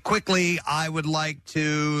 Hey, quickly, I would like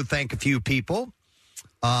to thank a few people.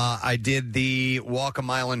 I did the Walk a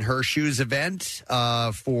Mile in Her Shoes event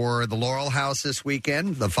for the Laurel House this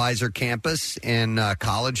weekend, the Pfizer campus in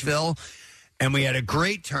Collegeville. And we had a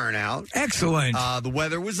great turnout. Excellent. The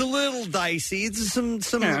weather was a little dicey. Some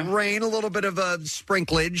rain, a little bit of a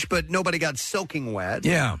sprinklage, but nobody got soaking wet.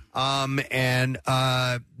 Yeah. And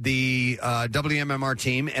the WMMR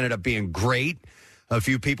team ended up being great. A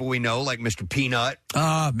few people we know, like Mr. Peanut.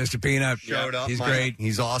 Mr. Peanut. Showed up. He's great.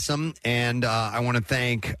 He's awesome. And I want to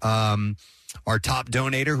thank our top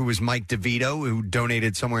donator, who was Mike DeVito, who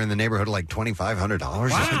donated somewhere in the neighborhood of like $2,500. Wow.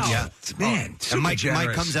 Yeah. Man, super and Mike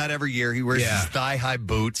generous. comes out every year. He wears his thigh-high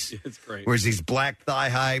boots. It's great. Wears these black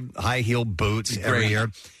thigh-high heel boots every year.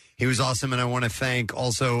 He was awesome, and I want to thank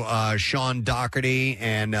also Sean Doherty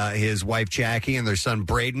and his wife Jackie and their son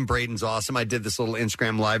Braden. Braden's awesome. I did this little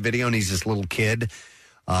Instagram live video, and he's this little kid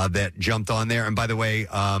that jumped on there. And by the way,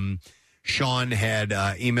 Sean had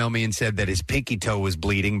emailed me and said that his pinky toe was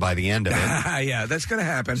bleeding by the end of it. Yeah, that's going to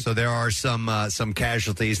happen. So there are some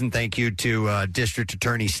casualties, and thank you to District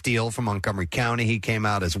Attorney Steele from Montgomery County. He came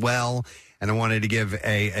out as well. And I wanted to give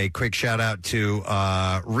a quick shout-out to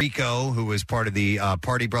Rico, who was part of the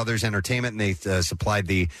Party Brothers Entertainment, and they supplied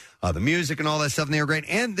the music and all that stuff, and they were great.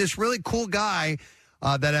 And this really cool guy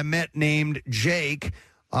that I met named Jake,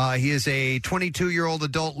 he is a 22-year-old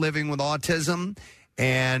adult living with autism,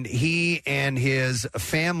 and he and his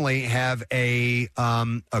family have a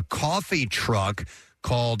coffee truck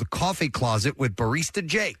called Coffee Closet with Barista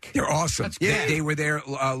Jake. They're awesome. Yeah. They were there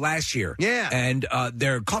last year. Yeah. And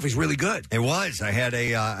their coffee's really good. It was. I had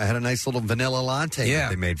a nice little vanilla latte that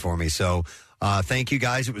they made for me. So thank you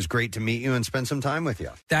guys. It was great to meet you and spend some time with you.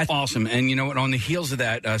 That's awesome. And you know what? On the heels of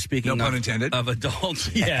that, speaking No pun intended. of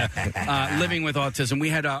adults, living with autism, we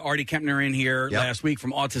had Artie Kempner in here last week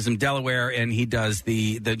from Autism Delaware, and he does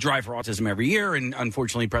the Drive for Autism every year. And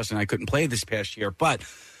unfortunately, Preston and I couldn't play this past year, but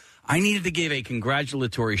I needed to give a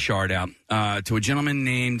congratulatory shout out to a gentleman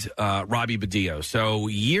named Robbie Badillo. So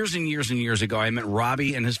years and years and years ago, I met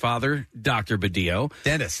Robbie and his father, Dr. Badillo.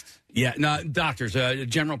 Dentist. Yeah, no, doctors,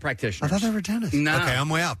 general practitioners. I thought they were dentists. No. Okay, I'm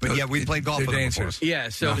way out. But yeah, we played golf with them before. Yeah,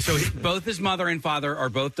 so both his mother and father are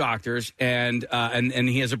both doctors, and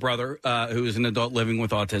he has a brother who is an adult living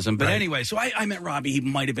with autism. But anyway, so I met Robbie. He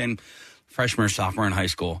might have been freshman or sophomore in high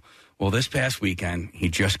school. Well, this past weekend, he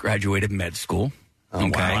just graduated med school. Oh,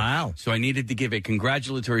 Okay. Wow. So I needed to give a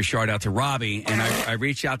congratulatory shout out to Robbie, and I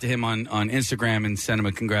reached out to him on Instagram and sent him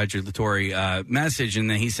a congratulatory message, and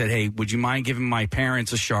then he said, "Hey, would you mind giving my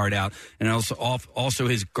parents a shout out, and also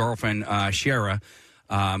his girlfriend Shara."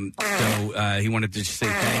 So he wanted to just say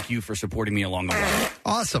thank you for supporting me along the way.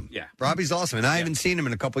 Awesome. Yeah. Robbie's awesome. And I haven't seen him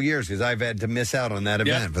in a couple of years because I've had to miss out on that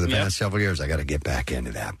event for the past several years. I got to get back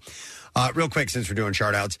into that. Real quick, since we're doing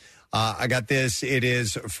shout outs, I got this. It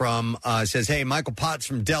is from, says, hey, Michael Potts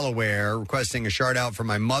from Delaware requesting a shout out for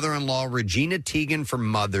my mother-in-law, Regina Teagan, for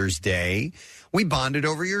Mother's Day. We bonded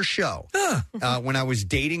over your show when I was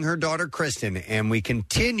dating her daughter, Kristen, and we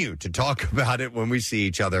continue to talk about it when we see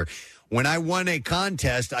each other. When I won a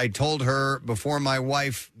contest, I told her before my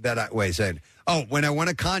wife that when I won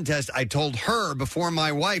a contest, I told her before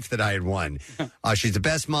my wife that I had won. She's the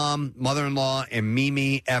best mom, mother-in-law, and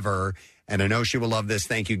Mimi ever. And I know she will love this.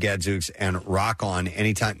 Thank you, Gadzooks, and rock on.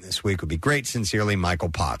 Anytime this week would be great. Sincerely, Michael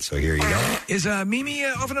Potts. So here you go. Is Mimi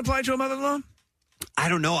often applied to a mother-in-law? I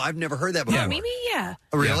don't know. I've never heard that before. Yeah, Mimi, yeah.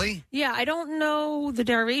 Oh, really? Yeah, I don't know the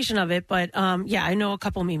derivation of it, but I know a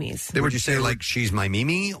couple Mimis. Would you say like she's my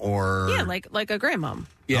Mimi or? Yeah, like a grandmom.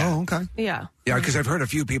 Yeah. Oh, okay. Yeah. Yeah, because I've heard a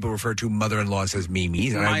few people refer to mother-in-laws as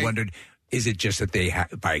Mimis, and I wondered, is it just that they,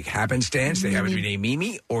 by happenstance, they happen to be named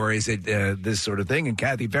Mimi, or is it this sort of thing? And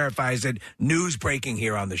Kathy verifies it. News breaking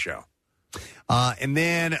here on the show. And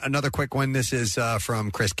then another quick one. This is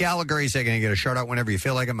from Chris Gallagher. He said, "Can I get a shout out whenever you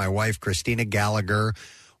feel like it?" My wife, Christina Gallagher,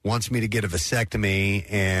 wants me to get a vasectomy,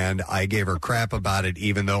 and I gave her crap about it,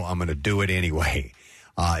 even though I'm going to do it anyway.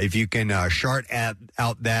 If you can chart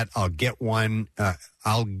out that, I'll get one.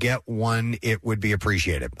 It would be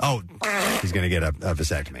appreciated. Oh, he's going to get a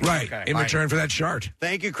vasectomy. Right. Okay. In return for that chart.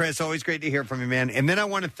 Thank you, Chris. Always great to hear from you, man. And then I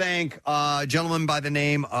want to thank a gentleman by the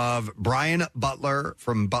name of Brian Butler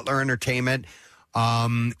from Butler Entertainment.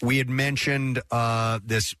 We had mentioned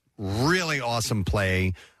this really awesome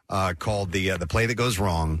play called The Play That Goes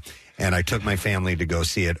Wrong. and I took my family to go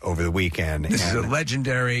see it over the weekend. This is a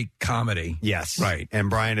legendary comedy. Yes, right. And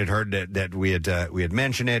Brian had heard that we had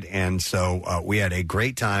mentioned it, and so we had a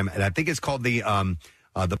great time. And I think it's called the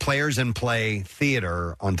Players and Play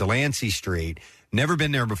Theater on Delancey Street. Never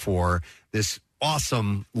been there before. This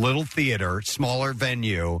awesome little theater, smaller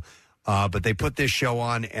venue, but they put this show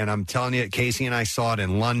on, and I'm telling you, Casey and I saw it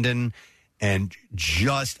in London. And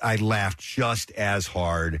I laughed just as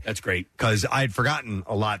hard. That's great. Because I'd forgotten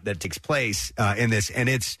a lot that takes place in this. And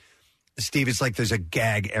Steve, it's like there's a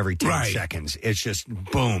gag every 10 seconds. It's just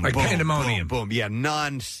boom, like boom, pandemonium. boom, boom. Yeah,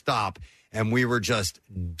 nonstop. And we were just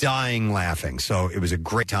dying laughing. So it was a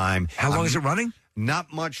great time. How long is it running?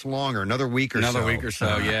 Not much longer. Another week or so. Another week or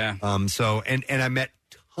so, yeah. So I met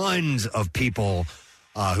tons of people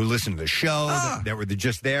who listened to the show that were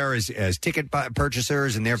just there as ticket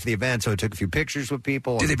purchasers and there for the event. So I took a few pictures with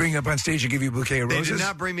people. Did they bring you up on stage and give you a bouquet of roses? They did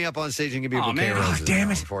not bring me up on stage and give me a bouquet of roses.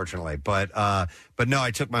 Damn it. Unfortunately. But no,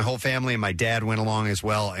 I took my whole family, and my dad went along as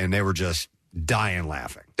well, and they were just dying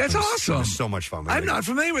laughing. That's awesome. It was so much fun. I'm not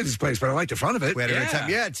familiar with this place, but I like the front of it. We had a great time.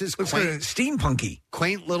 Yeah, it's just looks kind of steampunky.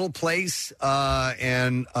 Quaint little place,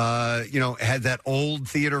 and had that old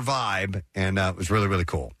theater vibe, and it was really, really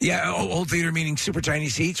cool. Yeah, old theater meaning super tiny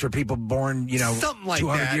seats for people born, something like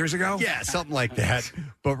 200 that. years ago? Yeah, something like that,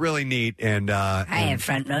 but really neat. And I have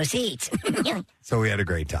front row seats. So we had a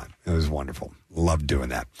great time. It was wonderful. Loved doing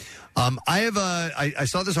that. I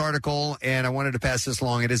saw this article, and I wanted to pass this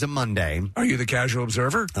along. It is a Monday. Are you the casual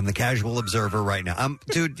observer? I'm the casual observer right now.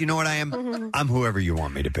 Dude, you know what I am? I'm whoever you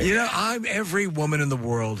want me to be. I'm every woman in the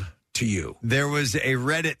world to you. There was a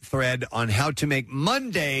Reddit thread on how to make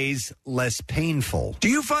Mondays less painful. Do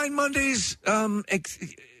you find Mondays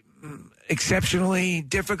exceptionally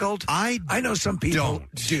difficult? I know some people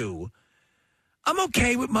do. I'm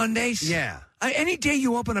okay with Mondays. Yeah. Any day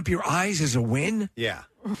you open up your eyes is a win. Yeah.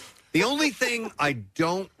 The only thing I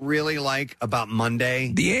don't really like about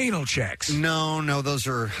Monday... The anal checks. No, those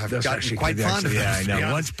are... I've gotten quite fond of those. Yeah, I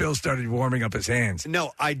know. Once Bill started warming up his hands.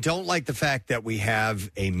 No, I don't like the fact that we have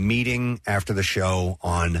a meeting after the show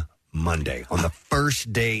on Monday, on the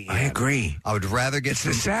first day in. I agree. I would rather get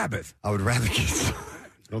the Sabbath. I would rather get I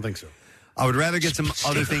don't think so. I would rather get some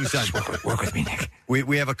other things done. Work with me, Nick.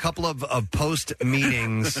 We have a couple of post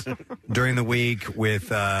meetings during the week with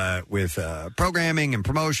programming and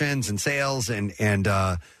promotions and sales and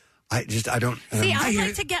I don't see.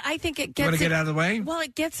 I think it gets. Want to get out of the way? Well,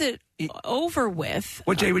 it gets it over with.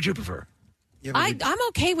 What day would you prefer? I'm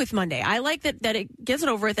okay with Monday. I like that it gets it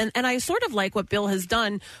over with. And I sort of like what Bill has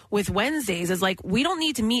done with Wednesdays is like, we don't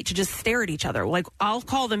need to meet to just stare at each other. Like, I'll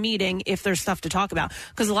call the meeting if there's stuff to talk about.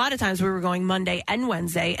 Because a lot of times we were going Monday and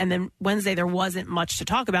Wednesday, and then Wednesday there wasn't much to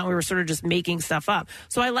talk about. We were sort of just making stuff up.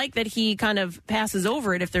 So I like that he kind of passes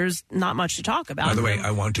over it if there's not much to talk about. By the way,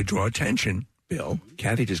 I want to draw attention. Bill,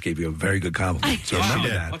 Kathy just gave you a very good compliment. So remember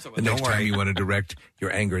that. The next time you want to direct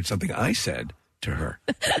your anger at something I said to her.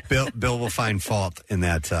 Bill will find fault in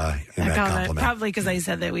that compliment. Probably because I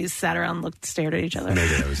said that we sat around and stared at each other.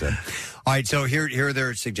 Maybe that was it. All right, so here are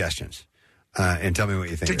their suggestions. And tell me what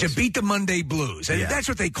you think. To beat the Monday blues. And that's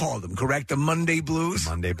what they call them, correct? The Monday blues? The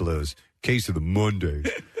Monday blues. Case of the Monday.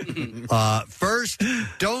 First,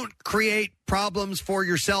 don't create problems for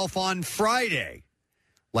yourself on Friday.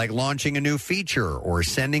 Like launching a new feature or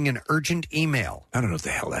sending an urgent email. I don't know what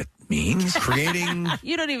the hell that means. Creating...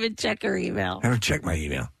 You don't even check your email. I don't check my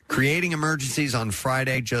email. Creating emergencies on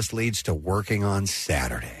Friday just leads to working on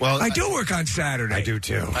Saturday. Well, I do work on Saturday. I do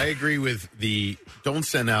too. I agree with the don't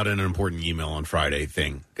send out an important email on Friday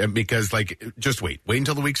thing. Because, just wait. Wait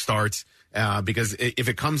until the week starts. Because if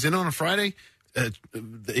it comes in on a Friday...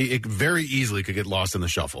 it very easily could get lost in the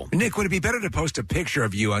shuffle. Nick, would it be better to post a picture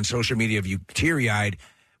of you on social media of you teary-eyed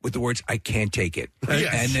with the words, I can't take it,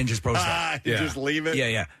 and then just post that? Just leave it?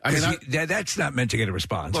 Yeah. That's not meant to get a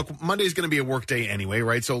response. Look, Monday's going to be a work day anyway,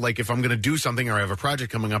 right? So, if I'm going to do something or I have a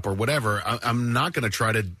project coming up or whatever, I'm not going to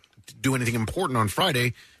try to do anything important on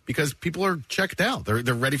Friday because people are checked out.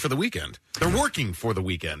 They're ready for the weekend. They're working for the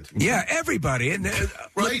weekend. Yeah, everybody. And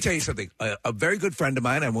let me tell you something. A very good friend of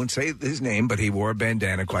mine, I won't say his name, but he wore a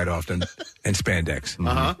bandana quite often and spandex.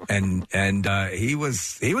 Uh-huh. And he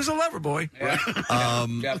was a lover boy. Yeah.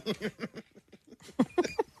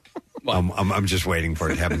 I'm just waiting for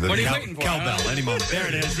it to happen. What are you waiting for? Cowbell, any moment. There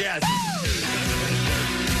it is, yes.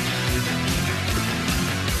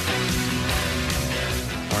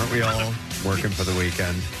 Aren't we all working for the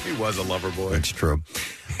weekend? He was a lover boy. It's true.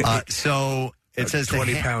 So it says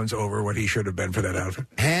 20 pounds over what he should have been for that outfit.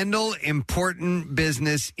 Handle important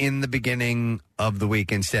business in the beginning of the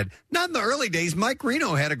week instead. Not in the early days. Mike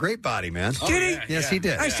Reno had a great body, man. Did he? Yes, he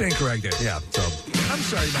did. I stand corrected. Yeah. So I'm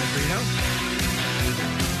sorry, Marino.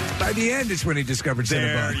 By the end, it's when he discovered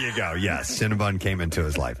Cinnabon. There you go. Yes, Cinnabon came into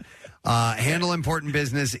his life. Handle important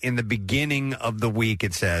business in the beginning of the week,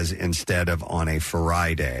 it says, instead of on a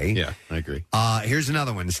Friday. Yeah, I agree. Here's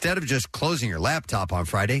another one. Instead of just closing your laptop on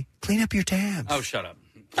Friday, clean up your tabs. Oh, shut up.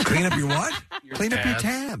 Clean up your what? Clean up your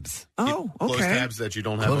tabs. Oh, okay. Close tabs that you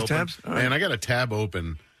don't have Close open. tabs? All right. Man, I got a tab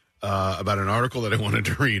open about an article that I wanted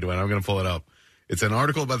to read, but I'm going to pull it up. It's an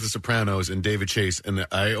article about The Sopranos and David Chase, and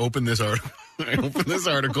I opened this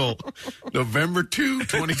article. November 2,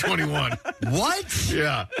 2021. What?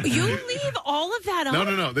 Yeah. You leave all of that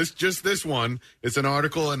on? No. This one. It's an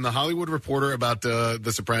article in the Hollywood Reporter about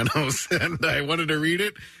The Sopranos, and I wanted to read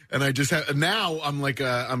it, and I just have. Now I'm like,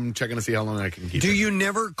 I'm checking to see how long I can keep it. Do you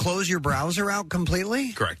never close your browser out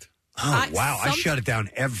completely? Correct. Oh, wow. I shut it down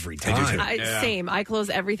every time. Same. I close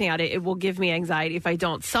everything out. It will give me anxiety if I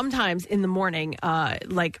don't. Sometimes in the morning,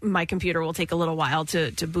 like my computer will take a little while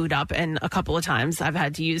to boot up, and a couple of times I've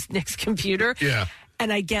had to use Nick's computer. Yeah.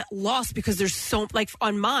 And I get lost because there's so, like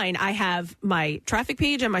on mine, I have my traffic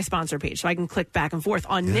page and my sponsor page, so I can click back and forth.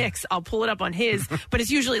 On Nick's, I'll pull it up on his, but it's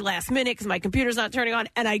usually last minute because my computer's not turning on,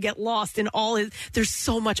 and I get lost in all his. There's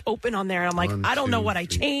so much open on there, and I'm like, I don't know what I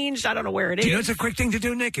changed. I don't know where it is. Do you know it's a quick thing to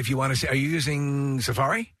do, Nick? If you want to say, are you using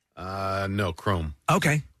Safari? No, Chrome.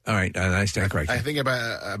 Okay. All right. I stand corrected. I think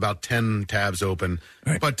about 10 tabs open.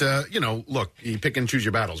 Right. But, look, you pick and choose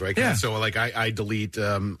your battles, right? Yeah. So, like, I delete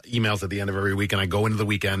emails at the end of every week, and I go into the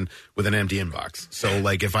weekend with an empty inbox. So,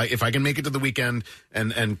 like, if I can make it to the weekend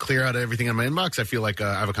and clear out everything in my inbox, I feel like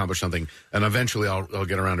I've accomplished something. And eventually I'll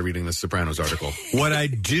get around to reading the Sopranos article. What I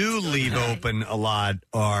do leave open a lot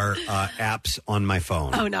are apps on my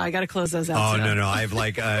phone. Oh, no, I got to close those out. Oh, no. I have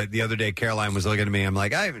like the other day, Caroline was looking at me. I'm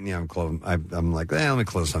like, I'm like, let me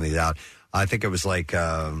close some of these out. I think it was like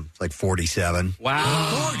 47.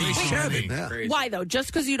 Wow. 47. Yeah. Why though? Just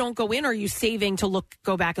because you don't go in, or are you saving to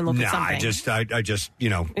go back and look at something? I just you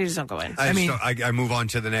just don't go in. I move on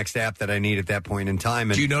to the next app that I need at that point in time.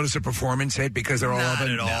 And do you notice a performance hit because they're all not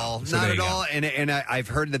open? at all, So not there at you go. all. And I've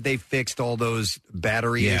heard that they fixed all those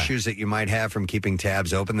battery issues that you might have from keeping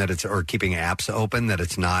tabs open, or keeping apps open. That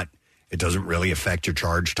it doesn't really affect your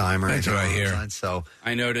charge time or anything. That's what I hear. So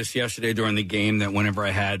I noticed yesterday during the game that whenever I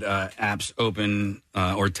had apps open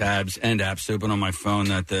or tabs and apps open on my phone,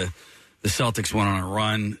 that the Celtics went on a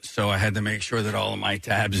run. So I had to make sure that all of my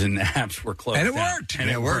tabs and apps were closed. And it down. worked. And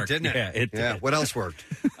it worked, didn't it? Yeah, it did. What else worked?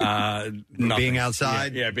 Nothing. Being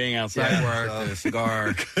outside? Yeah, being outside worked. A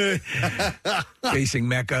cigar. Facing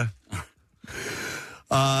Mecca.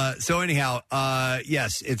 So anyhow,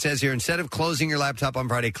 yes, it says here, instead of closing your laptop on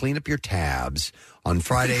Friday, clean up your tabs. On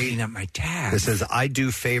Friday, Clean up my tabs. it says, I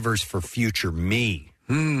do favors for future me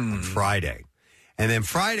on Friday. And then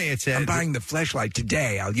Friday, it says, I'm buying the fleshlight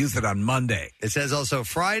today. I'll use it on Monday. It says also,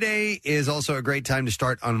 Friday is also a great time to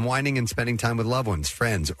start unwinding and spending time with loved ones,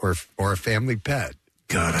 friends, or a family pet.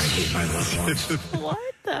 God, I hate my loved ones. What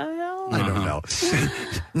the hell? I don't know.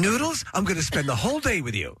 Noodles, I'm going to spend the whole day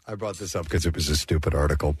with you. I brought this up because it was a stupid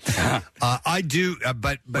article. I do,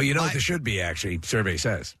 but Well, you know what there should be, actually, survey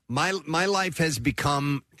says. my life has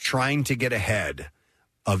become trying to get ahead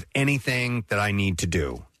of anything that I need to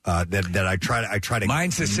do. That I try to.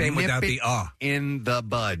 Mine's the same nip without it the in the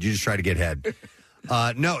bud. You just try to get ahead.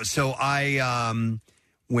 No, so I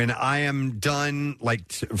when I am done,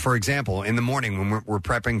 like for example, in the morning when we're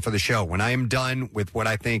prepping for the show, when I am done with what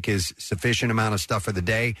I think is sufficient amount of stuff for the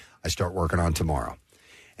day, I start working on tomorrow,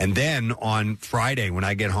 and then on Friday when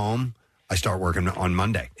I get home, I start working on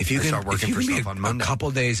Monday. If you can, start working if you for can be stuff on Monday. a couple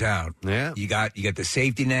days out, yeah, you got the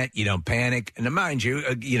safety net. You don't panic, and mind you,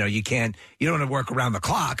 you don't want to work around the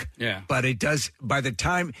clock. Yeah, but it does. By the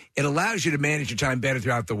time it allows you to manage your time better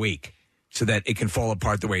throughout the week, so that it can fall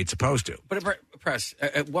apart the way it's supposed to. But Press,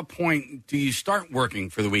 at what point do you start working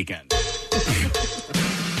for the weekend?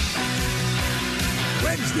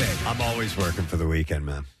 Wednesday. I'm always working for the weekend,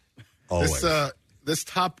 man. Always. This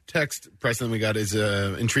top text, Preston, we got is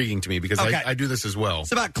intriguing to me because Okay. I do this as well.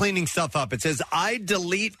 It's about cleaning stuff up. It says, I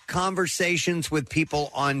delete conversations with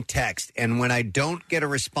people on text, and when I don't get a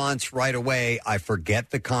response right away, I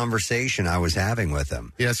forget the conversation I was having with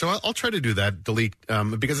them. Yeah, so I'll try to do that, delete,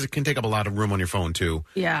 because it can take up a lot of room on your phone, too.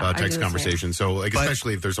 Yeah, I do text the conversation. So, like,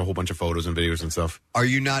 especially if there's a whole bunch of photos and videos and stuff. Are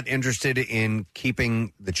you not interested in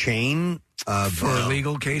keeping the chain? For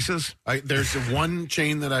legal cases? There's one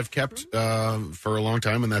chain that I've kept for a long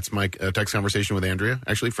time, and that's my text conversation with Andrea,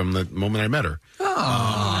 actually, from the moment I met her.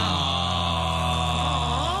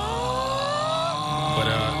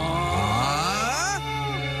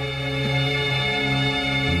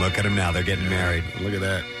 Look at them now. They're getting married. Look at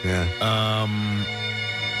that. Yeah.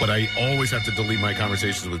 but I always have to delete my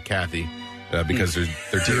conversations with Kathy because they're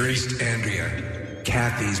Dearest Andrea,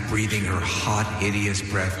 Kathy's breathing her hot, hideous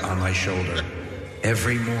breath on my shoulder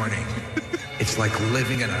every morning. It's like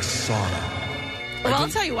living in a sauna. Well, I'll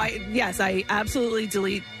tell you why. Yes, I absolutely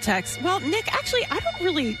delete texts. Well, Nick, actually, I don't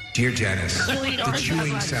really. Dear Janice, Delete the our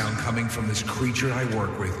chewing text. sound coming from this creature I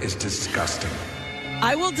work with is disgusting.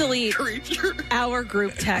 I will delete our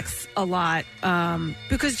group texts a lot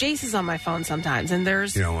because Jace is on my phone sometimes, and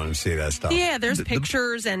there's You don't want to see that stuff. yeah, there's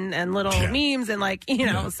pictures and little memes and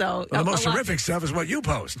so Well, the most a lot- horrific stuff is what you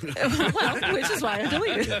post. well, which is why I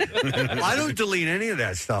delete it. I don't delete any of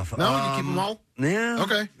that stuff. No, you keep them all? Yeah.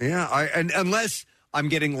 Okay. Yeah. And unless I'm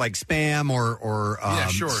getting like spam or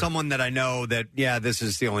sure. someone that I know that this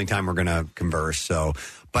is the only time we're going to converse. So,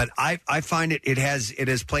 but I find it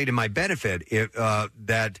has played in my benefit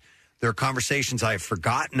that there are conversations I've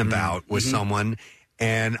forgotten about with someone.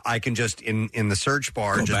 And I can just in the search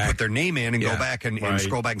bar put their name in and go back and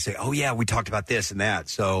scroll back and say, oh yeah, we talked about this and that.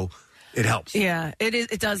 So it helps. Yeah,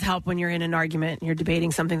 it does help when you're in an argument and you're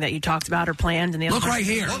debating something that you talked about or planned. And the Look other right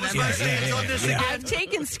here. I've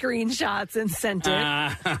taken screenshots and sent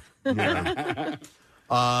it.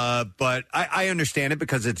 But I understand it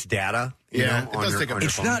because it's data. You know, it does take up your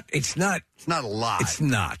phone. It's not a lot. It's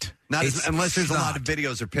not. Unless there's a lot of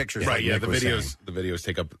videos or pictures. Right, like yeah, Nick the was saying. videos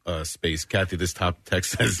take up space. Kathy, this top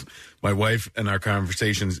text says, my wife and our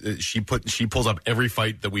conversations, she pulls up every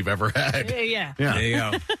fight that we've ever had. Yeah. There you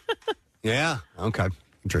go. Yeah. Okay.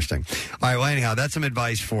 Interesting. All right. Well, anyhow, that's some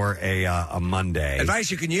advice for a Monday.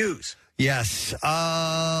 Advice you can use. Yes.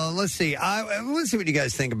 Let's see. Let's see what you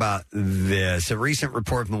guys think about this. A recent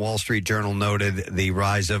report from the Wall Street Journal noted the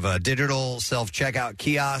rise of digital self-checkout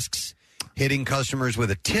kiosks hitting customers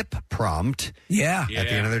with a tip prompt at the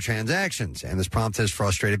end of their transactions. And this prompt has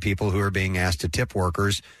frustrated people who are being asked to tip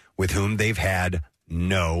workers with whom they've had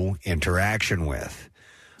no interaction with.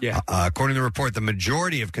 Yeah. According to the report, the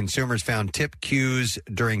majority of consumers found tip queues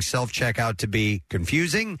during self-checkout to be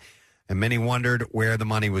confusing, and many wondered where the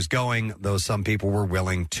money was going, though some people were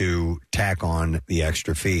willing to tack on the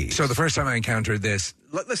extra fees. So the first time I encountered this,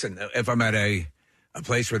 listen, if I'm at a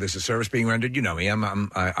place where there's a service being rendered, you know me, I'm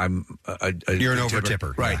a You're an tipper.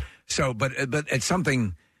 over-tipper. Right. Yeah. So, but at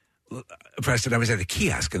something, Preston, I was at a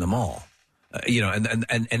kiosk in the mall, and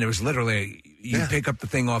it was literally, you pick up the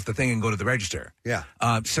thing off the thing and go to the register. Yeah.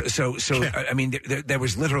 So I mean, there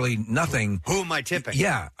was literally nothing. Who am I tipping?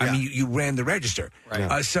 Yeah. I mean, you ran the register.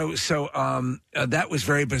 Right. So that was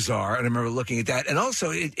very bizarre. And I remember looking at that. And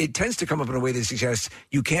also, it tends to come up in a way that suggests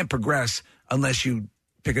you can't progress unless you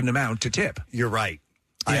pick an amount to tip. You're right.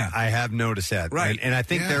 Yeah. I have noticed that. Right. And I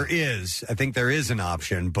think there is. I think there is an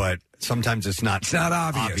option, but sometimes it's not. It's not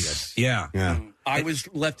obvious. Yeah. Yeah. I was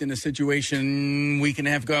left in a situation a week and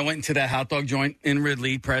a half ago. I went into that hot dog joint in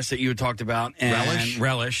Ridley Press that you had talked about. And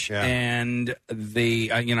Relish. Yeah. And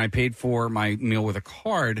I paid for my meal with a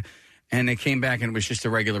card, and it came back and it was just a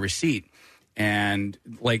regular receipt. And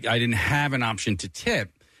I didn't have an option to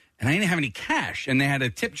tip. And I didn't have any cash, and they had a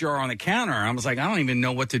tip jar on the counter. I was like, I don't even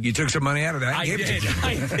know what to do. You took some money out of that. I did.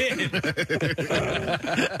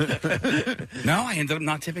 No, I ended up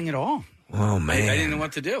not tipping at all. Oh, man. I didn't know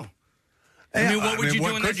what to do. Yeah, I mean, what would you do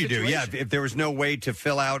in that could you do? Yeah, situation? if there was no way to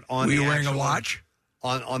fill out on Were the you wearing a actual- watch?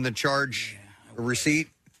 on the charge receipt.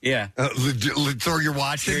 Yeah. Throw your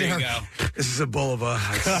watch in There there. you go. This is a boulevard.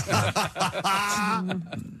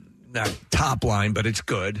 Not top line, but it's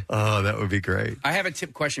good. Oh, that would be great. I have a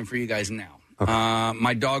tip question for you guys now.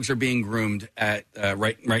 My dogs are being groomed at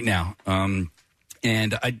right now.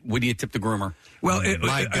 And would you tip the groomer? Well,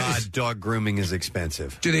 my God, dog grooming is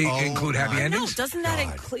expensive. Do they include happy No, endings? doesn't that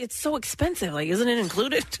include? It's so expensive. Isn't it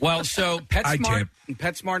included? Well, so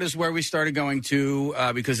PetSmart is where we started going to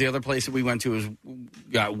because the other place that we went to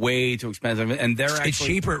got way too expensive, and they're actually It's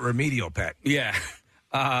cheaper at Remedial Pet. Yeah,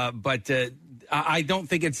 but I don't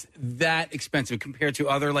think it's that expensive compared to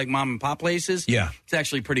other mom and pop places. Yeah, it's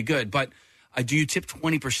actually pretty good. But do you tip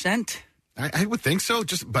 20%? I would think so,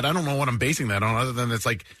 but I don't know what I'm basing that on, other than it's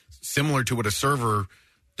similar to what a server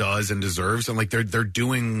does and deserves, and they're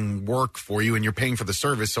doing work for you and you're paying for the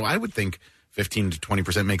service. So I would think 15 to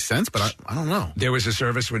 20% makes sense, but I don't know. There was a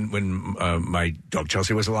service when my dog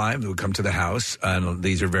Chelsea was alive. They would come to the house, and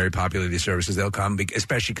these are very popular. These services, they'll come,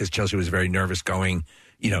 especially because Chelsea was very nervous going,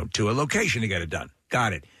 to a location to get it done.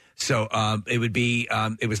 Got it. So it would be,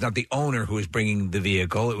 it was not the owner who was bringing the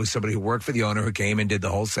vehicle. It was somebody who worked for the owner who came and did the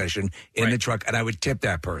whole session in the truck, and I would tip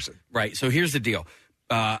that person. Right. So here's the deal.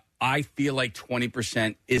 I feel like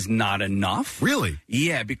 20% is not enough. Really?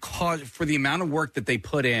 Yeah, because for the amount of work that they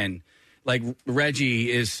put in, like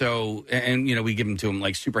Reggie is so, and we give him to him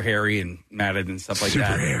like super hairy and matted and stuff like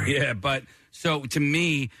that. Super hairy. Yeah, but so to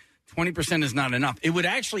me, 20% is not enough. It would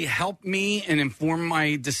actually help me and inform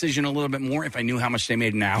my decision a little bit more if I knew how much they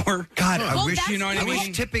made an hour. God, I wish I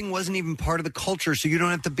wish tipping wasn't even part of the culture, so you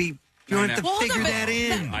don't have to be. You don't have to figure that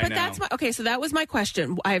in. But that's my okay. So that was my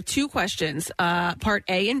question. I have two questions. Part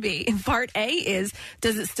A and B. And part A is: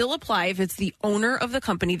 does it still apply if it's the owner of the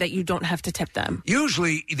company that you don't have to tip them?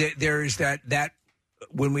 Usually, there is that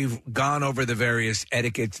when we've gone over the various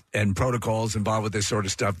etiquettes and protocols involved with this sort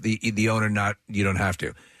of stuff, the owner you don't have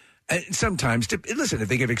to. And sometimes, listen, if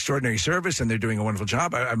they give extraordinary service and they're doing a wonderful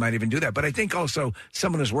job, I might even do that. But I think also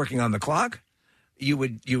someone who's working on the clock.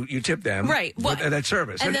 You tip them right for that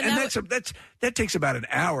service, and that takes about an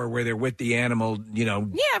hour where they're with the animal, Yeah,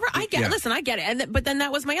 I get. Listen, I get it. But then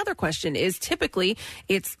that was my other question: is typically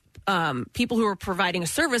it's people who are providing a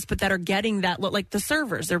service, but that are getting that like the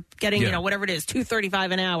servers, they're getting whatever it is,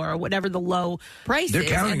 $2.35 an hour or whatever the low price is,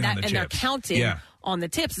 counting and they're counting on the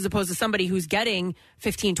tips as opposed to somebody who's getting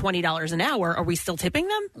 $15, $20 an hour. Are we still tipping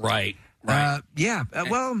them? Right. Well,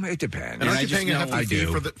 it depends. And aren't you paying a hefty fee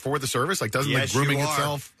for the service? Like, doesn't the grooming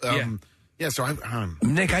itself? So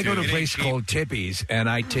Nick, I go to a place called Tippy's, and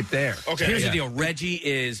I tip there. Okay. Here's the deal. Reggie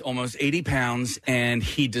is almost 80 pounds, and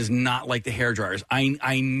he does not like the hair dryers.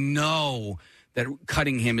 I know that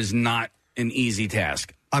cutting him is not an easy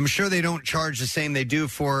task. I'm sure they don't charge the same they do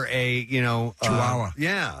for a, Chihuahua.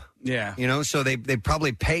 Yeah. So they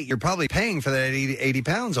probably pay. You're probably paying for that 80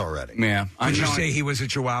 pounds already. Yeah. Did you say he was a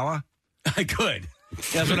Chihuahua? I could.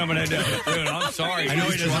 That's what I'm going to do. Dude, I'm sorry. I know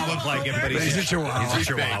he doesn't look like him, but he's a Chihuahua. He's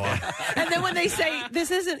a Chihuahua. And then when they say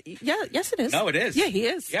this isn't, yes, it is. No, it is. Yeah, he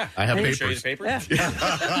is. Yeah, I have Can papers. I show you the papers?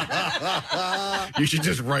 Yeah. You should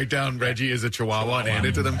just write down Reggie is a Chihuahua and hand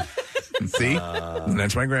it to them. See,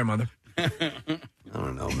 that's my grandmother. I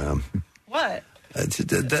don't know, man. What?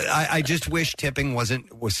 I just wish tipping was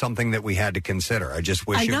something that we had to consider. I just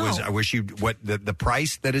wish it was. I wish the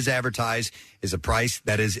price that is advertised is a price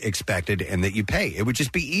that is expected and that you pay. It would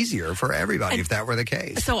just be easier for everybody if that were the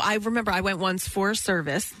case. So I remember I went once for a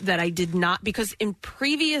service that I did not, because in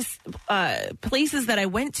previous places that I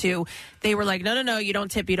went to, they were like, no, you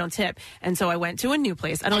don't tip. And so I went to a new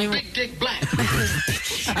place. I don't even. Big dick black.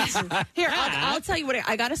 Here, I'll tell you what.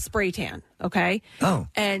 I got a spray tan. Okay. Oh.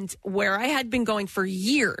 And where I had been going for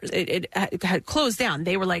years, it had closed down.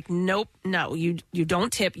 They were like, nope, no, you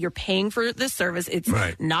don't tip. You're paying for this service. It's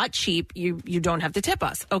not cheap. You don't have to tip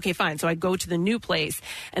us. Okay, fine. So I go to the new place,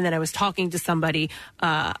 and then I was talking to somebody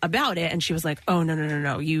about it, and she was like, oh,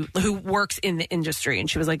 no, who works in the industry. And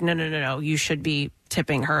she was like, no, you should be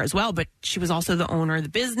tipping her as well. But she was also the owner of the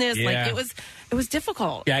business. Yeah. Like it was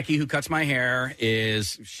difficult. Jackie, who cuts my hair,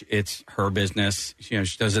 it's her business. She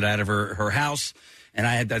does it out of her house. And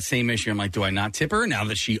I had that same issue. I'm like, do I not tip her now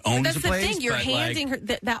that she owns That's the place? Thing. You're handing her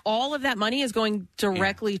that all of that money is going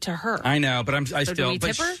directly to her. I know, but I so still. Do we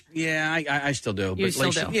tip her? I still do. You but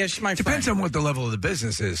still do? She's my Depends friend. on what the level of the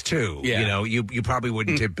business is, too. Yeah. You probably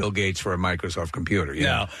wouldn't tip Bill Gates for a Microsoft computer.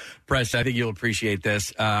 No, Preston, I think you'll appreciate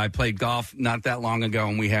this. I played golf not that long ago,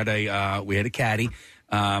 and we had a caddy.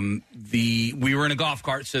 We were in a golf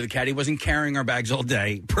cart, so the caddy wasn't carrying our bags all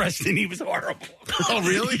day. Preston, he was horrible. Oh,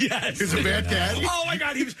 really? Yes. He's a bad caddy? Oh, my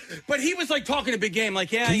God. He was like talking a big game. Like,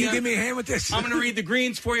 Can you give me a hand with this? I'm going to read the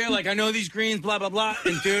greens for you. Like, I know these greens, blah, blah, blah.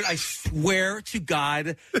 And, dude, I swear to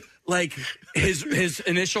God, like, his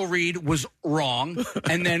initial read was wrong.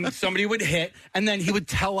 And then somebody would hit. And then he would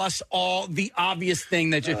tell us all the obvious thing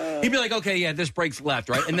that he'd be like, okay, yeah, this breaks left,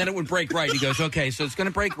 right? And then it would break right. He goes, okay, so it's going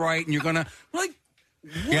to break right. And you're going to, like,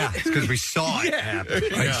 what? Yeah, it's because we saw it happen.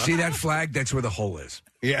 Like, see that flag? That's where the hole is.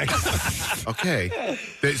 Yeah. Okay.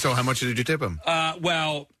 So how much did you tip him?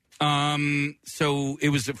 So it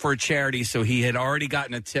was for a charity. So he had already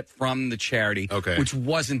gotten a tip from the charity, which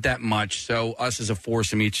wasn't that much. So us as a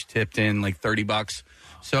foursome each tipped in like $30.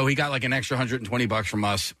 So he got like an extra $120 from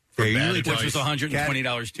us. Which was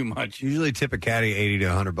 $120 too much. Usually tip a caddy $80 to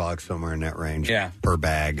 $100 somewhere in that range. Yeah. Per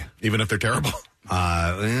bag, even if they're terrible.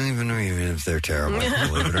 Even if they're terrible,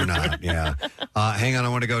 believe it or not. Yeah. Hang on, I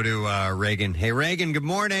want to go to Reagan. Hey, Reagan. Good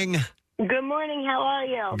morning. Good morning. How are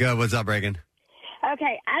you? Good. What's up, Reagan?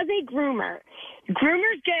 Okay. As a groomer,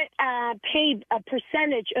 groomers get paid a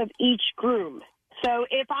percentage of each groom. So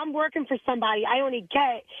if I'm working for somebody, I only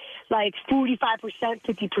get like 45%,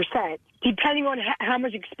 50%, depending on how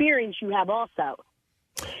much experience you have also.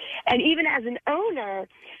 And even as an owner,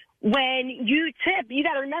 when you tip, you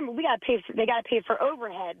got to remember they got to pay for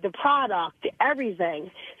overhead, the product,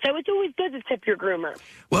 everything. So it's always good to tip your groomer.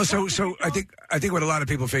 Well, so I think what a lot of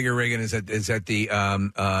people figure, Reagan, is that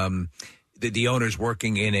the owner's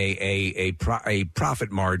working in a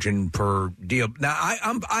profit margin per deal. Now,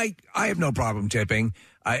 I have no problem tipping.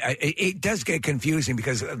 It does get confusing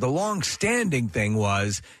because the long-standing thing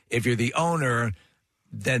was if you're the owner,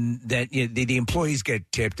 then the employees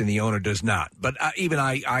get tipped and the owner does not. But even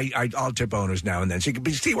I'll tip owners now and then. So you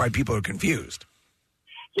can see why people are confused.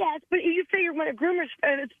 Yes, but you figure when a groomer's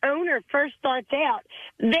owner first starts out,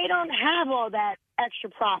 they don't have all that extra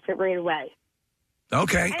profit right away.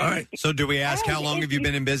 Okay, all right. So do we ask how long have you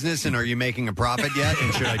been in business and are you making a profit yet?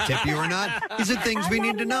 And should I tip you or not? These are things we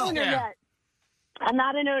need to know. I'm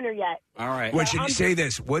not an owner yet. All right. What should you say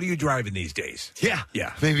this? What are you driving these days? Yeah.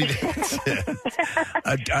 Yeah. Maybe that's it.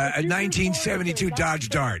 A 1972 Dodge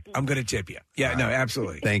Dart. I'm going to tip you. Yeah, no,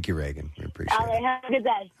 absolutely. Thank you, Reagan. We appreciate All right, have a good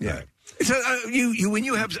day. Yeah. So you when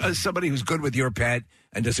you have somebody who's good with your pet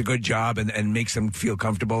and does a good job and makes them feel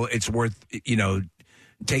comfortable, it's worth,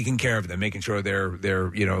 taking care of them, making sure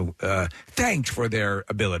they're thanked for their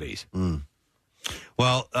abilities.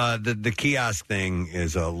 Well, the kiosk thing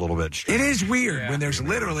is a little bit strange. It is weird when there's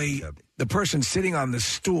literally the person sitting on the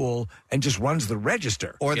stool and just runs the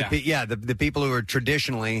register. Or the people who are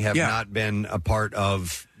traditionally have not been a part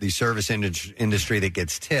of the service industry that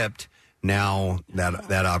gets tipped. Now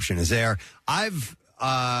that option is there. I've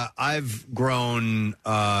grown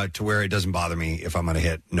to where it doesn't bother me if I'm going to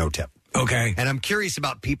hit no tip. Okay. And I'm curious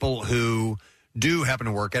about people who do happen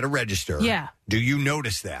to work at a register. Yeah. Do you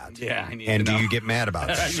notice that? Yeah, I need and to do know. you get mad about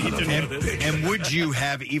it? I need to know this. And would you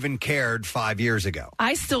have even cared 5 years ago?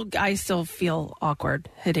 I still feel awkward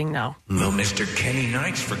hitting no. Well, Mr. Kenny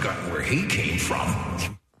Knight's forgotten where he came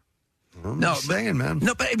from. No, saying, man.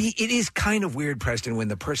 No, but I mean, it is kind of weird, Preston, when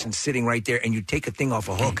the person's sitting right there and you take a thing off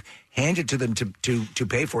a hook, hand it to them to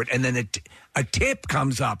pay for it, and then a tip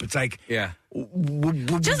comes up. It's like,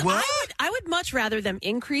 what? I would much rather them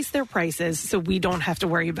increase their prices so we don't have to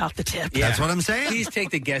worry about the tip. That's what I'm saying. Please take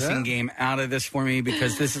the guessing game out of this for me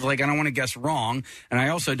because this is like I don't want to guess wrong, and I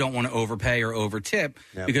also don't want to overpay or overtip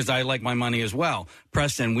because I like my money as well.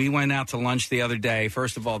 Preston, we went out to lunch the other day.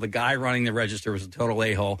 First of all, the guy running the register was a total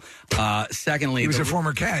a-hole. Secondly, He was a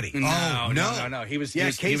former caddy. No. He was. he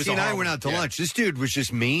was Casey and I horrible- went out to lunch. This dude was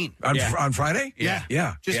just mean. On Friday?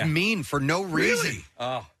 Yeah. Just mean for no reason. Really?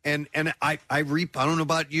 Oh. And I don't know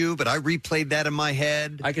about you, but I replayed that in my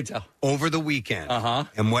head. I could tell over the weekend.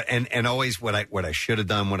 And always what I should have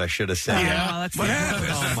done, what I should have said. What happened?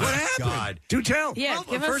 Oh my What happened? God! Do tell. Yeah.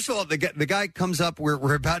 Well, first of all, the guy comes up.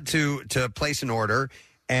 We're about to place an order,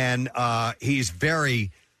 and he's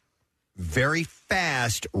very, very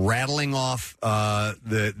fast, rattling off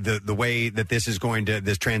the way that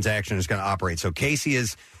this transaction is going to operate. So Casey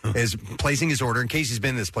is placing his order, and Casey's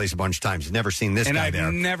been in this place a bunch of times. He's never seen this And guy I've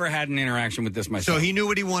there. never had an interaction with this myself. So he knew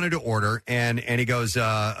what he wanted to order, and he goes,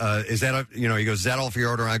 "Is that he goes, is that all for your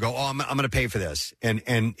order?" And I go, "Oh, I'm going to pay for this,"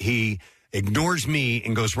 and he ignores me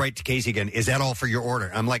and goes right to Casey again. "Is that all for your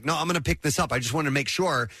order?" I'm like, "No, I'm going to pick this up. I just wanted to make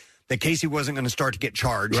sure that Casey wasn't going to start to get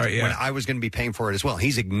charged when I was going to be paying for it as well."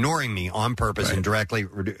 He's ignoring me on purpose and directly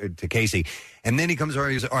to Casey. And then he comes over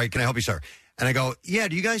and he goes, "All right, can I help you, sir?" And I go, "Yeah,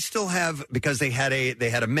 do you guys still have," because they had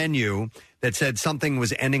a menu that said something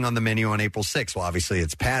was ending on the menu on April 6th. Well, obviously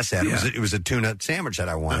it's past that. It was a tuna sandwich that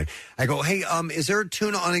I wanted. I go, "Hey, is there a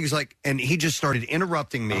tuna on it?" He's like, and he just started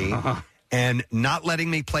interrupting me and not letting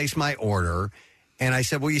me place my order. And I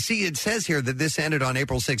said, "Well, you see, it says here that this ended on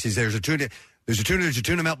April 6th. There's a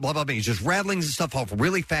tuna melt, blah, blah, blah." He's just rattling his stuff off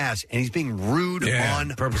really fast, and he's being rude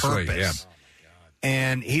on purposely, purpose.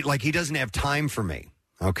 And he doesn't have time for me.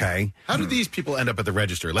 Okay. How do these people end up at the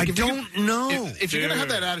register? I don't know. If you're going to have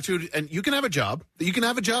that attitude, and you can have a job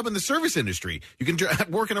in the service industry, you can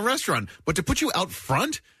work in a restaurant, but to put you out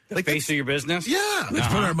front, like face of your business, Let's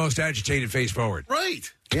put our most agitated face forward.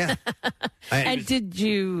 Right. Yeah. And did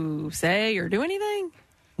you say or do anything?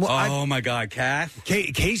 Well, my God, Kath.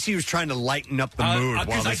 Casey was trying to lighten up the mood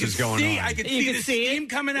while this is going on. I could see the steam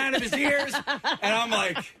coming out of his ears, and I'm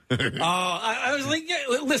like, I was like,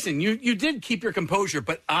 listen, you did keep your composure,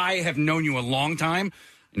 but I have known you a long time,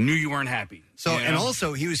 knew you weren't happy. So, and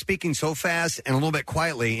also, he was speaking so fast and a little bit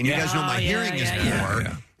quietly, and you guys know my hearing is poor.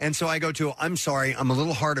 Yeah. And so I go to, "I'm sorry, I'm a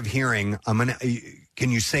little hard of hearing. Can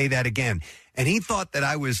you say that again?" And he thought that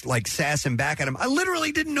I was like sassing back at him. I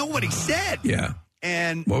literally didn't know what he said. Yeah.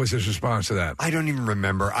 And what was his response to that? I don't even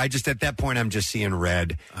remember. I just, at that point, I'm just seeing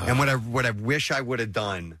red. And what I wish I would have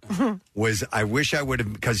done was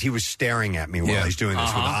because he was staring at me while he's doing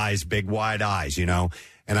this with eyes, big wide eyes, and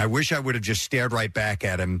I wish I would have just stared right back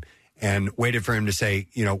at him and waited for him to say,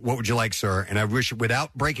 "What would you like, sir?" And I wish,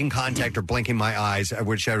 without breaking contact or blinking my eyes, I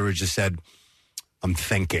wish I would have just said, I'm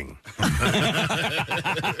thinking. What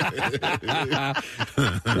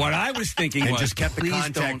I was thinking and was, just kept the please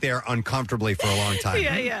contact don't- there uncomfortably for a long time.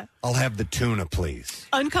 Yeah. I'll have the tuna, please.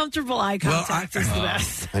 Uncomfortable eye contact is the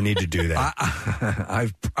best. I need to do that.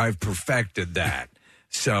 I've perfected that.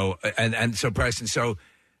 So and so Preston. So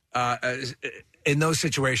in those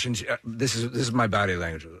situations, this is my body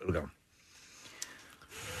language. It'll go.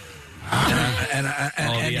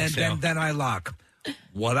 And then I lock.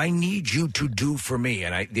 What I need you to do for me,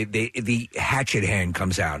 and the hatchet hand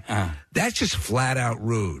comes out. That's just flat out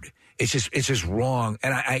rude. It's just wrong,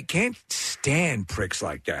 and I can't stand pricks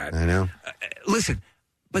like that. I know. Listen,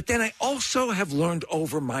 but then I also have learned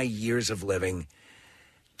over my years of living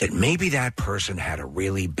that maybe that person had a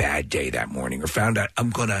really bad day that morning, or found out I'm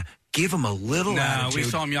going to give him a little attitude. we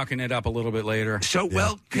saw him yucking it up a little bit later. So,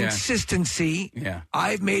 consistency. Yeah.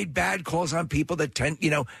 I've made bad calls on people that tend,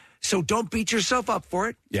 so don't beat yourself up for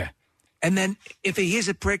it. Yeah. And then if he is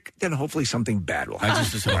a prick, then hopefully something bad will happen. I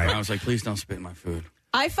just decided, I was like, please don't spit in my food.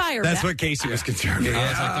 I fire That's back. what Casey was concerned Yeah, about. I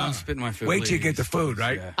was like, don't spit in my food. Wait till you please. get the food,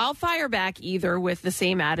 right? Yeah. I'll fire back either with the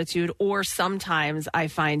same attitude, or sometimes I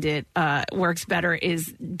find it works better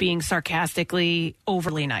is being sarcastically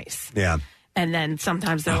overly nice. Yeah. And then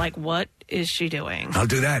sometimes they're like, what is she doing? I'll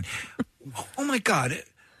do that. Oh, my God.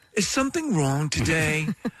 Is something wrong today?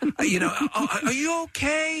 Are you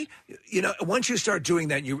okay? Once you start doing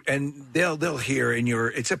that, they'll hear, and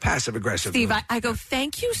it's a passive aggressive. Steve, I go,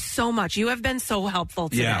 thank you so much. You have been so helpful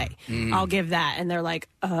today. Yeah. I'll give that. And they're like,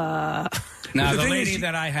 Now, the lady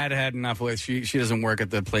that I had enough with, she doesn't work at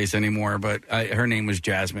the place anymore, but her name was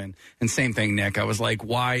Jasmine. And same thing, Nick. I was like,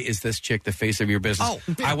 why is this chick the face of your business? Oh,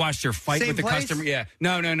 I watched her fight same with the place? customer. Yeah.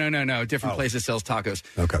 No. Different place that sells tacos.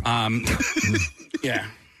 Okay. Yeah.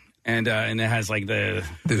 And it has like a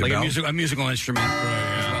musical instrument.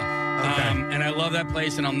 As well. And I love that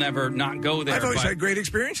place, and I'll never not go there. I've always had great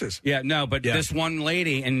experiences. Yeah, no, but this one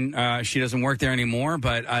lady, and she doesn't work there anymore.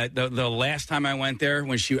 But the last time I went there,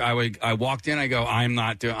 when I walked in, I go, I'm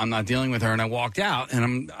not dealing with her, and I walked out,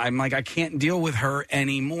 and I'm like, I can't deal with her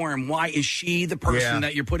anymore. And why is she the person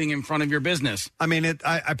that you're putting in front of your business? I mean,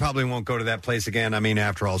 I probably won't go to that place again. I mean,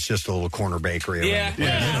 after all, it's just a little corner bakery. Yeah.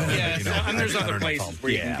 And there's I other don't know places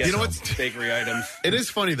where you can get bakery items. It is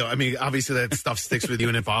funny, though. I mean, obviously that stuff sticks with you,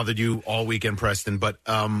 and it bothered you all weekend, Preston. But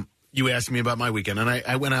you asked me about my weekend, and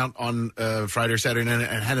I went out on Friday or Saturday night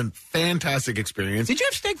and had a fantastic experience. Did you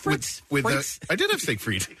have steak frites? I did have steak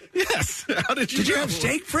frites. Yes. How did you? Did you know? have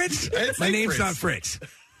steak Fritz? My name's not Fritz.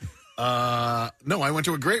 No, I went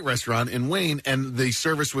to a great restaurant in Wayne, and the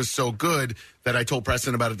service was so good that I told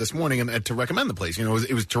Preston about it this morning and to recommend the place. It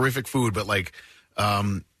was terrific food, but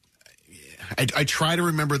I try to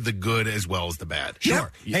remember the good as well as the bad.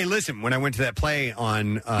 Sure. Yeah. Hey, listen, when I went to that play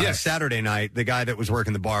on Saturday night, the guy that was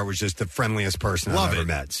working the bar was just the friendliest person I've ever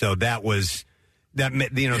met. So that was...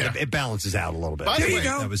 it balances out a little bit. By the way,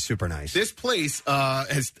 that was super nice. This place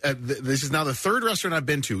this is now the third restaurant I've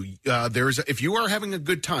been to. If you are having a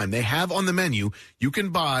good time, they have on the menu, you can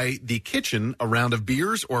buy the kitchen a round of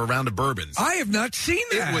beers or a round of bourbons. I have not seen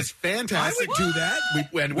that. It was fantastic. I would do that.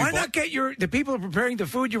 Why not get the people preparing the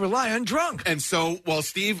food you rely on drunk? And so,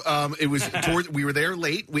 Steve, it was we were there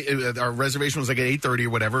late. Our reservation was like at 8:30 or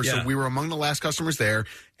whatever. Yeah. So we were among the last customers there,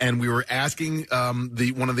 and we were asking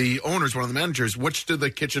one of the owners, one of the managers, which do the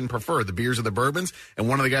kitchen prefer, the beers or the bourbons? And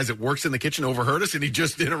one of the guys that works in the kitchen overheard us, and he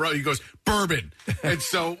just interrupted. He goes, bourbon. And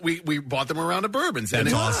so we bought them a round of bourbons. That's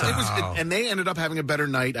and awesome. And they ended up having a better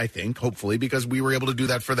night, I think, hopefully, because we were able to do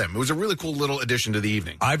that for them. It was a really cool little addition to the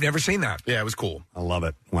evening. I've never seen that. Yeah, it was cool. I love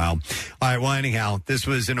it. Wow. All right. Well, anyhow, this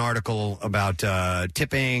was an article about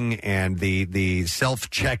tipping and the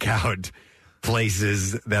self-checkout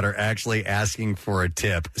places that are actually asking for a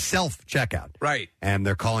tip. Self-checkout. Right. And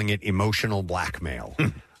they're calling it emotional blackmail,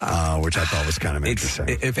 which I thought was kind of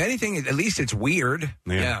interesting. If anything, at least it's weird.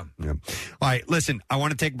 Yeah. All right. Listen, I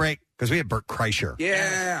want to take a break because we have Bert Kreischer.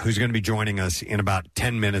 Yeah. Who's going to be joining us in about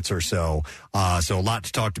 10 minutes or so. So a lot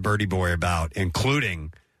to talk to Bertie Boy about,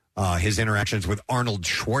 including his interactions with Arnold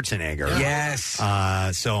Schwarzenegger. Yes.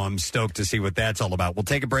 So I'm stoked to see what that's all about. We'll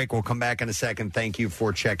take a break. We'll come back in a second. Thank you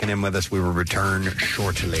for checking in with us. We will return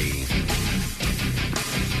shortly.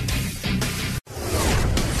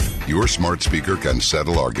 Your smart speaker can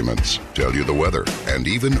settle arguments, tell you the weather, and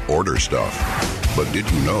even order stuff. But did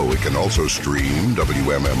you know it can also stream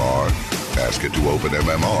WMMR? Ask it to open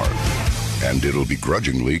MMR, and it'll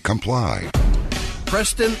begrudgingly comply.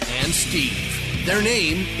 Preston and Steve. Their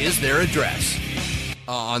name is their address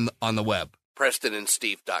on the web,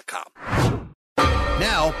 PrestonandSteve.com.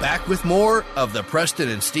 Now, back with more of the Preston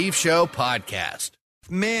and Steve Show podcast.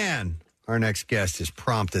 Man, Our next guest is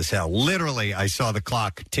prompt as hell. Literally, I saw the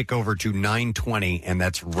clock tick over to 9:20, and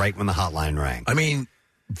that's right when the hotline rang. I mean,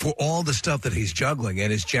 for all the stuff that he's juggling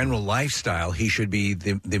and his general lifestyle, he should be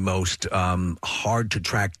the most hard to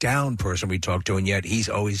track down person we talk to, and yet he's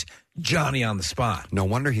always Johnny on the spot. No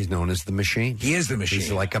wonder he's known as the machine. He is the machine.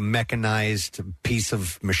 He's like a mechanized piece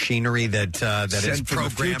of machinery that is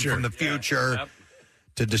programmed from the future. Yep.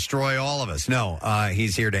 To destroy all of us. No,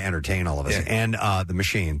 he's here to entertain all of us. Yeah. And The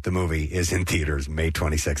Machine, the movie, is in theaters May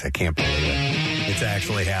 26th. I can't believe it. It's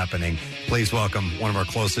actually happening. Please welcome one of our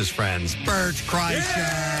closest friends, Bert Kreischer.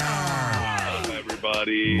 Hi,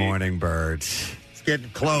 everybody. Morning, Bert. It's getting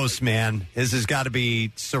close, man. This has got to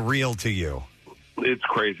be surreal to you. It's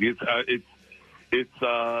crazy. It's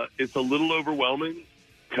a little overwhelming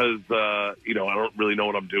because I don't really know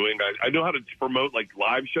what I'm doing. I know how to promote like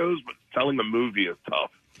live shows, but selling a movie is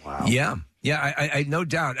tough. Wow. Yeah, I no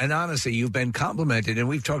doubt. And honestly, you've been complimented, and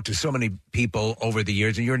we've talked to so many people over the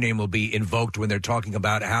years, and your name will be invoked when they're talking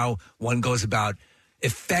about how one goes about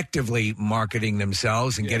effectively marketing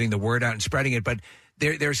themselves and getting the word out and spreading it. But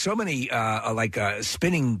there's so many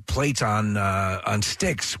spinning plates on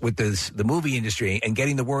sticks with the movie industry and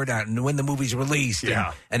getting the word out and when the movie's released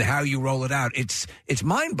and how you roll it out. It's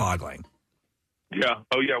mind-boggling. Yeah.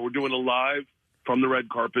 Oh, yeah. We're doing a live from the red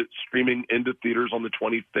carpet streaming into theaters on the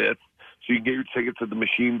 25th. So you can get your tickets at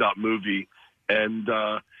themachine.movie. And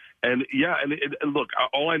look,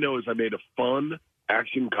 all I know is I made a fun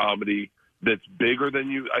action comedy that's bigger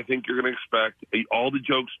than I think you're going to expect. All the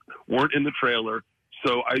jokes weren't in the trailer.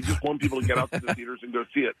 So I just want people to get out to the theaters and go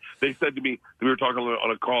see it. They said to me, we were talking on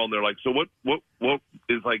a call, and they're like, so what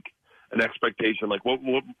is like an expectation? Like what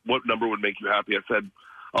number would make you happy? I said,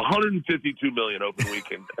 152 million open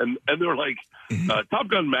weekend. And they were like, Top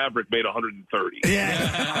Gun Maverick made 130.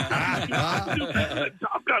 Yeah.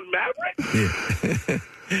 Top Gun Maverick?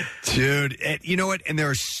 Dude, you know what? And there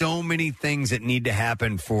are so many things that need to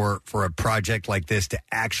happen for a project like this to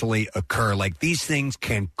actually occur. Like these things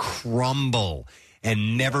can crumble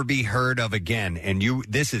and never be heard of again. And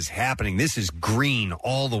this is happening. This is green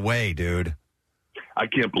all the way, dude. I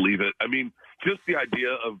can't believe it. I mean, just the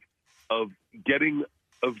idea of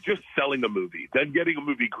just selling a movie, then getting a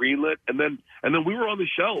movie greenlit, and then we were on the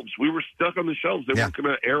shelves. We were stuck on the shelves. They weren't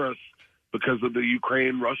going to air us because of the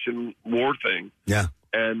Ukraine-Russian war thing. Yeah.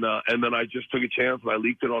 And then I just took a chance and I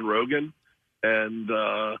leaked it on Rogan, and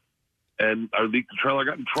I leaked the trailer. I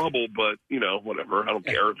got in trouble, but whatever. I don't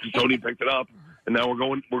care. Sony picked it up, and now we're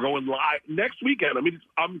going live next weekend. I mean,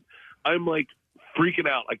 I'm like freaking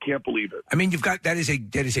out. I can't believe it. I mean, you've got that is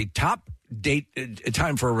a top date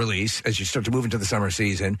time for a release as you start to move into the summer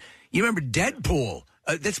season. You remember Deadpool?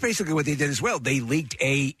 That's basically what they did as well. They leaked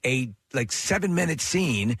a 7-minute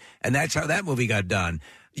scene, and that's how that movie got done.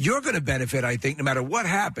 You're going to benefit, I think, no matter what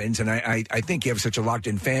happens, and I think you have such a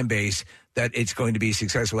locked-in fan base that it's going to be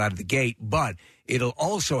successful out of the gate, but it'll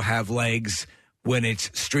also have legs when it's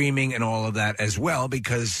streaming and all of that as well,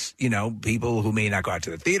 because, people who may not go out to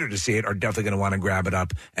the theater to see it are definitely going to want to grab it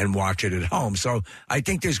up and watch it at home. So I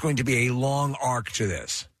think there's going to be a long arc to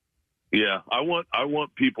this. Yeah, I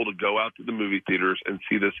want people to go out to the movie theaters and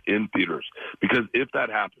see this in theaters, because if that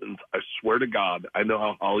happens, I swear to God, I know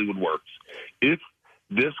how Hollywood works. If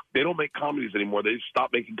they don't make comedies anymore. They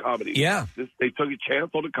stopped making comedies. Yeah. They took a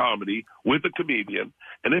chance on a comedy with a comedian,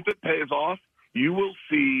 and if it pays off, you will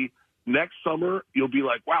see next summer, you'll be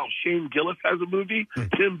like, wow, Shane Gillis has a movie.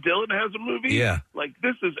 Tim Dillon has a movie. Yeah. Like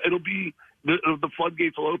it'll be, the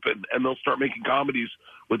floodgates will open, and they'll start making comedies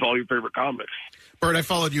with all your favorite comics. Bert, I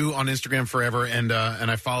followed you on Instagram forever, and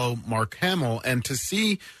I follow Mark Hamill, and to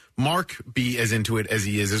see Mark be as into it as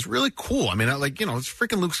he is really cool. I mean, it's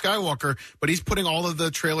freaking Luke Skywalker, but he's putting all of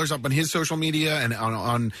the trailers up on his social media and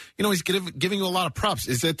on he's giving you a lot of props.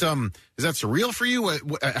 Is that surreal for you?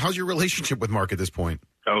 How's your relationship with Mark at this point?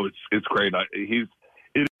 Oh, it's great. It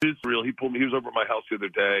is real. He was over at my house the other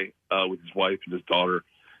day with his wife and his daughter,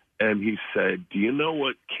 and he said, "Do you know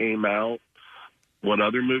what came out? What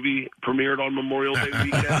other movie premiered on Memorial Day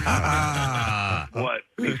weekend?" What?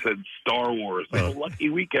 He said, Star Wars. A lucky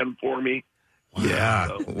weekend for me. Yeah.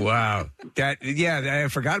 So. Wow. I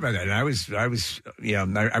forgot about that. And I was, I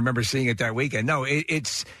remember seeing it that weekend. No,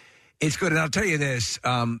 it's good. And I'll tell you this,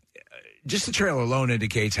 just the trailer alone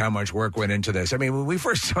indicates how much work went into this. I mean, when we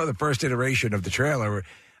first saw the first iteration of the trailer,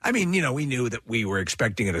 I mean, we knew that we were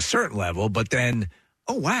expecting at a certain level, but then,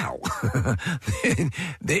 oh, wow.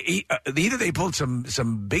 Either they pulled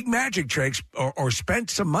some big magic tricks or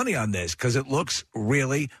spent some money on this, because it looks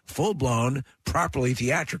really full-blown, properly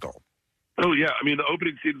theatrical. Oh, yeah. I mean, the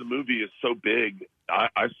opening scene of the movie is so big.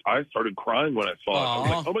 I started crying when I saw it. I was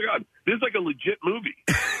like, oh my God, this is like a legit movie.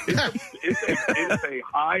 It's a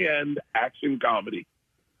high-end action comedy.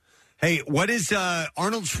 Hey, what is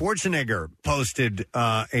Arnold Schwarzenegger posted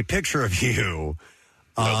a picture of you?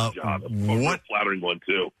 What a flattering one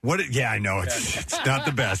too. Yeah, I know it's not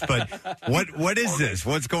the best, but what is this?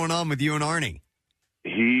 What's going on with you and Arnie?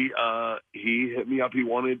 He hit me up. He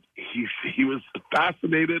was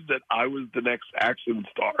fascinated that I was the next action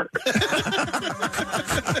star.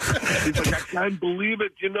 He's like, I can't believe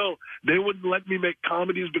it. You know, they wouldn't let me make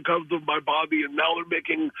comedies because of my body, and now they're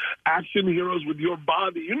making action heroes with your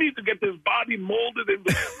body. You need to get this body molded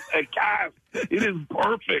into a cast. It is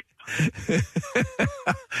perfect.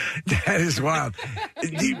 That is wild.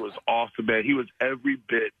 He was awesome, man. He was every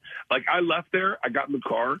bit. Like, I left there, I got in the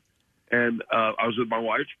car, and I was with my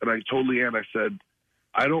wife, and I told Leanne, I said,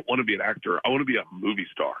 I don't want to be an actor. I want to be a movie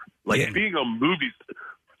star. Like, being a movie star,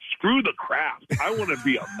 screw the craft. I want to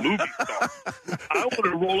be a movie star. I want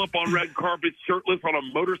to roll up on red carpet shirtless on a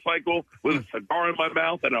motorcycle with a cigar in my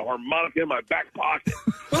mouth and a harmonica in my back pocket.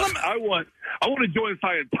 I want to join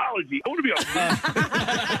Scientology. I want to be a movie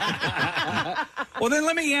star. Well, then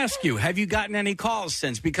let me ask you, have you gotten any calls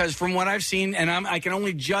since? Because from what I've seen, and I can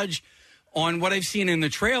only judge on what I've seen in the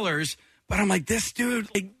trailers, but I'm like, this dude,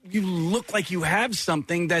 like, you look like you have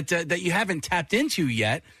something that you haven't tapped into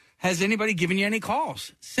yet. Has anybody given you any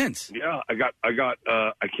calls since? Yeah, I got. I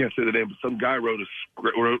can't say the name, but some guy wrote a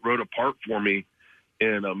part for me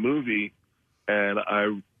in a movie, and I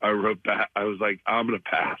wrote back. I was like, I'm going to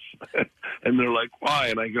pass, and they're like, why?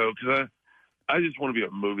 And I go, because I just want to be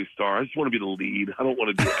a movie star. I just want to be the lead. I don't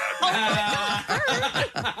want to do it.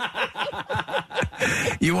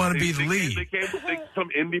 You want to be the lead. Some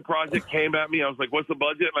indie project came at me. I was like, what's the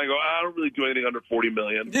budget? And I go, I don't really do anything under $40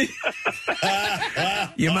 million.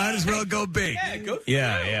 You might as well go big.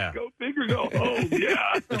 Yeah. Go big or go home.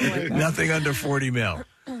 Yeah. Nothing under 40 mil.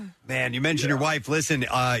 Man, you mentioned your wife. Listen,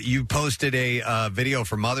 you posted a video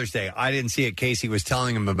for Mother's Day. I didn't see it. Casey was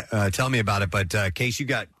telling me about it, but Case, you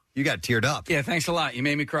got teared up. Yeah, thanks a lot. You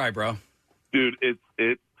made me cry, bro. Dude,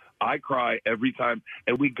 I cry every time.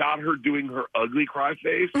 And we got her doing her ugly cry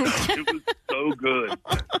face. It was so good.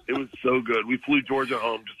 It was so good. We flew Georgia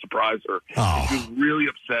home to surprise her. Oh. She was really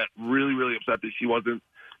upset, really upset that she wasn't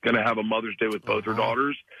going to have a Mother's Day with both her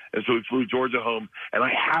daughters. And so we flew Georgia home. And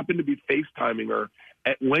I happened to be FaceTiming her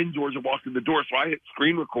when Georgia walked in the door. So I hit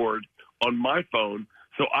screen record on my phone.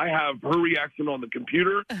 So I have her reaction on the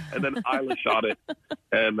computer, and then Isla shot it.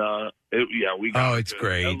 And, we got it's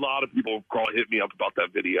great. A lot of people hit me up about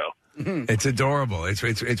that video. It's adorable.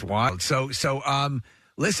 It's wild. So,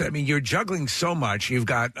 listen, I mean, you're juggling so much. You've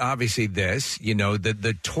got, obviously, this,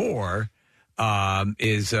 the tour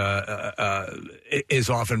is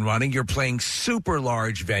off and running. You're playing super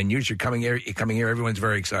large venues. You're coming here. Everyone's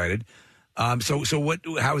very excited. So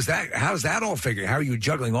how's that all figured? How are you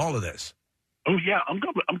juggling all of this? Oh, yeah. I'm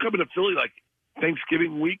coming to Philly like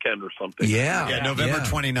Thanksgiving weekend or something. Yeah, November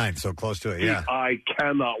 29th, so close to it, yeah. I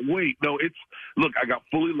cannot wait. No, look, I got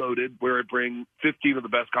Fully Loaded, where I bring 15 of the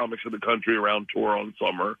best comics in the country around tour on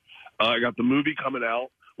summer. I got the movie coming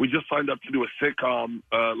out. We just signed up to do a sitcom,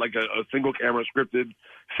 like a single camera scripted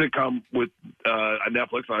sitcom with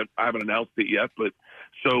Netflix. I haven't announced it yet, but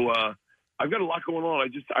so I've got a lot going on.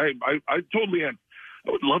 I told Leanne, I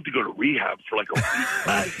would love to go to rehab for like a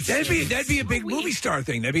week. That'd be a big movie star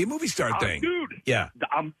thing. That'd be a movie star thing, dude. Yeah,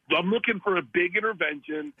 I'm looking for a big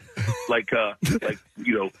intervention, like a big.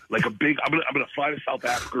 I'm gonna fly to South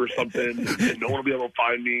Africa or something, and no one will be able to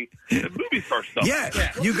find me. And movie star stuff. Yeah,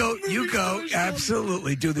 you go.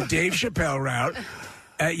 Absolutely, do the Dave Chappelle route.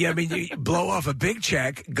 You blow off a big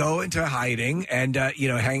check, go into hiding, and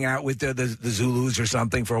hang out with the Zulus or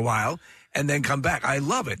something for a while, and then come back. I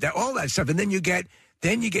love it. All that stuff, and then you get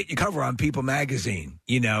your cover on People Magazine.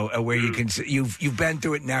 Where you can you've been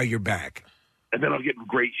through it. Now you're back, and then I'll get in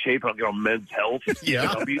great shape. I'll get on Men's Health.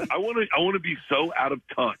 Yeah, I want to be so out of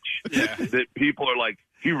touch that people are like,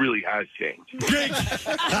 he really has changed.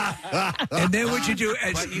 And then what you do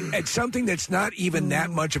at something that's not even that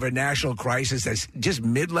much of a national crisis, that's just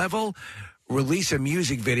mid-level, release a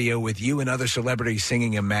music video with you and other celebrities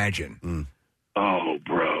singing Imagine. Oh,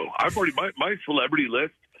 bro. I've already, my celebrity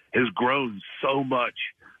list has grown so much,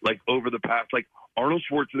 like, over the past, like, Arnold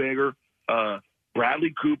Schwarzenegger,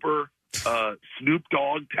 Bradley Cooper, Snoop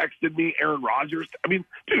Dogg texted me, Aaron Rodgers. I mean,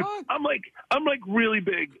 dude, I'm like really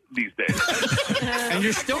big these days. And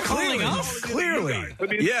you're still calling us? Clearly. I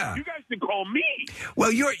mean, yeah. You guys can call me.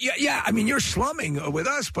 Well, you're slumming with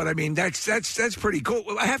us, but I mean, that's pretty cool.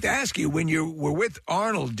 Well, I have to ask you, when you were with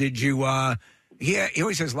Arnold, did you, he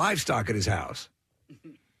always has livestock at his house.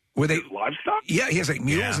 Were they livestock? Yeah, he has like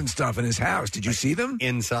mules and stuff in his house. Did you see them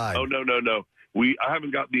inside? Oh no. I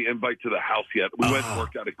haven't got the invite to the house yet. We went and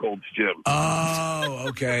worked out at Gold's Gym. Oh,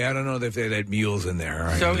 okay. I don't know if they had mules in there. All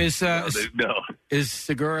right. So is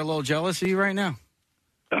Segura a little jealous of you right now?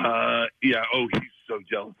 Yeah. Oh, he's so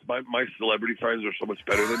jealous. My celebrity friends are so much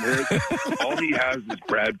better than his. All he has is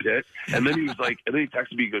Brad Pitt. And then he was like, and then he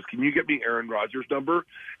texted me. He goes, "Can you get me Aaron Rodgers' number?"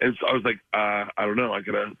 And so I was like, I don't know. I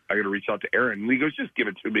gotta reach out to Aaron. And he goes, "Just give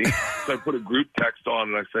it to me." So I put a group text on,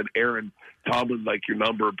 and I said, "Aaron, Tom would like your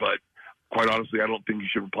number, but quite honestly, I don't think you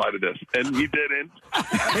should reply to this." And he didn't.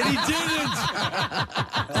 And he didn't.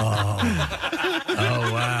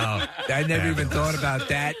 Oh wow! I never even thought about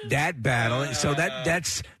that battle. So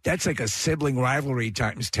that's like a sibling rivalry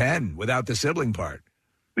times 10 without the sibling part.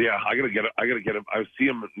 Yeah, I gotta get him. I see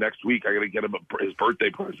him next week. I gotta get him his birthday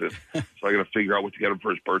present. So I gotta figure out what to get him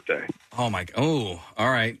for his birthday. Oh my! Oh, all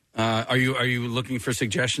right. Are you looking for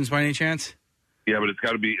suggestions by any chance? Yeah, but it's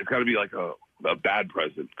gotta be like a bad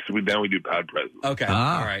present because now we do bad presents. Okay,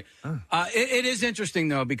 all right. It is interesting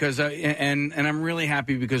though because and I'm really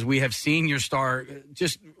happy because we have seen your star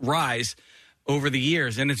just rise over the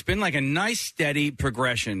years, and it's been like a nice steady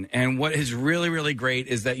progression. And what is really, really great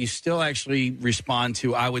is that you still actually respond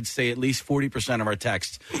to, I would say, at least 40% of our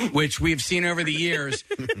texts, which we've seen over the years.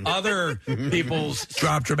 Other people's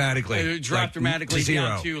drop dramatically, to zero.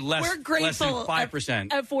 Down to less. We're grateful less than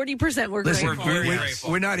 5%. At 40%, we're Listen,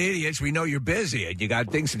 grateful. we're not idiots. We know you're busy and you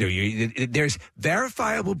got things to do. There's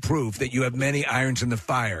verifiable proof that you have many irons in the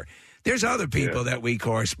fire. There's other people that we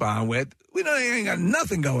correspond with. We know they ain't got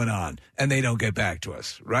nothing going on, and they don't get back to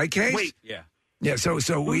us. Right, Case? Wait. Yeah, so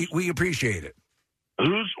we appreciate it.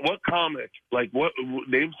 What comic? Like,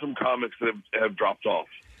 name some comics that have dropped off.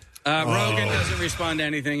 Rogan doesn't respond to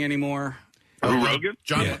anything anymore. Rogan?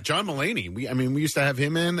 John Mulaney. We used to have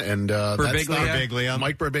him in, and Birbiglia.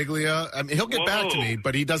 Mike Birbiglia. I mean, he'll get back to me,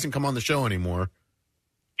 but he doesn't come on the show anymore.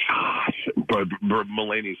 But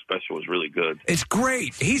Mulaney's special was really good. It's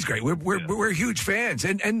great. He's great. We're huge fans.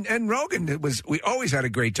 And Rogan we always had a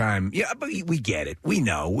great time. Yeah, but we get it. We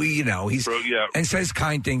know. He's and says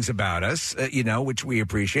kind things about us. Which we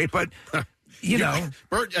appreciate. But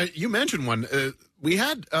Bert, you mentioned one. We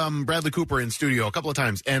had Bradley Cooper in studio a couple of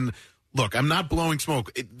times, and look, I'm not blowing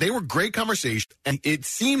smoke. They were great conversations, and it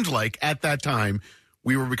seemed like at that time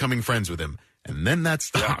we were becoming friends with him, and then that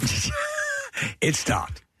stopped. It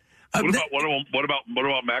stopped. What about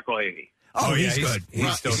McElhaney? Oh, he's good.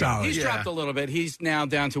 He's still solid. He's dropped a little bit. He's now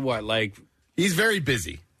down to what? Like he's very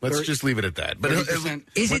busy. Let's just leave it at that. But when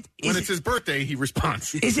it's his birthday, he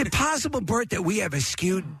responds. Is it possible, Bert, that we have a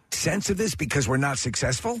skewed sense of this because we're not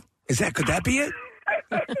successful? Could that be it?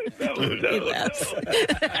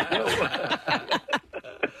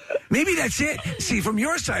 Maybe that's it. See, from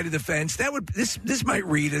your side of the fence, this might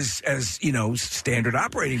read as standard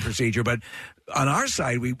operating procedure, but on our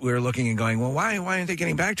side, we're looking and going, well, why aren't they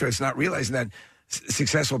getting back to us? Not realizing that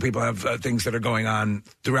successful people have things that are going on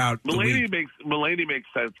throughout the week. Mulaney makes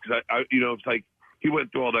sense because it's like he went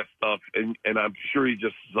through all that stuff, and I'm sure he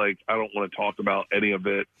just like I don't want to talk about any of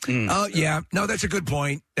it. Oh yeah, no, that's a good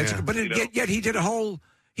point. Yet he did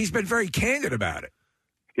he's been very candid about it.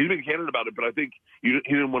 He's been candid about it, but I think he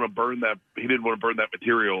didn't want to burn that. He didn't want to burn that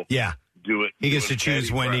material. Yeah. Do it. He gets to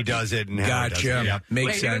choose when he does it and how he does it. Yeah.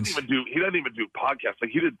 Makes sense. He doesn't even do podcasts.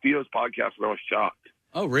 Like he did Theo's podcast, and I was shocked.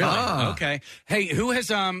 Oh, really? Okay. Hey, who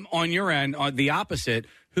has on your end, on the opposite,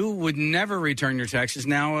 who would never return your text is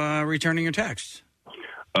now returning your texts?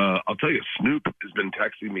 I'll tell you, Snoop has been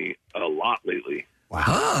texting me a lot lately.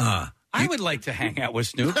 Wow. I would like to hang out with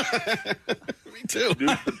Snoop. Me too.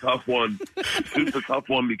 Snoop's a tough one. Snoop's a tough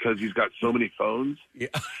one because he's got so many phones. Yeah.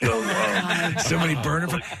 So many burner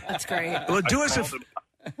phones. That's great. Well,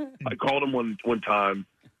 I called him one time,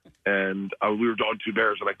 and we were on Two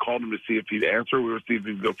Bears, and I called him to see if he'd answer. We were see if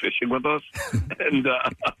he'd go fishing with us, and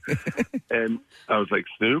I was like,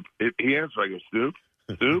 Snoop. He answered. I go,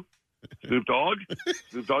 Snoop, Dogg,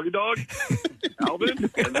 Snoop Doggy Dog, Alvin,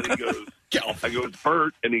 and then he goes, I go, it's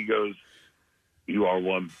Bert, and he goes, you are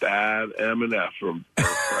one bad M&F from Bert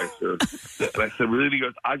Kreischer. And I said, really? And he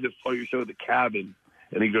goes, I just saw your show at the Cabin,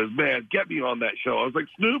 and he goes, man, get me on that show. I was like,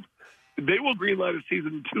 Snoop, they will greenlight a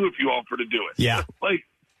season 2 if you offer to do it. Yeah, like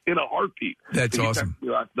in a heartbeat. That's awesome. He texted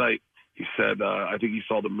me last night. He said, I think he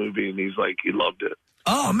saw the movie, and he's like, he loved it.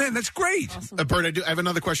 Oh, man, that's great. Awesome. Bert, I have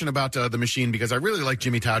another question about The Machine because I really like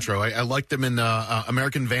Jimmy Tatro. I liked him in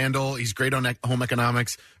American Vandal. He's great on Home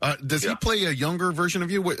Economics. Does he play a younger version of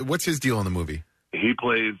you? What's his deal in the movie? He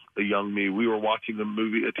plays a young me. We were watching a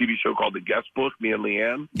TV show called The Guest Book, me and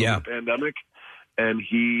Leanne, yeah, the pandemic, and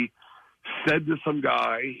he said to some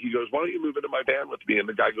guy, he goes, "Why don't you move into my van with me?" And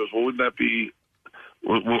the guy goes, "Well, wouldn't that be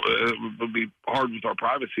it would be hard with our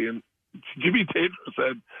privacy?" And Jimmy Taylor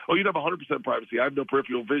said, "Oh, you'd have 100% privacy. I have no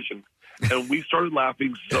peripheral vision." And we started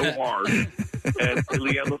laughing so hard. And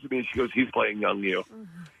Leanne looked at me and she goes, "He's playing young you."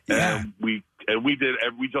 Yeah. And we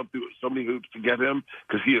jumped through so many hoops to get him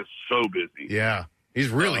because he is so busy. Yeah, he's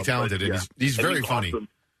really talented, and he's very funny. Awesome.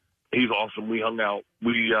 He's awesome. We hung out.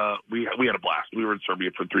 We had a blast. We were in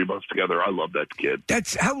Serbia for 3 months together. I love that kid.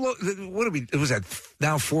 That's how long? What was that?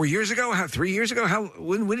 Now 4 years ago? 3 years ago?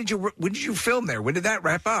 When did you film there? When did that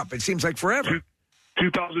wrap up? It seems like forever.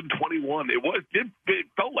 2021. It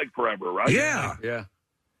felt like forever, right? Yeah. Yeah.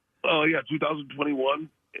 Oh yeah, 2021.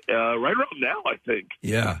 Right around now, I think.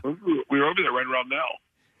 Yeah. We were over there right around now.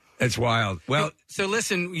 That's wild. Well, so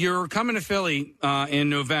listen, you're coming to Philly in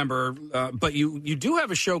November, but you do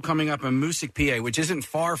have a show coming up in Moosic, PA, which isn't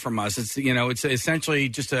far from us. It's it's essentially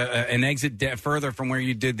just an exit further from where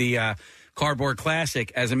you did the Cardboard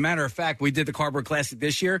Classic. As a matter of fact, we did the Cardboard Classic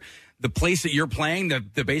this year. The place that you're playing,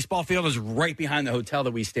 the baseball field, is right behind the hotel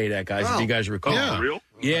that we stayed at, guys. If you guys recall. Yeah. For real?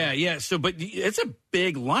 Yeah. So, but it's a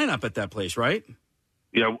big lineup at that place, right?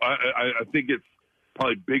 Yeah, I think it's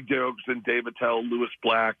probably Big J. Okerson, Dave Attell, Lewis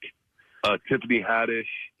Black, Tiffany Haddish.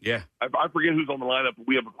 Yeah. I forget who's on the lineup, but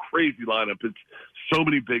we have a crazy lineup. It's so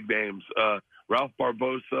many big names. Ralph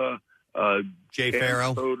Barbosa, Jay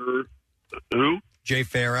Farrow. Soder. Who? Jay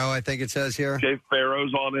Farrow, I think it says here. Jay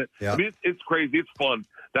Farrow's on it. Yeah. I mean, it's crazy. It's fun.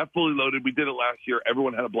 That Fully Loaded, we did it last year.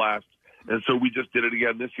 Everyone had a blast. And so we just did it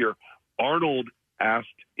again this year. Arnold asked,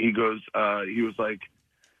 he was like,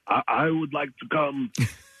 I would like to come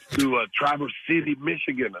to Traverse City,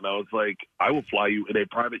 Michigan. And I was like, I will fly you in a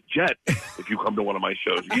private jet if you come to one of my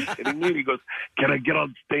shows. Are you kidding me? And he goes, can I get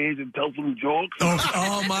on stage and tell some jokes?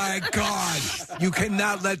 Oh my God. You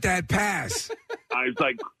cannot let that pass. I was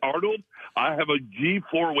like, Arnold, I have a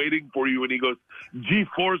G4 waiting for you. And he goes,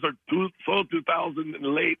 G4s are 2000 and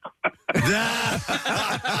late.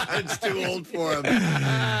 It's too old for him.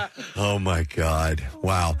 Oh, my God.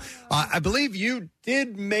 Wow. I believe you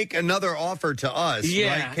did make another offer to us,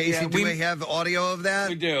 right, Casey? Do we have audio of that?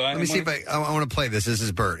 We do. Let me see if I want to play this. This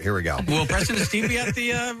is Bert. Here we go. Will Preston and Steve be at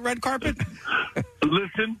the red carpet?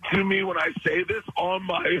 Listen to me when I say this on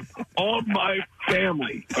my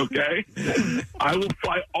family, okay? I will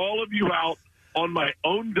fly all of you out on my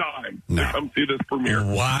own dime to come see this premiere.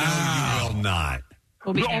 Wow. You will not.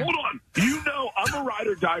 Hold on. You know I'm a ride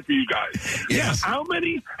or die for you guys. Yes. How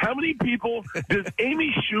many people does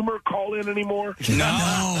Amy Schumer call in anymore?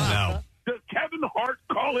 No. Does Kevin Hart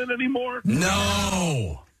call in anymore?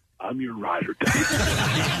 No. I'm your ride or die.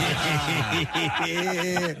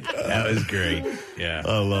 That was great. Yeah.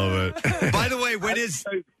 I love it. By the way, when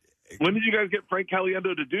did you guys get Frank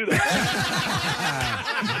Caliendo to do that?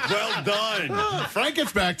 Well done. Frank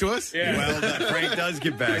gets back to us. Yeah. Well done. Frank does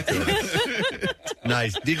get back to us.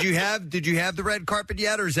 Nice. Did you have the red carpet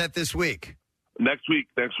yet, or is that this week? Next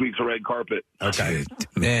week's a red carpet. Okay.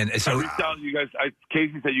 Man, so I reached out to you guys.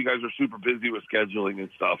 Casey said you guys are super busy with scheduling and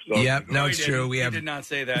stuff. So Yep, no, it's true. We did not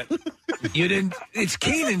say that. You didn't. It's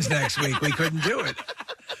Keenan's next week. We couldn't do it.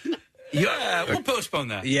 Yeah, we'll postpone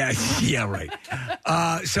that. Yeah, right.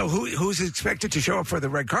 So who's expected to show up for the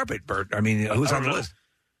red carpet, Bert? I mean, who's on the list?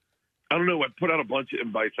 I don't know. I put out a bunch of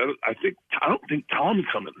invites. I don't think Tom's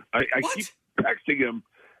coming. I keep texting him,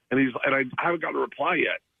 and I haven't got a reply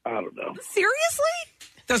yet. I don't know. Seriously?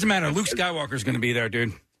 Doesn't matter. Luke Skywalker's going to be there,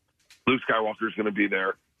 dude. Luke Skywalker's going to be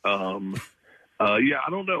there. Yeah, I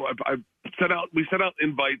don't know. We sent out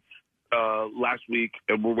invites last week,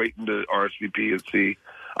 and we're waiting to RSVP and see.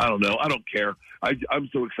 I don't know. I don't care. I'm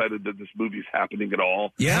so excited that this movie's happening at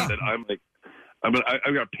all. Yeah. That I'm like, I've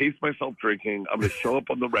got to pace myself drinking. I'm going to show up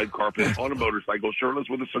on the red carpet on a motorcycle, shirtless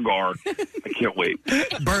with a cigar. I can't wait.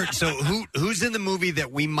 Bert, so who's in the movie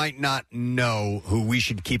that we might not know, who we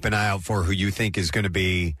should keep an eye out for, who you think is going to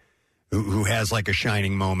be, who has like a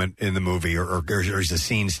shining moment in the movie, or is a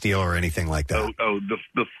scene steal or anything like that?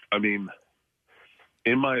 I mean,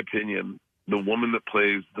 in my opinion, the woman that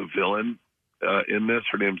plays the villain in this,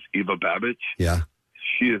 her name's Eva Babich. Yeah.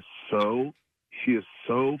 She is so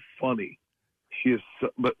funny. She is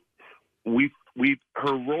but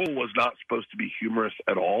her role was not supposed to be humorous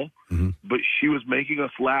at all, but she was making us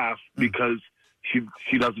laugh because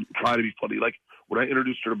she doesn't try to be funny. Like when I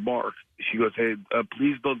introduced her to Mark, she goes, "Hey,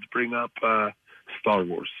 please don't bring up Star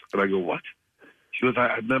Wars." And I go, "What?" She goes,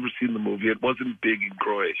 "I've never seen the movie. It wasn't big in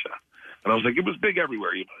Croatia." And I was like, it was big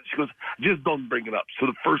everywhere. She goes, just don't bring it up. So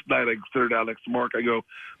the first night I sit her down next to Mark, I go,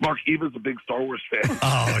 Mark, Eva's a big Star Wars fan.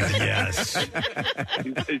 Oh, yes.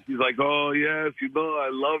 She's like, oh, yes, I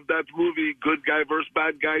love that movie. Good guy versus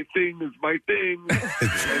bad guy thing is my thing.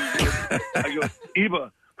 I go,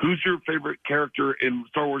 Eva, who's your favorite character in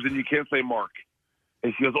Star Wars? And you can't say Mark.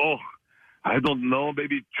 And she goes, oh, I don't know,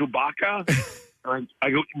 maybe Chewbacca? I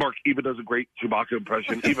go, Mark, Eva does a great Chewbacca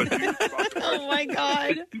impression. Eva, do you Chewbacca Oh, my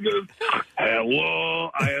God. She goes, hello,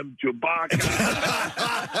 I am Chewbacca.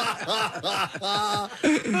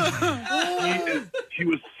 She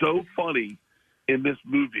was so funny in this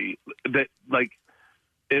movie that, but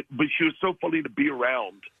she was so funny to be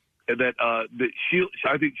around. And that I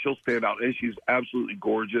think she'll stand out, and she's absolutely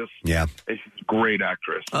gorgeous. Yeah, and she's a great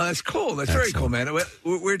actress. Oh, that's cool. That's very cool, man.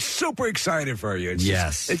 We're super excited for you.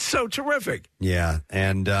 It's so terrific. Yeah,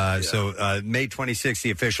 and so May 26th,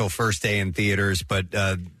 the official first day in theaters, but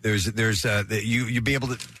you'll be able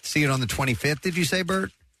to see it on the 25th. Did you say,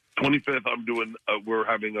 Bert? 25th, I'm doing. We're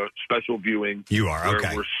having a special viewing. You are where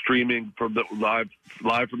okay. We're streaming from the live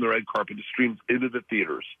from the red carpet. It streams into the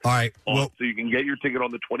theaters. All right. So you can get your ticket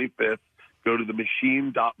on the 25th. Go to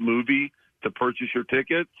themachine.movie to purchase your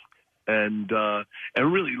tickets, and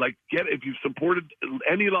really if you've supported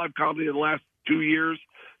any live comedy in the last 2 years.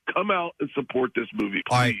 Come out and support this movie,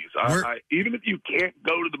 please. Even if you can't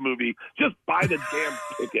go to the movie, just buy the damn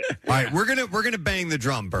ticket. All right, we're gonna bang the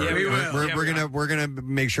drum, Bert. Yeah, we will. We're gonna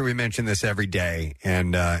make sure we mention this every day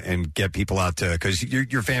and get people out to, because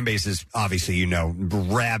your fan base is obviously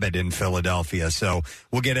rabid in Philadelphia. So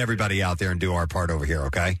we'll get everybody out there and do our part over here.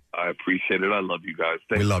 Okay. I appreciate it. I love you guys.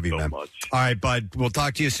 Thank we love you, so man. much. All right, bud. We'll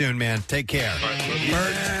talk to you soon, man. Take care.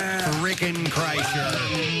 Bert frickin'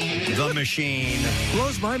 Kreischer, The Machine.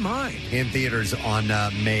 Blows my mind. In theaters on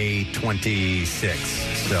May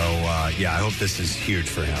 26th. So, I hope this is huge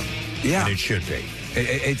for him. Yeah. And it should be.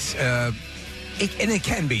 And it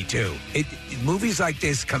can be, too. Movies like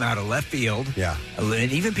this come out of left field. Yeah.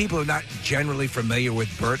 And even people who are not generally familiar with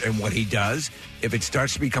Bert and what he does, if it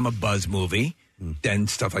starts to become a buzz movie, then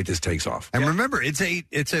stuff like this takes off. And remember, it's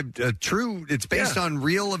based on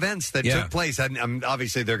real events that took place. And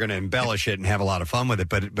obviously, they're going to embellish it and have a lot of fun with it.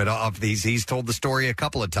 But of these, he's told the story a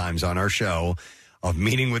couple of times on our show of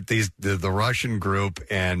meeting with the Russian group,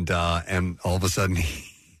 and all of a sudden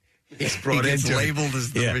he's brought he gets labeled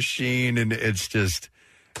as the Machine, and it's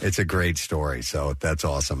a great story. So that's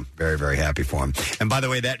awesome. Very, very happy for him. And by the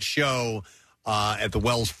way, that show at the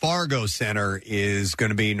Wells Fargo Center is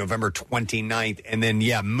going to be November 29th. And then,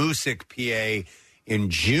 Music, PA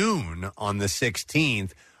in June on the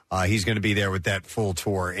 16th. He's going to be there with that full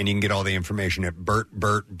tour. And you can get all the information at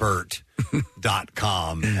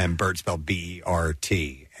bertbertbert.com. And Bert spelled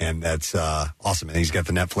B-E-R-T. And that's awesome. And he's got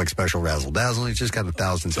the Netflix special Razzle Dazzle. He's just got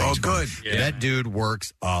 1,000 things. Oh, good. Yeah. That dude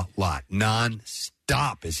works a lot.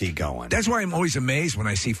 Non-stop is he going. That's why I'm always amazed when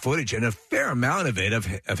I see footage, and a fair amount of it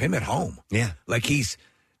of him at home. Yeah. Like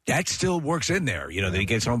that still works in there, that he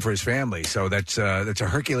gets home for his family. So that's a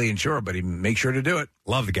Herculean chore, but he makes sure to do it.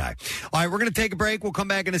 Love the guy. All right, we're going to take a break. We'll come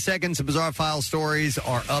back in a second. Some Bizarre File stories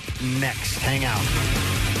are up next. Hang out.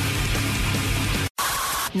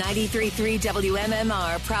 93.3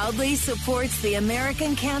 WMMR proudly supports the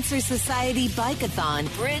American Cancer Society Bike-a-thon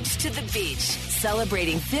Bridge to the Beach,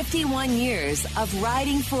 celebrating 51 years of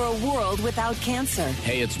riding for a world without cancer.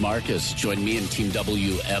 Hey, it's Marcus. Join me and Team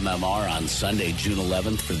WMMR on Sunday, June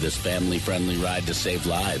 11th for this family-friendly ride to save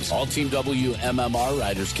lives. All Team WMMR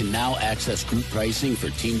riders can now access group pricing for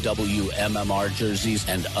Team WMMR jerseys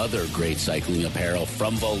and other great cycling apparel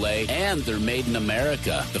from Volet, and they're made in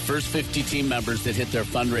America. The first 50 team members that hit their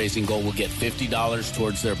fundraising goal will get $50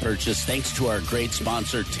 towards their purchase, thanks to our great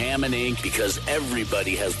sponsor, Tammin Inc., because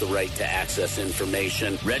everybody has the right to access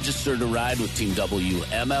information. Register to ride with Team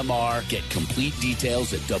WMMR. Get complete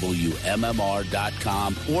details at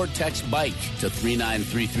WMMR.com or text BIKE to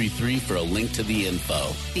 39333 for a link to the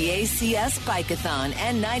info. The ACS Bike-a-thon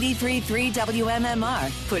and 93.3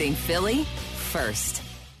 WMMR, putting Philly first.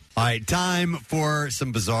 All right, time for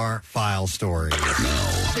some Bizarre File stories.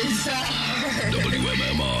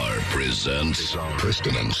 WMMR presents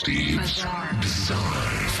Preston and Steve's Bizarre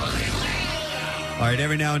File. All right,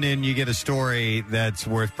 every now and then you get a story that's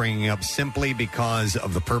worth bringing up simply because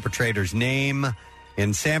of the perpetrator's name.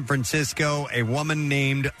 In San Francisco, a woman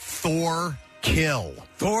named Thor Kill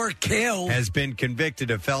has been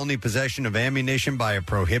convicted of felony possession of ammunition by a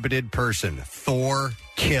prohibited person. Thor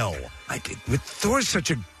Kill. Thor's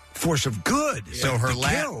such a force of good. So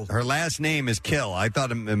her last name is Kill. I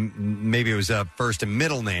thought maybe it was a first and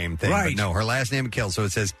middle name thing, right. But no, her last name is Kill. So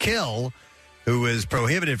it says Kill who was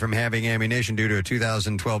prohibited from having ammunition due to a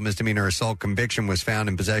 2012 misdemeanor assault conviction, was found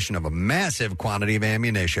in possession of a massive quantity of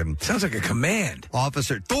ammunition. Sounds like a command.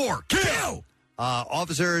 Officer Thor, kill!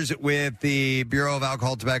 Officers with the Bureau of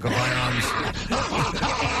Alcohol, Tobacco, Firearms,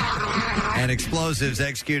 and Explosives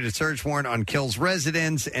executed a search warrant on Kill's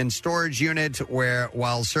residence and storage unit, where,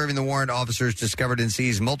 while serving the warrant, officers discovered and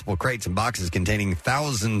seized multiple crates and boxes containing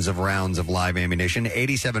thousands of rounds of live ammunition,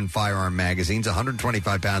 87 firearm magazines,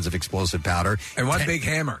 125 pounds of explosive powder, and one big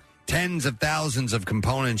hammer. Tens of thousands of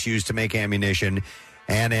components used to make ammunition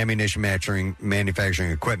and ammunition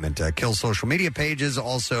manufacturing equipment. Kill's social media pages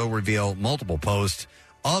also reveal multiple posts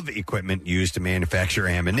of equipment used to manufacture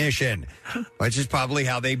ammunition, which is probably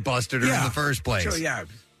how they busted her in the first place. Sure, yeah.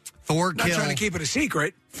 Thor Not Kill, trying to keep it a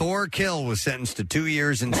secret. Thor Kill was sentenced to 2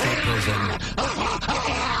 years in state prison,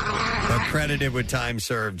 but credited with time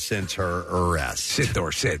served since her arrest. Sit,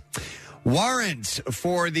 Thor, sit. Warrants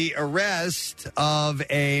for the arrest of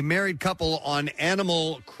a married couple on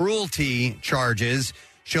animal cruelty charges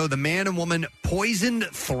show the man and woman poisoned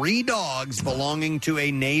 3 dogs belonging to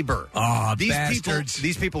a neighbor. Oh, These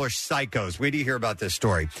people are psychos. Wait till you hear about this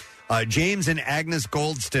story. James and Agnes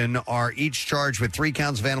Goldston are each charged with 3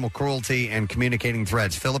 counts of animal cruelty and communicating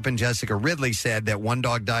threats. Philip and Jessica Ridley said that one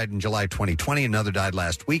dog died in July 2020, another died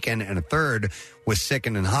last weekend, and a third was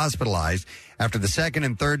sickened and hospitalized. After the second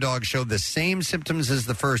and third dogs showed the same symptoms as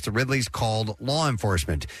the first, the Ridleys called law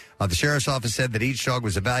enforcement. The sheriff's office said that each dog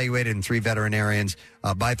was evaluated by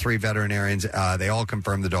 3 veterinarians. They all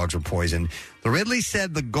confirmed the dogs were poisoned. The Ridleys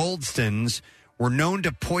said the Goldstons were known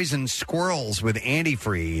to poison squirrels with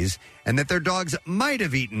antifreeze and that their dogs might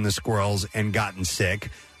have eaten the squirrels and gotten sick.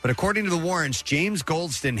 But according to the warrants, James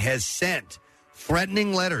Goldston has sent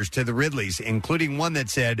threatening letters to the Ridleys, including one that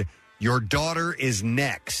said, "Your daughter is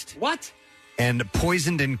next." What? And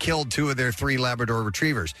poisoned and killed 2 of their 3 Labrador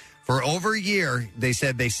retrievers. For over a year, they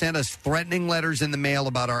said they sent us threatening letters in the mail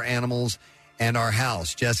about our animals and our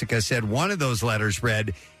house. Jessica said one of those letters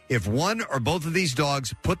read, "If one or both of these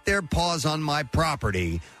dogs put their paws on my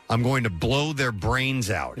property, I'm going to blow their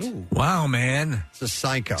brains out." Ooh. Wow, man. It's a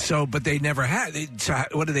psycho. So, but they never had.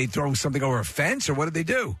 What did they throw something over a fence, or what did they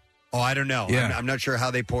do? Oh, I don't know. Yeah. I'm not sure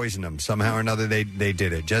how they poisoned them. Somehow or another, they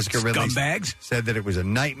did it. Jessica Ridley Scumbags? said that it was a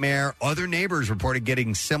nightmare. Other neighbors reported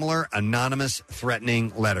getting similar anonymous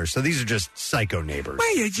threatening letters. So these are just psycho neighbors.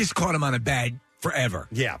 Well, you just caught them on a bad forever.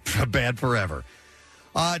 Yeah, bad forever.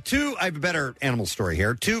 I have a better animal story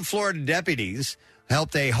here. 2 Florida deputies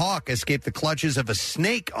helped a hawk escape the clutches of a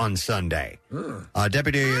snake on Sunday.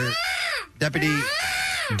 Deputy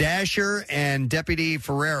Dasher and Deputy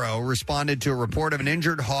Ferrero responded to a report of an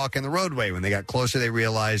injured hawk in the roadway. When they got closer, they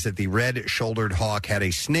realized that the red-shouldered hawk had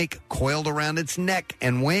a snake coiled around its neck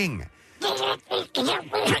and wing.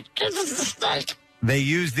 They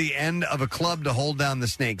used the end of a club to hold down the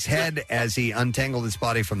snake's head as he untangled its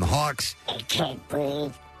body from the hawks. I can't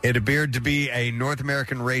breathe. It appeared to be a North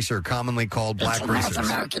American racer, commonly called black racers. North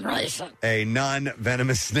American racer. A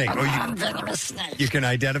non-venomous snake. A non-venomous snake. You can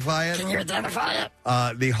identify it? Can you identify it?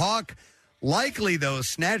 The hawk likely, though,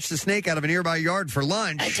 snatched the snake out of a nearby yard for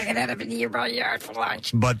lunch. I took it out of a nearby yard for lunch.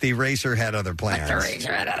 But the racer had other plans.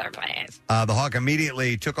 The hawk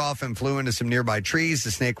immediately took off and flew into some nearby trees. The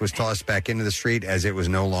snake was tossed back into the street as it was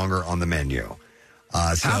no longer on the menu.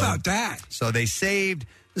 How about that? So they saved...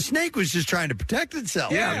 The snake was just trying to protect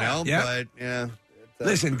itself, But, yeah.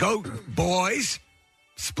 Listen, go, boys.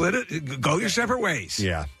 Split it. Go your separate ways.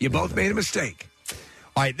 Yeah. You both made a mistake.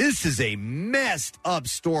 All right, this is a messed up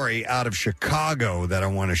story out of Chicago that I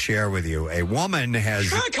want to share with you. A woman has...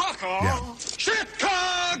 Chicago!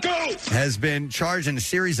 Has been charged in a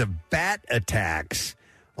series of bat attacks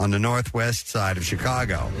on the northwest side of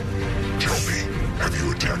Chicago. Tell me, have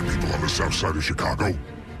you attacked people on the south side of Chicago?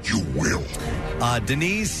 You will.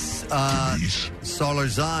 Denise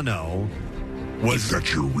Solorzano Is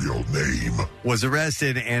that your real name? Was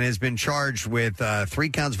arrested and has been charged with 3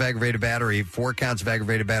 counts of aggravated battery, 4 counts of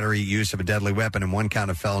aggravated battery, use of a deadly weapon, and 1 count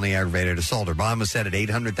of felony aggravated assault. Her bond was set at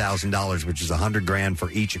 $800,000, which is $100,000 for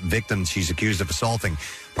each victim she's accused of assaulting.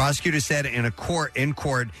 Prosecutors said in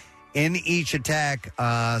court, in each attack,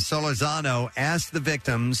 Solorzano asked the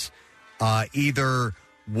victims either,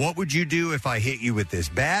 what would you do if I hit you with this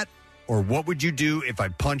bat, or what would you do if I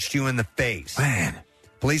punched you in the face? Man.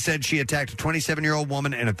 Police said she attacked a 27-year-old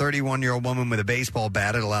woman and a 31-year-old woman with a baseball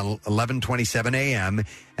bat at around 11:27 a.m.,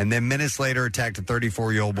 and then minutes later attacked a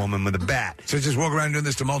 34-year-old woman with a bat. So just walk around doing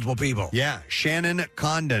this to multiple people. Yeah. Shannon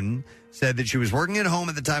Condon said that she was working at home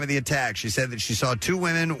at the time of the attack. She said that she saw 2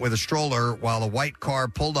 women with a stroller while a white car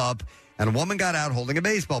pulled up and a woman got out holding a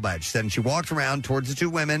baseball bat. She said, and she walked around towards the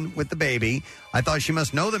two women with the baby. I thought she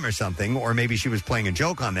must know them or something, or maybe she was playing a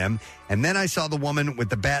joke on them. And then I saw the woman with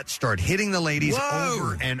the bat start hitting the ladies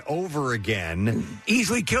over and over again.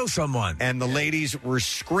 Easily kill someone. And the ladies were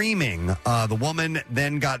screaming. The woman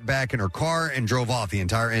then got back in her car and drove off. The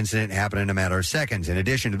entire incident happened in a matter of seconds. In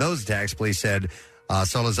addition to those attacks, police said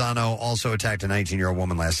Solizano also attacked a 19-year-old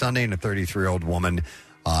woman last Sunday and a 33-year-old woman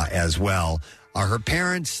as well. Her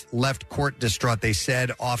parents left court distraught. They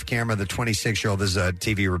said off camera, the 26-year-old, this is a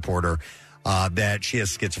TV reporter, that she has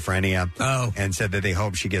schizophrenia. And said that they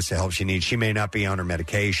hope she gets the help she needs. She may not be on her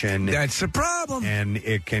medication. That's the problem. And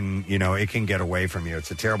it can get away from you. It's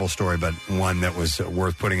a terrible story, but one that was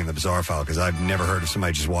worth putting in the bizarre file because I've never heard of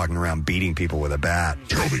somebody just walking around beating people with a bat.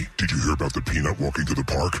 Tell me, did you hear about the peanut walking to the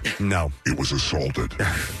park? No. It was assaulted.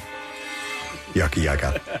 Yucca,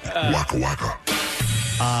 yucca. Waka,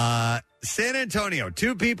 waka. San Antonio,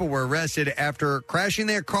 2 people were arrested after crashing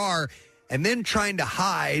their car and then trying to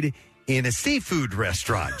hide in a seafood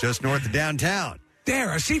restaurant just north of downtown.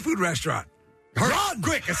 There, a seafood restaurant. Run!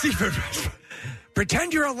 Quick, a seafood restaurant.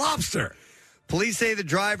 Pretend you're a lobster. Police say the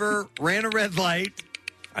driver ran a red light.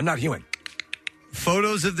 I'm not human.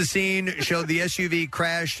 Photos of the scene showed the SUV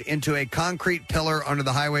crashed into a concrete pillar under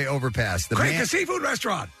the highway overpass. A seafood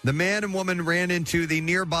restaurant. The man and woman ran into the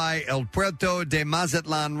nearby El Puerto de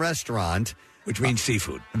Mazatlan restaurant. Which means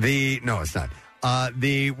seafood. No, it's not.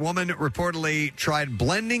 The woman reportedly tried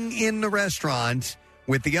blending in the restaurant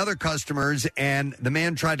with the other customers, and the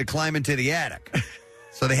man tried to climb into the attic.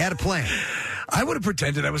 So they had a plan. I would have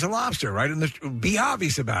pretended I was a lobster, right? And be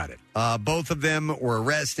obvious about it. Both of them were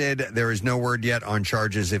arrested. There is no word yet on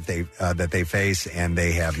charges if they that they face, and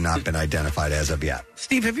they have not been identified as of yet.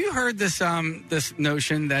 Steve, have you heard this this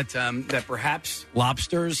notion that that perhaps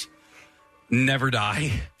lobsters never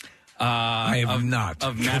die? I have not.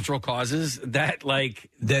 Of natural causes. That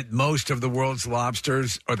most of the world's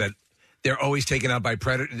lobsters, or that they're always taken out by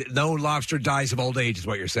predators. No lobster dies of old age, is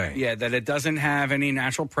what you're saying. Yeah, that it doesn't have any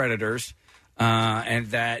natural predators. And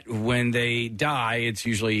that when they die, it's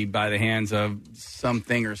usually by the hands of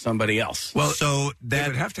something or somebody else. Well, so they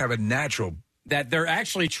would have to have a natural. That they're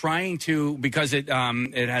actually trying to, because it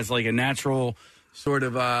has like a natural sort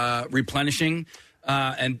of replenishing,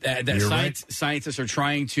 and that scientists are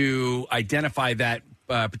trying to identify that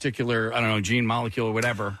particular, gene, molecule, or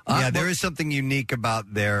whatever. There is something unique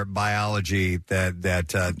about their biology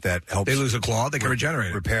that helps. They lose a claw, they can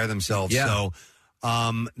regenerate, repair themselves. Yeah. So.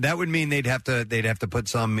 That would mean they'd have to put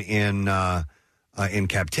some in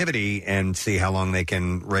captivity and see how long they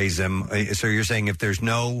can raise them. So you're saying if there's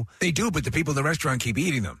no, they do, but the people in the restaurant keep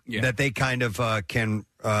eating them. Yeah. That they kind of can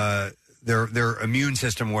their immune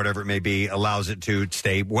system, whatever it may be, allows it to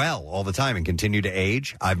stay well all the time and continue to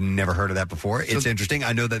age. I've never heard of that before. It's interesting.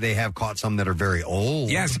 I know that they have caught some that are very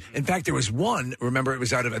old. Yes, in fact, there was one. Remember, it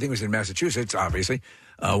was I think it was in Massachusetts. Obviously,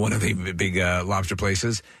 one of the big lobster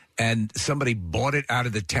places. And somebody bought it out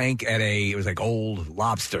of the tank at it was like Old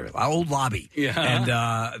Lobby. Yeah.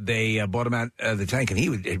 And they bought him out of the tank,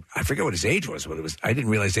 and I forget what his age was, but I didn't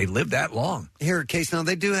realize they lived that long. Here, Case, now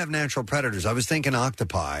they do have natural predators. I was thinking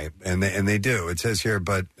octopi, and they do. It says here,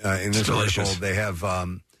 but in this article, they have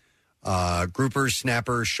groupers,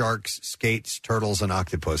 snappers, sharks, skates, turtles, and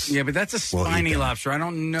octopus. Yeah, but that's a spiny lobster. I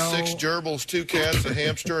don't know. 6 gerbils, 2 cats, a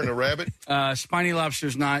hamster, and a rabbit. Spiny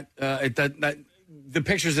lobster's not the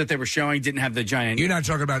pictures that they were showing didn't have the giant. You're not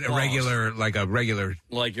talking about a regular, like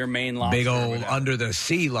your main lobster, big old under the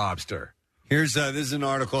sea lobster. Here's this is an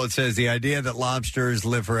article. It says the idea that lobsters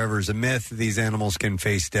live forever is a myth. These animals can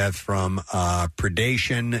face death from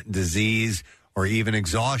predation, disease, or even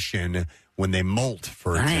exhaustion when they molt.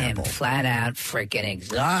 For example, I am flat out freaking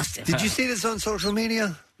exhausted. Did you see this on social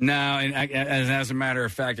media? No, and as a matter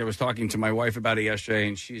of fact, I was talking to my wife about it yesterday,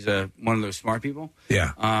 and she's one of those smart people.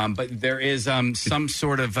 Yeah. But there is some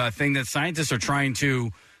sort of thing that scientists are trying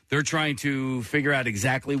to figure out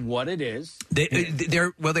exactly what it is.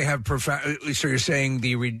 They have profound. So you're saying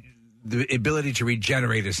the ability to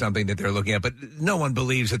regenerate is something that they're looking at, but no one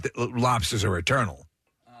believes that the lobsters are eternal.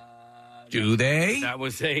 Do they? That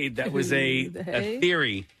was a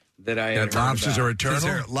theory. That lobsters are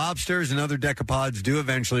eternal? Lobsters and other decapods do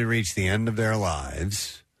eventually reach the end of their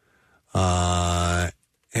lives. Hang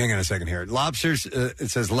on a second here. Lobsters,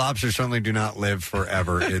 it says lobsters certainly do not live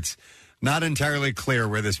forever. It's not entirely clear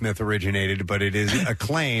where this myth originated, but it is a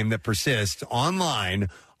claim that persists online,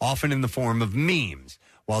 often in the form of memes.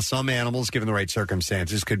 While some animals, given the right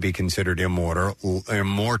circumstances, could be considered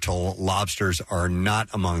immortal, lobsters are not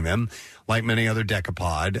among them. Like many other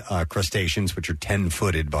decapod crustaceans, which are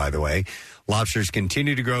 10-footed, by the way, lobsters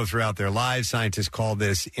continue to grow throughout their lives. Scientists call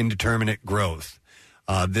this indeterminate growth.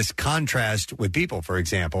 This contrast with people, for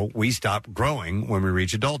example, we stop growing when we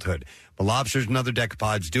reach adulthood. But lobsters and other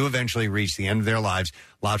decapods do eventually reach the end of their lives.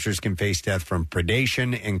 Lobsters can face death from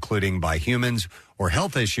predation, including by humans, or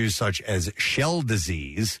health issues such as shell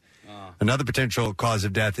disease. Another potential cause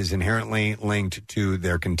of death is inherently linked to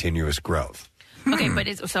their continuous growth. Okay, but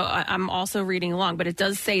I'm also reading along, but it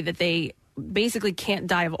does say that they basically can't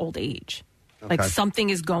die of old age. Like something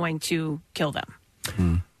is going to kill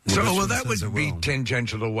them. So, that would be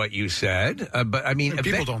tangential to what you said. But, I mean...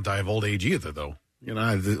 People don't die of old age either, though. You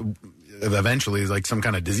know, eventually, like, some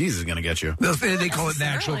kind of disease is going to get you. They call it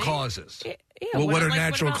natural causes. Yeah, well, what are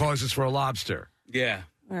natural causes for a lobster? Yeah.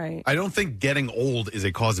 Right. I don't think getting old is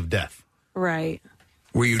a cause of death. Right.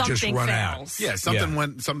 Where you Something just run fails. out. Yeah, something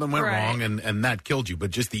went wrong, and that killed you. But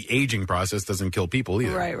just the aging process doesn't kill people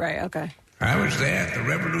either. Right, okay. I was there at the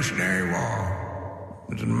Revolutionary War.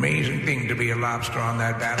 It was an amazing thing to be a lobster on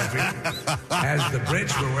that battlefield. As the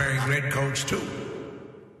Brits were wearing red coats, too.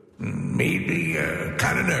 Made me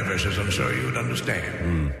kind of nervous, as I'm sure you would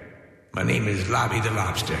understand. My name is Lobby the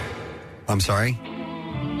Lobster. I'm sorry?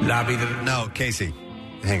 Lobby the... No, Casey.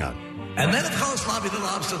 Hang on. And then, of course, Lobby the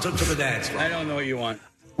Lobster took to the dance floor. I don't know what you want.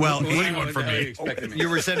 Well, what do you want from me? You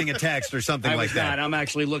were sending a text or something like that. I'm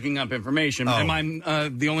actually looking up information. Oh. Am I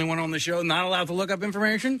the only one on the show not allowed to look up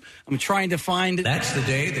information? I'm trying to find... That's the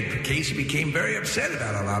day that Casey became very upset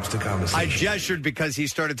about our lobster conversation. I gestured because he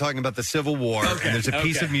started talking about the Civil War, and there's a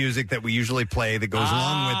piece of music that we usually play that goes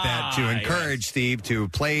along with that to encourage Steve to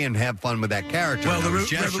play and have fun with that character. Well, the I was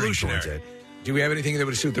gesturing Revolutionary. towards it. Do we have anything that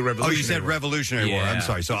would suit the Revolutionary Oh, you said Revolutionary War. I'm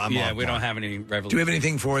sorry. So I'm off. we don't have any Revolutionary. Do we have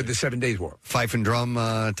anything for the 7 Days War? Fife and drum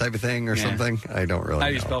type of thing or something? I don't really How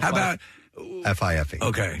do you know. spell How about... F-I-F-E.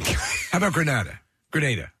 Okay. How about Grenada?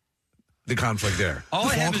 The conflict there. All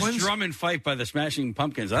the I have Falklands? is Drum and Fight by the Smashing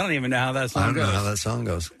Pumpkins. I don't even know how that song I don't goes. know how that song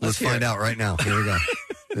goes. Let's hear find it. out right now. Here we go.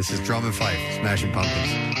 This is Drum and Fife, Smashing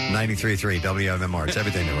Pumpkins. 93.3 WMMR. It's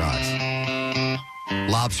everything that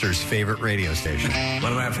rocks. Lobster's favorite radio station.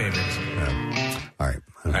 One of my favorites. All right.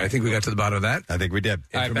 I think we got to the bottom of that. I think we did.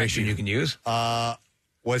 Information you can use.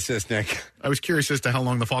 What's this, Nick? I was curious as to how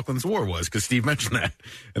long the Falklands War was, because Steve mentioned that.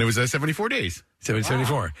 And it was 74 days.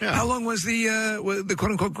 74. Yeah. How long was the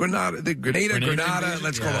quote-unquote Grenada, Grenada,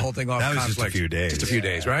 let's call the whole thing off That was conflict. just a few days. Just a few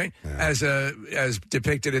days, right? Yeah. As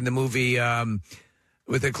depicted in the movie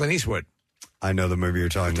with the Clint Eastwood. I know the movie you're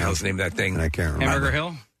talking about. What's the name of that thing? And I can't remember. Hamburger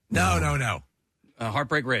Hill? No.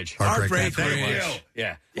 Heartbreak Ridge. Heartbreak Ridge. Ridge.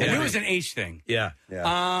 Yeah. It was an H thing. Yeah.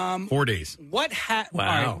 4 days. What has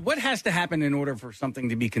to happen in order for something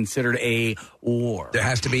to be considered a war? There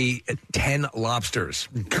has to be 10 lobsters.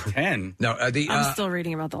 10? No, I'm still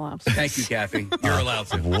reading about the lobster. Thank you, Kathy. You're allowed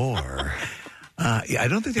to. War. I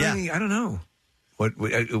don't think there's any, I don't know. What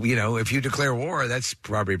if you declare war, that's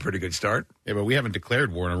probably a pretty good start. Yeah, but we haven't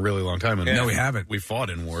declared war in a really long time. No, we haven't. We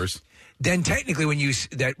fought in wars. Then technically, when you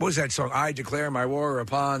what was that song? I declare my war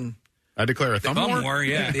upon. I declare a thumb war.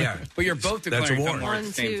 Yeah, yeah. But you're both That's declaring a war. thumb war at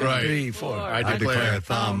the same 1, 2, time. Right. 3, 4. I declare a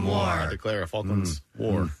thumb war. I declare a Falklands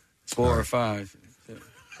War. 4 or 5.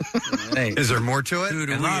 8. Is there more to it?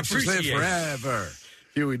 And lobsters live forever.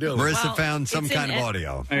 Huey Dillon. Marissa found some it's kind in of it.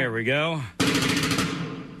 audio. There we go.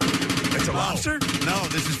 It's a lobster? No,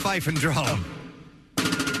 this is Fife and drum.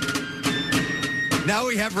 Now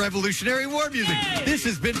we have Revolutionary War music. This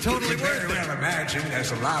has been totally Very worth it. well imagine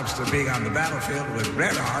as a lobster being on the battlefield with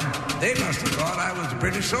red on, they must have thought I was a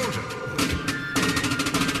British soldier.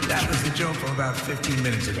 That was the joke from about 15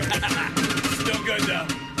 minutes ago. Still good, though.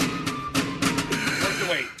 Worth the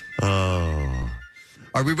wait. Oh.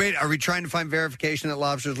 Are we trying to find verification that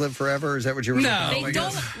lobsters live forever? Is that what you were No. looking They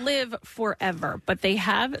don't live forever, but they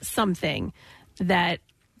have something that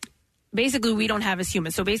basically we don't have as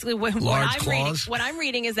humans. So basically what I'm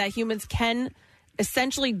reading is that humans can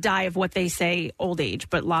essentially die of what they say old age,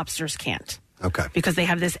 but lobsters can't. Okay. Because they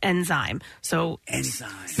have this enzyme. So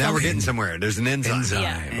Now we're getting somewhere. There's an enzyme.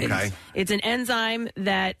 Yeah, Okay. it's an enzyme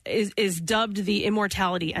that is dubbed the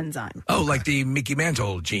immortality enzyme. Oh, like the Mickey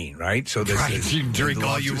Mantle gene, right? So this Right. is, You can drink the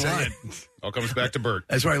all you lobsters want. say it. All comes back to Bert.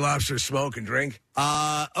 That's why lobsters smoke and drink.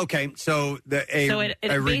 Okay. So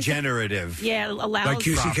a regenerative. Yeah, it allows Like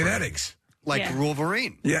QC Kinetics. Like Yeah.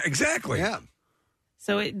 Wolverine. Yeah, exactly. Yeah.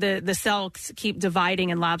 So the cells keep dividing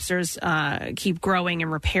and lobsters keep growing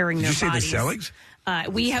and repairing Did their you say bodies. the cellings?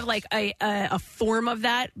 We have like a form of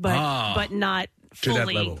that, but not To that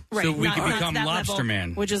fully, level. right? So we not, can not become to that Lobster level,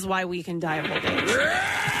 Man. which is why we can dive all day.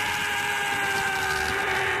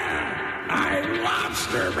 I'm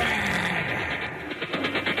Lobster Man.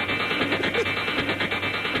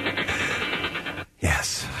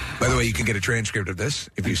 Yes. By the way, you can get a transcript of this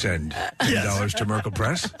if you send $10 to Merkle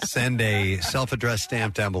Press. Send a self-addressed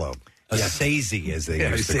stamped envelope. A SAZY, as they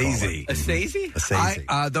used to call it. A Stacey? A SAZY.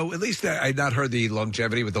 Though at least I had not heard the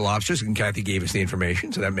longevity with the lobsters, and Kathy gave us the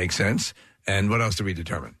information, so that makes sense. And what else did we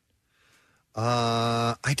determine?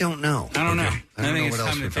 I don't know. I don't know. I don't think know it's what else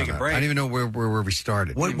time to we take found a out. break. I don't even know where we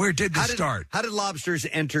started. Where did this start? How did lobsters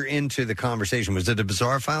enter into the conversation? Was it a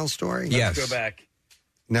Bizarre File story? Yes. Let's go back.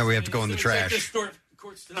 Now we have to go in the trash.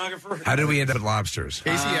 Court stenographer. How did we end up with lobsters?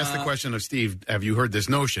 Casey asked the question of Steve, have you heard this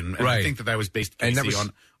notion? And I Right. think that was based, And Casey, that was-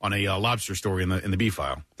 on a lobster story in the B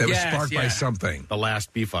file. That was sparked by something. The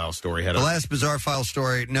last B file story had The last Bizarre File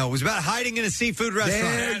story, no, it was about hiding in a seafood restaurant.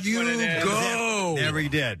 There you go. There we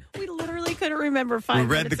did. We literally couldn't remember 5 We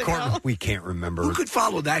read minutes the court. ago. We can't remember Who could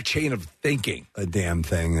follow that chain of thinking? a damn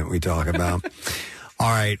thing that we talk about. All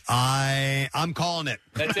right, I'm calling it.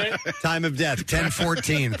 That's it? Time of death,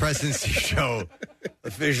 10:14. Preston Show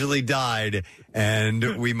officially died,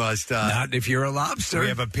 and we must... Not if you're a lobster. We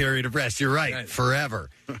have a period of rest. You're right, forever.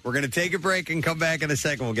 We're going to take a break and come back in a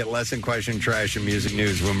second. We'll get lesson, question, trash, and music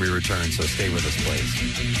news when we return, so stay with us,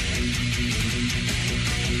 please.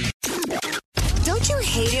 Don't you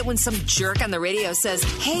hate it when some jerk on the radio says,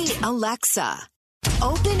 "Hey, Alexa,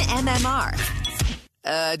 open MMR"?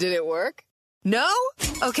 Did it work? No?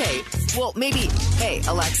 Okay, well, maybe, "Hey,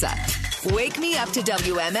 Alexa, wake me up to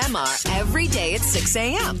WMMR every day at 6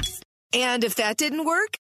 a.m. And if that didn't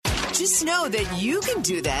work, just know that you can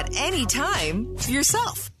do that anytime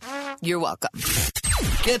yourself. You're welcome.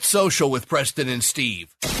 Get social with Preston and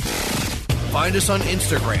Steve. Find us on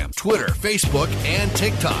Instagram, Twitter, Facebook, and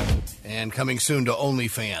TikTok. And coming soon to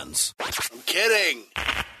OnlyFans. I'm kidding.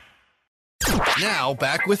 Now,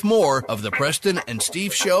 back with more of the Preston and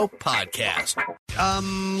Steve Show podcast.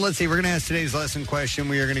 Let's see. We're going to ask today's lesson question.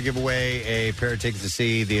 We are going to give away a pair of tickets to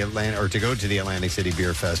see to go to the Atlantic City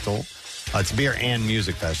Beer Festival. It's a beer and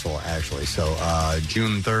music festival, actually. So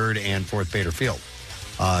June 3rd and 4th, Bader Field.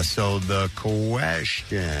 So the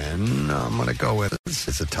question I'm going to go with,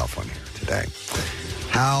 it's a tough one here today.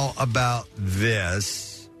 How about this?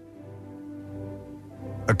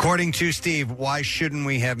 According to Steve, why shouldn't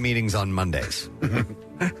we have meetings on Mondays?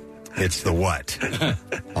 It's the what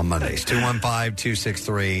on Mondays.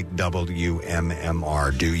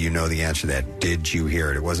 215-263-WMMR. Do you know the answer to that? Did you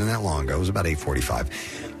hear it? It wasn't that long ago. It was about 8:45.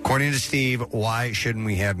 According to Steve, why shouldn't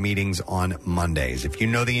we have meetings on Mondays? If you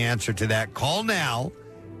know the answer to that, call now,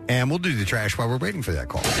 and we'll do the trash while we're waiting for that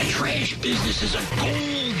call. The trash business is a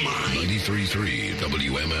gold mine. 93.3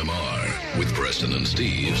 WMMR with Preston and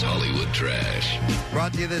Steve's Hollywood Trash.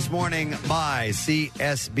 Brought to you this morning by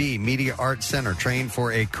CSB Media Arts Center, trained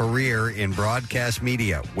for a career in broadcast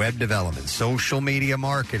media, web development, social media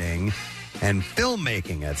marketing, and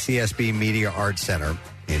filmmaking at CSB Media Arts Center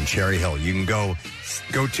in Cherry Hill. You can go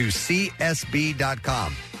to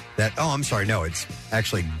csb.com. It's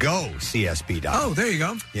actually gocsb.com. Oh, there you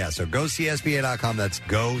go. Yeah, so gocsb.com. That's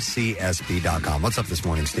gocsb.com. What's up this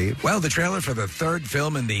morning, Steve? Well, the trailer for the third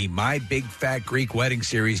film in the My Big Fat Greek Wedding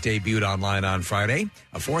series debuted online on Friday.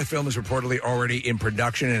 A fourth film is reportedly already in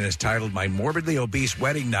production and is titled My Morbidly Obese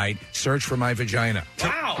Wedding Night, Search for My Vagina.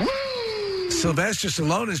 Wow. Sylvester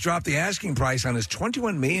Stallone has dropped the asking price on his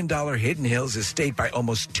 $21 million Hidden Hills estate by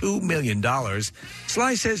almost $2 million.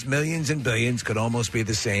 Sly says millions and billions could almost be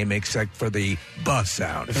the same except for the bus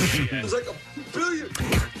sound. It's like a billion.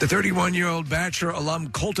 The 31-year-old Bachelor alum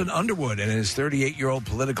Colton Underwood and his 38-year-old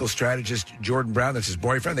political strategist Jordan Brown, that's his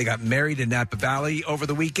boyfriend, they got married in Napa Valley over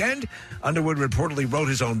the weekend. Underwood reportedly wrote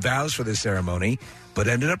his own vows for this ceremony, but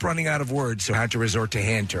ended up running out of words, so had to resort to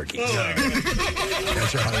hand turkeys.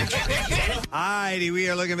 That's your Hollywood. Alrighty, we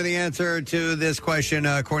are looking for the answer to this question.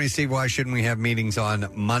 According to Steve, why shouldn't we have meetings on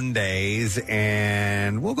Mondays?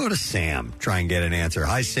 And we'll go to Sam, try and get an answer.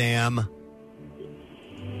 Hi, Sam.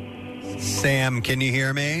 Sam, can you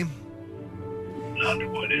hear me?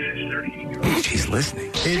 She's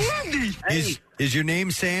listening. Is your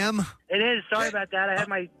name Sam? It is. Sorry about that. I had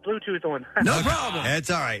my Bluetooth on. No problem. That's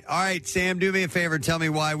all right. All right, Sam, do me a favor. Tell me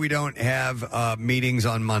why we don't have meetings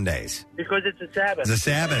on Mondays. Because it's a Sabbath. It's a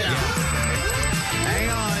Sabbath. Yeah. Hang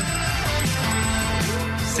on.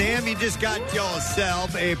 Sam, you just got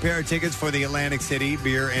yourself a pair of tickets for the Atlantic City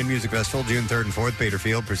Beer and Music Festival, June 3rd and 4th, Bader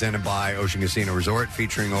Field, presented by Ocean Casino Resort,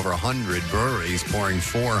 featuring over 100 breweries pouring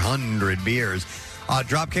 400 beers.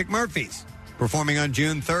 Dropkick Murphys performing on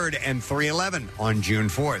June 3rd and 311 on June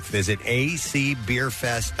 4th. Visit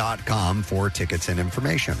acbeerfest.com for tickets and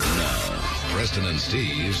information. Now, Preston and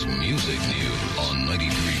Steve's Music News on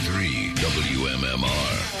 93.3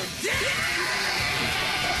 WMMR.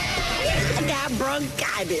 I got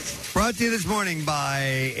bronchitis. Brought to you this morning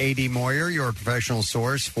by A.D. Moyer, your professional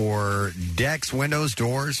source for decks, windows,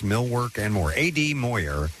 doors, millwork, and more.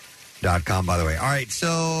 admoyer.com, by the way. All right,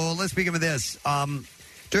 so let's begin with this.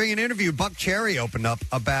 During an interview, Buck Cherry opened up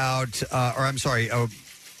about, Robert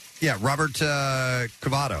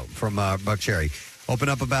Cavato from Buck Cherry opened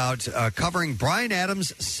up about covering Bryan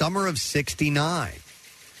Adams' Summer of '69.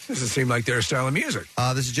 Doesn't seem like their style of music.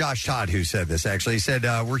 This is Josh Todd who said this, actually. He said,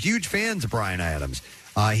 we're huge fans of Bryan Adams.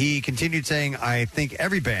 He continued saying, I think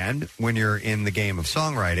every band, when you're in the game of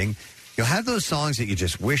songwriting, you'll have those songs that you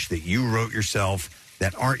just wish that you wrote yourself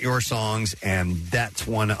that aren't your songs, and that's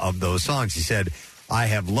one of those songs. He said, I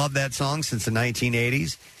have loved that song since the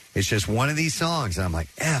 1980s. It's just one of these songs. And I'm like,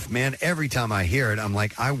 man, every time I hear it, I'm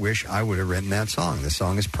like, I wish I would have written that song. This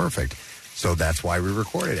song is perfect. So that's why we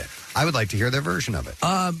recorded it. I would like to hear their version of it.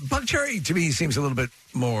 Buck Cherry, to me, seems a little bit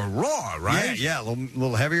more raw, right? Yeah, a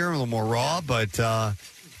little heavier, a little more raw, but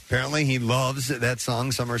apparently he loves that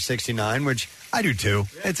song, Summer of '69, which I do too.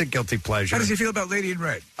 Yeah. It's a guilty pleasure. How does he feel about Lady in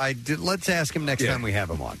Red? Let's ask him next time we have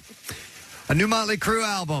him on. A new Motley Crue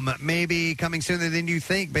album may be coming sooner than you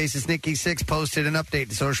think. Bassist Nikki Sixx posted an update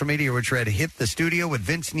to social media which read, hit the studio with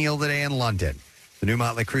Vince Neil today in London. The new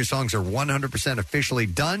Motley Crue songs are 100% officially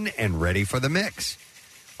done and ready for the mix.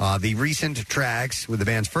 The recent tracks with the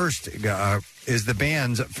band's first with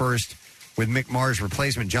Mick Mars'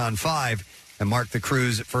 replacement John 5 and mark the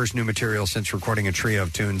Crue's first new material since recording a trio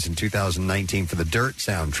of tunes in 2019 for the Dirt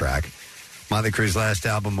soundtrack. Motley Crue's last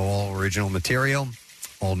album of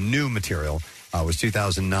all new material, was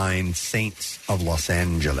 2009 Saints of Los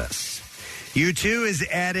Angeles. U2 has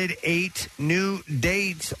added 8 new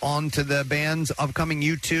dates onto the band's upcoming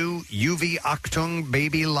U2 UV Achtung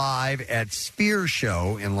Baby Live at Sphere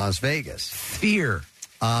Show in Las Vegas. Sphere.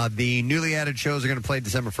 The newly added shows are going to play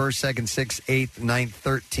December 1st, 2nd, 6th, 8th, 9th,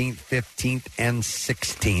 13th, 15th, and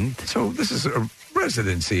 16th. So this is a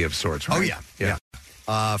residency of sorts, right? Oh, yeah.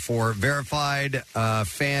 For verified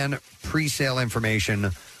fan pre-sale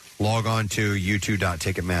information, log on to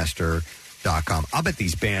u2.ticketmaster.com. I'll bet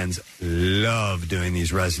these bands love doing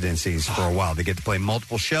these residencies for a while. They get to play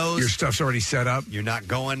multiple shows. Your stuff's already set up. You're not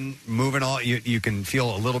moving all. You can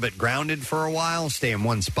feel a little bit grounded for a while, stay in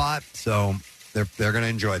one spot. So they're going to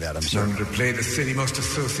enjoy that, I'm sure. To play the city most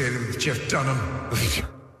associated with Jeff Dunham.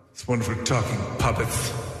 It's wonderful talking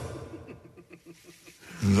puppets.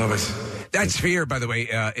 Love it. That Sphere, by the way,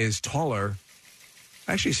 is taller,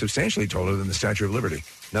 actually substantially taller than the Statue of Liberty.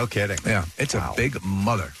 No kidding. Yeah, it's a big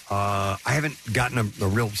mother. I haven't gotten a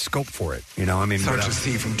real scope for it. I mean, it's hard to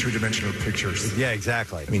see from two-dimensional pictures. Yeah,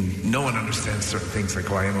 exactly. I mean, no one understands certain things, like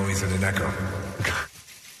why I'm always in an echo.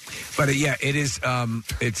 But it is.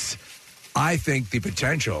 I think the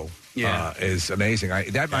potential is amazing.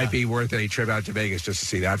 That might be worth a trip out to Vegas just to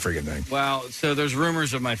see that friggin' thing. Well, so there's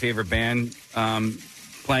rumors of my favorite band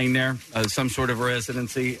playing there, some sort of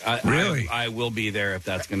residency. Really? I will be there if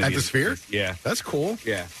that's going to be at the Sphere. Yeah, that's cool.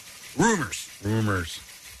 Yeah, rumors.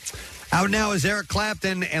 Out now is Eric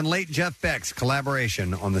Clapton and late Jeff Beck's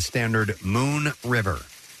collaboration on the standard Moon River.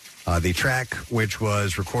 The track, which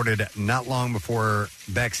was recorded not long before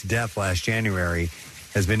Beck's death last January,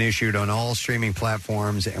 has been issued on all streaming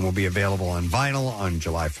platforms and will be available on vinyl on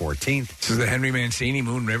July 14th. This is the Henry Mancini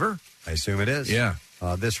Moon River? I assume it is. Yeah.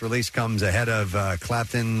 This release comes ahead of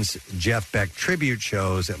Clapton's Jeff Beck tribute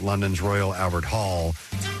shows at London's Royal Albert Hall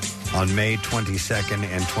on May 22nd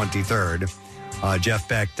and 23rd. Jeff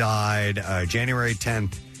Beck died January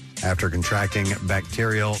 10th after contracting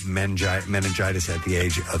bacterial meningitis at the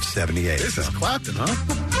age of 78. This is Clapton, huh?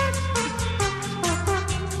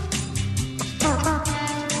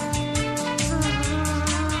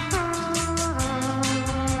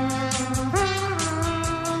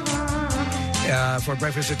 For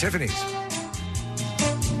breakfast at Tiffany's.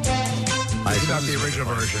 This is not the original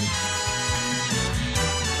version.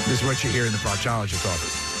 This is what you hear in the proctologist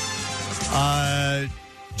office.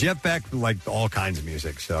 Jeff Beck liked all kinds of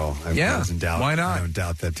music, so I wasn't doubt. Why not? I don't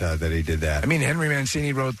doubt that he did that. I mean, Henry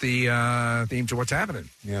Mancini wrote the theme to What's Happening.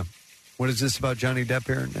 Yeah. What is this about Johnny Depp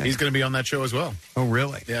here? Next? He's going to be on that show as well. Oh,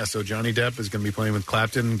 really? Yeah, so Johnny Depp is going to be playing with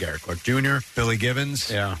Clapton, Garrett Clark Jr., Billy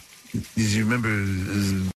Gibbons. Yeah. Did you remember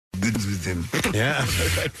good with him? Yeah.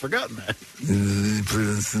 I'd forgotten that. Put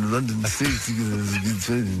us in London States.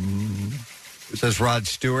 It says Rod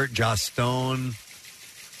Stewart, Joss Stone,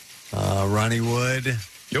 Ronnie Wood.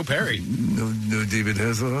 Joe Perry. No David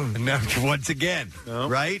Hasselhoff. No, once again,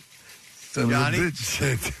 right? Son Johnny? of a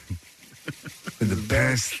bitch. For the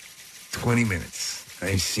past 20 minutes,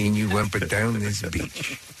 I've seen you whimper down this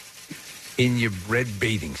beach in your red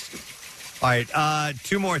bathing suit. All right,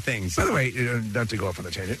 two more things. By the way, not to go off on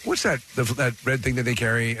a tangent, what's that that red thing that they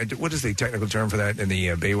carry? What is the technical term for that in the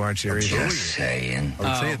Baywatch series? Just saying. I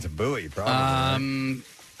would say it's a buoy, probably. I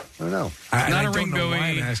don't know. I don't know why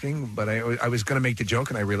I'm asking, but I was going to make the joke,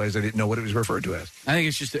 and I realized I didn't know what it was referred to as. I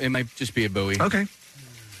think it might just be a buoy. Okay.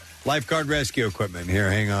 Lifeguard rescue equipment. Here,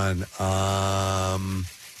 hang on.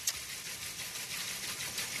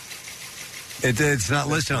 It's not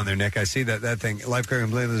listed on there, Nick. I see that thing.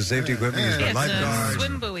 Lifeguard and safety equipment used by lifeguards.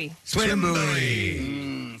 Swim buoy. Swim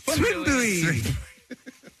buoy. Swim buoy.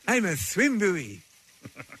 I'm a swim buoy.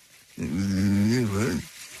 It's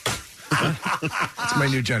my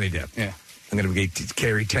new Johnny Depp. Yeah. I'm going to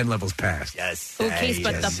carry 10 levels past. Yes. Okay,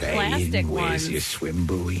 but the plastic Where's ones. your swim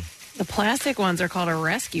buoy? The plastic ones are called a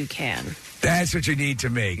rescue can. That's what you need to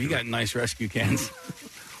make. You got nice rescue cans.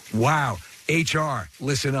 Wow. HR,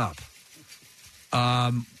 listen up.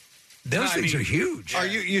 Those things are huge. Are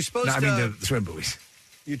you supposed no, I to? mean the swim buoys.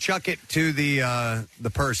 You chuck it to the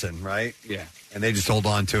person, right? Yeah. And they just hold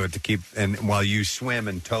on to it to keep, and while you swim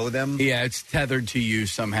and tow them. Yeah, it's tethered to you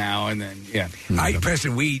somehow, and then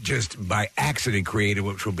Preston, we just by accident created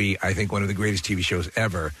which will be, I think, one of the greatest TV shows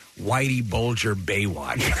ever, Whitey Bulger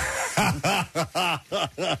Baywatch.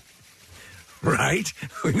 Right?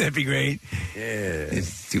 Wouldn't that be great? Yeah.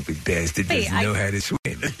 This stupid bastard doesn't know how to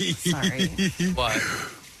swim. Sorry. What?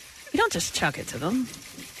 You don't just chuck it to them.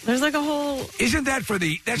 There's like a whole. Isn't that for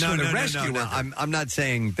the? That's for the rescue. No. I'm not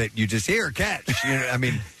saying that you just catch. You know, I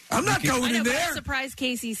mean, I'm not going in there. I'm surprised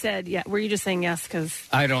Casey said, yeah. Were you just saying yes? Because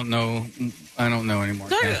I don't know. I don't know anymore.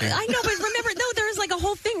 I know, but remember, there's like a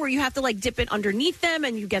whole thing where you have to like dip it underneath them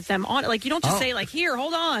and you get them on. Like you don't just say like, here,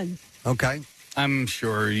 hold on. Okay. I'm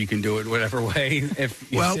sure you can do it whatever way. If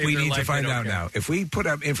you well, save we their need to life, find I don't out care. now. If we put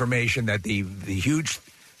up information that the huge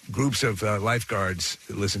groups of lifeguards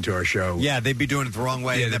that listen to our show, yeah, they'd be doing it the wrong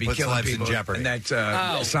way, yeah, and they'd that be puts killing lives people, in jeopardy. and that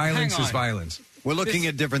silence is violence. We're looking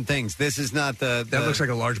at different things. This is not the That looks like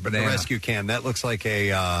a large banana. the rescue can. That looks like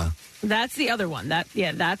a. That's the other one.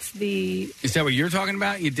 That's the. Is that what you're talking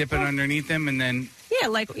about? You dip it underneath them and then.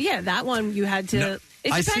 Yeah, that one you had to. No,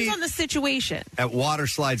 it I depends see- on the situation. At water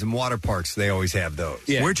slides and water parks, they always have those.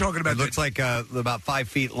 Yeah. We're talking about It looks like about 5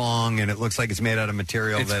 feet long, and it looks like it's made out of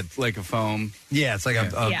material It's that. like a foam. Yeah, it's like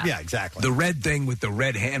Yeah. yeah, exactly. the red thing with the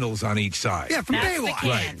red handles on each side. Yeah, from That's the Baywatch. can.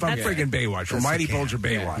 Right, from That's- friggin' Baywatch, from That's the Mighty can. Bulger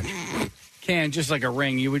Baywatch. Can just like a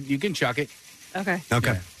ring. You can chuck it. Okay.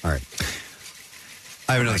 Okay, all right.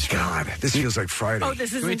 I have another story. God, this feels like Friday. Oh,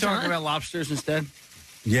 this is. Can we talk about lobsters instead?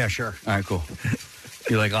 Yeah, sure. All right, cool.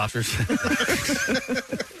 You like lobsters?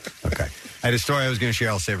 Okay. I had a story I was going to share.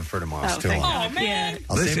 I'll save it for tomorrow. It's too thank long. God. Man.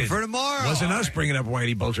 I'll save Listen, it for tomorrow. wasn't us bringing up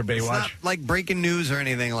Whitey Bulger It's not Baywatch. like breaking news or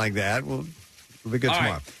anything like that. We'll be good All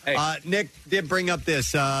tomorrow. right. Hey. Nick did bring up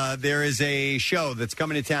this. There is a show that's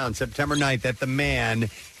coming to town September 9th at the Man.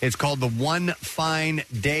 It's called the One Fine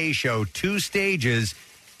Day Show, 2 stages,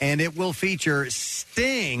 and it will feature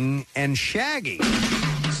Sting and Shaggy.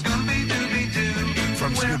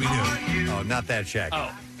 From Scooby-Doo. Oh, not that Shaggy.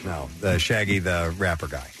 Oh. No, the Shaggy, the rapper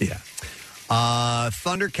guy. Yeah.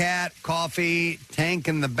 Thundercat, Coffee, Tank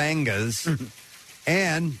and the Bangas,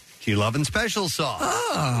 and Q-Lovin' Special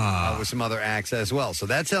Sauce. With some other acts as well. So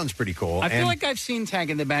that sounds pretty cool. I feel And- like I've seen Tank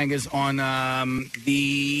and the Bangas on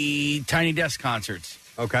the Tiny Desk concerts.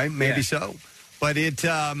 Okay, maybe Yeah. so. But it,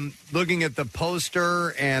 looking at the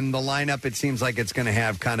poster and the lineup, it seems like it's going to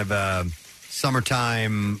have kind of a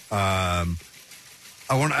summertime. I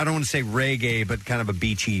don't want to say reggae, but kind of a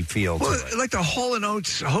beachy feel to Well, it. like the Hall &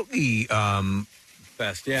 Oates Hoagie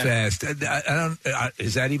Fest, yeah. Fest. I don't.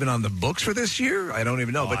 Is that even on the books for this year? I don't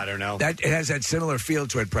even know. Oh, but I don't know. That it has that similar feel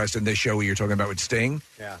to it, Preston. This show you're talking about with Sting,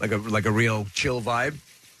 Yeah. like a real chill vibe.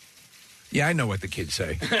 Yeah, I know what the kids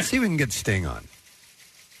say. Let's see if we can get Sting on.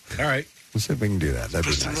 All right. Let's see if we can do that.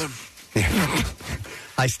 That'd be nice.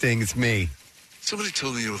 Hi, Sting. It's me. Somebody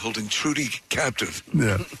told me you were holding Trudy captive.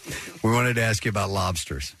 Yeah. We wanted to ask you about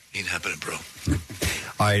lobsters. Ain't happening, bro.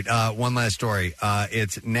 All right, one last story.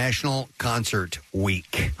 It's National Concert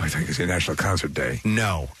Week. I think it's a National Concert Day.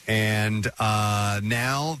 No. And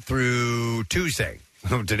now through Tuesday,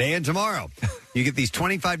 today and tomorrow, you get these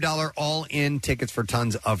 $25 all-in tickets for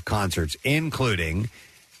tons of concerts, including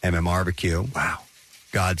MMRBQ. Wow.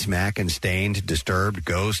 Godsmack and Stained, Disturbed,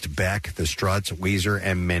 Ghost, Beck, The Struts, Weezer,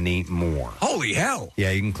 and many more. Holy hell.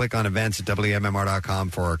 Yeah, you can click on events at WMMR.com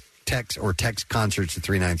for text concerts to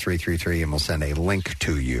 39333, and we'll send a link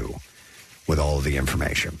to you. with all of the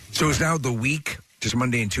information. So is now the week just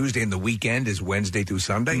Monday and Tuesday, and the weekend is Wednesday through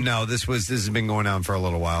Sunday? No, this has been going on for a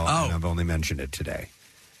little while, and I've only mentioned it today.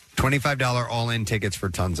 $25 all-in tickets for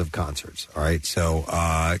tons of concerts. All right, so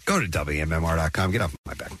go to WMMR.com. Get off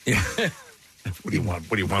my back. Yeah. What do you want?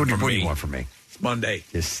 What do you want from me? What do you want from me? It's Monday.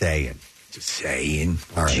 Just saying. Just saying.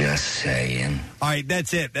 All right. Just saying. All right,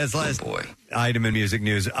 that's it. That's the last item in music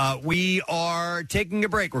news. We are taking a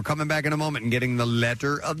break. We're coming back in a moment and getting the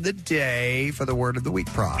letter of the day for the Word of the Week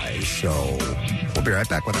prize. So we'll be right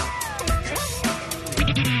back with that.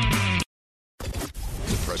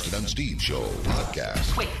 The Preston and Steve Show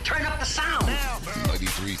podcast. Wait, turn up the sound.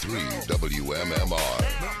 93.3 WMMR.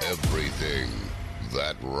 Everything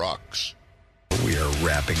that rocks. We are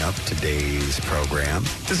wrapping up today's program.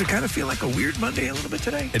 Does it kind of feel like a weird Monday a little bit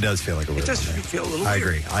today? It does feel like a weird Monday. It does Monday. feel a little I weird.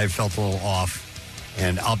 agree. I felt a little off,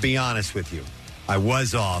 and I'll be honest with you. I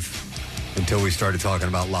was off until we started talking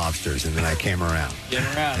about lobsters, and then I came around.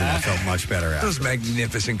 And I felt much better after. Those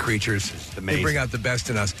magnificent creatures. They bring out the best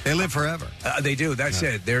in us. They live forever. They do. That's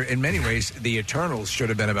it. They're, in many ways, the Eternals should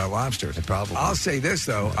have been about lobsters. Probably. I'll say this,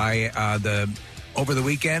 though. Over the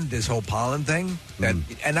weekend, this whole pollen thing, and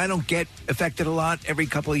I don't get affected a lot every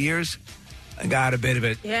couple of years. I got a bit of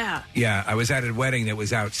it. Yeah. Yeah, I was at a wedding that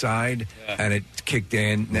was outside, and it kicked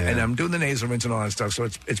in, and I'm doing the nasal rinse and all that stuff, so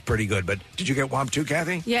it's pretty good. But did you get womp too,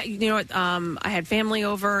 Kathy? Yeah, you know what? I had family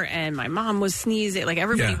over, and my mom was sneezing. Like,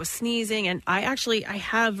 everybody was sneezing, and I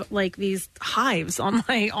have, like, these hives on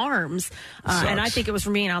my arms, and I think it was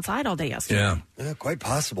from being outside all day yesterday. Yeah, quite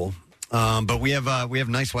possible. But we have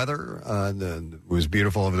nice weather. It was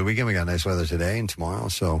beautiful over the weekend. We got nice weather today and tomorrow.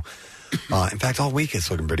 So, in fact, all week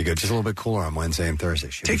it's looking pretty good. Just a little bit cooler on Wednesday and Thursday.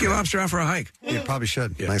 Take your lobster out for a hike. You probably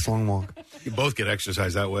should. Yeah. Nice long walk. You both get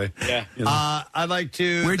exercise that way. Yeah. I'd like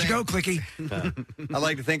to. Where'd you go, Clicky? I'd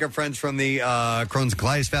like to thank our friends from the Crohn's and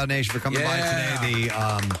Colitis Foundation for coming by today. The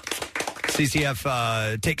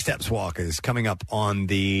CCF Take Steps Walk is coming up on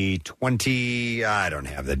the 20. I don't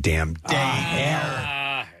have the damn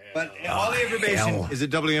day. But all the information is at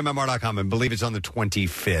WMMR.com. I believe it's on the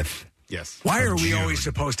 25th. Yes. Why are we always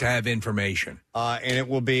supposed to have information? And it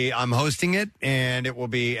will be, I'm hosting it, and it will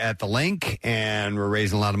be at the link, and we're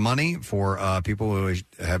raising a lot of money for people who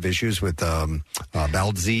have issues with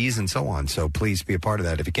bowel disease and so on. So please be a part of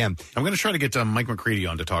that if you can. I'm going to try to get Mike McCready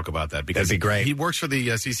on to talk about that because that'd be great. He works for the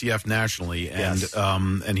CCF nationally,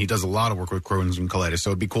 and he does a lot of work with Crohn's and colitis. So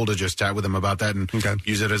it'd be cool to just chat with him about that and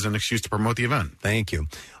use it as an excuse to promote the event. Thank you.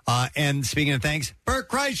 And speaking of thanks, Bert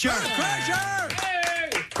Kreischer.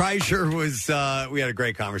 Kreischer was, we had a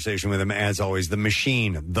great conversation with him, as always. The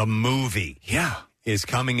Machine, the movie, is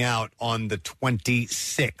coming out on the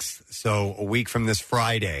 26th, so a week from this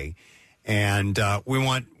Friday. And we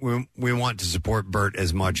want to support Bert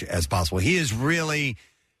as much as possible. He is rising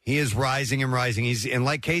and rising. And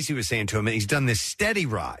like Casey was saying to him, he's done this steady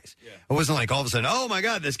rise. Yeah. It wasn't like all of a sudden, oh my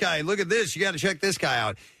God, this guy, look at this, you got to check this guy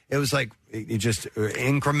out. It was like he just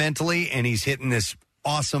incrementally, and he's hitting this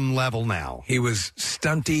awesome level now. He was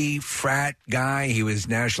stunty frat guy. He was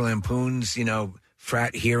National Lampoon's,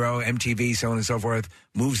 frat hero, MTV, so on and so forth.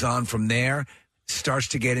 Moves on from there, starts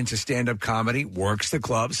to get into stand-up comedy, works the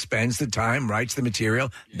club, spends the time, writes the material.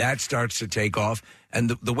 That starts to take off. And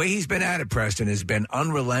the way he's been at it, Preston, has been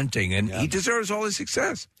unrelenting, and he deserves all his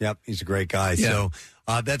success. Yep, he's a great guy. Yeah.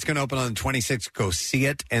 So that's going to open on the 26th. Go see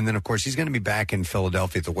it. And then, of course, he's going to be back in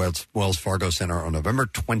Philadelphia at the Wells Fargo Center on November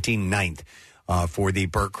 29th. For the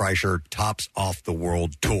Bert Kreischer Tops Off the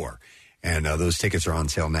World Tour. And those tickets are on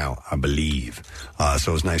sale now, I believe.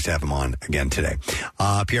 So it's nice to have him on again today.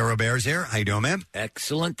 Pierre Robert's here. How you doing, man?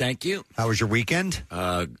 Excellent, thank you. How was your weekend?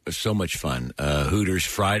 So much fun. Hooters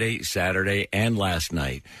Friday, Saturday, and last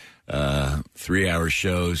night. 3-hour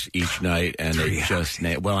shows each night, and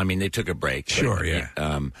they they took a break. Sure, yeah.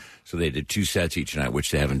 So they did 2 sets each night,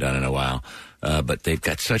 which they haven't done in a while. But they've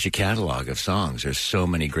got such a catalog of songs. There's so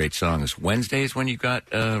many great songs. Wednesdays when you got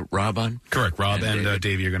Rob on? Correct. Rob and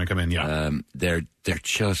Davey are going to come in, yeah. They're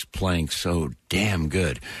just playing so damn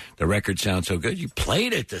good. The record sounds so good. You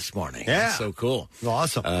played it this morning. Yeah. That's so cool.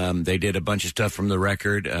 Awesome. They did a bunch of stuff from the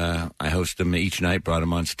record. I host them each night, brought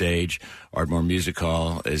them on stage. Ardmore Music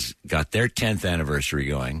Hall has got their 10th anniversary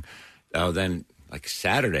going. Then, like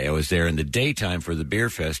Saturday, I was there in the daytime for the Beer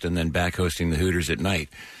Fest and then back hosting the Hooters at night.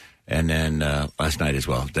 And then last night as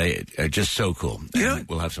well. They are just so cool.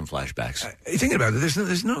 We'll have some flashbacks. Thinking about it,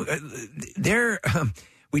 there's no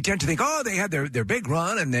we tend to think, they had their big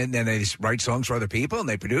run, and then they write songs for other people and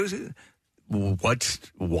they produce it.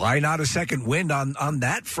 Why not a second wind on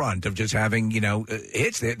that front of just having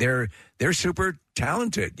hits? They're super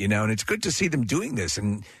talented, and it's good to see them doing this.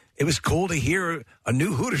 And it was cool to hear a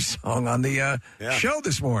new Hooters song on the show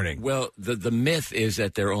this morning. Well, the myth is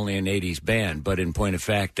that they're only an 80s band, but in point of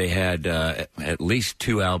fact, they had at least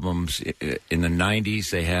 2 albums in the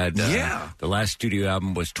 90s. They had the last studio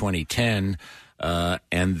album was 2010.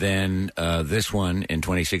 And then this one in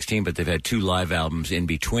 2016, but they've had 2 live albums in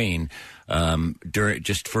between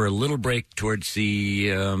just for a little break towards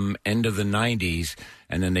the end of the 90s,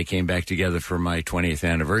 and then they came back together for my 20th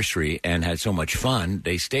anniversary and had so much fun,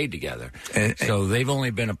 they stayed together. So they've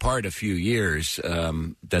only been apart a few years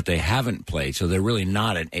that they haven't played, so they're really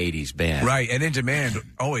not an 80s band. Right, and in demand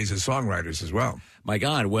always as songwriters as well. My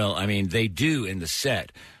God, well, I mean, they do in the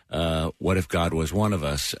set. What If God Was One of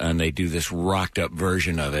Us, and they do this rocked-up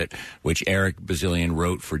version of it, which Eric Bazillion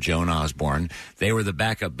wrote for Joan Osborne. They were the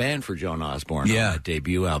backup band for Joan Osborne on that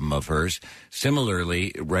debut album of hers.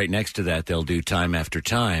 Similarly, right next to that, they'll do Time After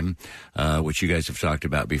Time, which you guys have talked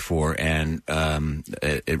about before, and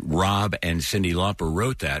Rob and Cyndi Lauper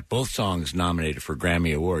wrote that. Both songs nominated for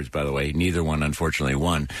Grammy Awards, by the way. Neither one, unfortunately,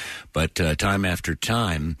 won. But Time After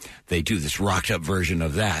Time, they do this rocked-up version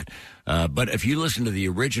of that. But if you listen to the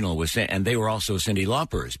original, and they were also Cyndi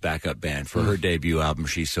Lauper's backup band for her debut album,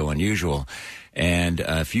 She's So Unusual. And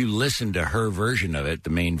if you listen to her version of it, the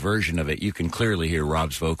main version of it, you can clearly hear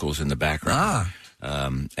Rob's vocals in the background.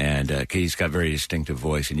 And he's got a very distinctive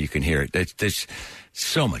voice, and you can hear it. It's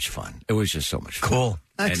so much fun. It was just so much fun. Cool.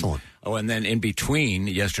 Excellent. And then in between,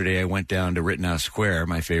 yesterday I went down to Rittenhouse Square,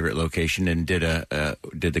 my favorite location, and did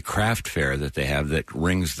the craft fair that they have that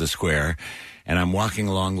rings the square. And I'm walking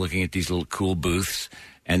along looking at these little cool booths,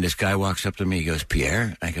 and this guy walks up to me. He goes,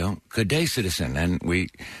 "Pierre?" I go, "Good day, citizen." And we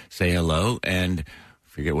say hello, and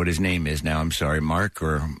forget what his name is now. I'm sorry, Mark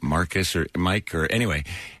or Marcus or Mike or anyway.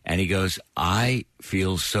 And he goes, "I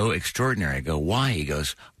feel so extraordinary." I go, "Why?" He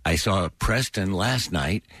goes, "I saw Preston last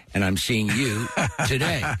night, and I'm seeing you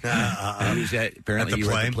today." And he was apparently you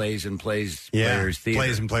were at the Plays and Players Theater.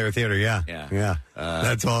 Plays and Player Theater, yeah.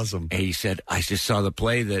 That's awesome. And he said, "I just saw the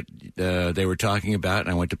play that they were talking about, and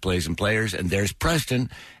I went to Plays and Players, and there's Preston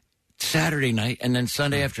Saturday night, and then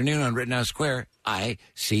Sunday afternoon on Rittenhouse Square, I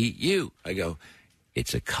see you." I go,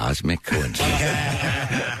 "It's a cosmic coincidence."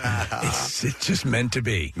 It's just meant to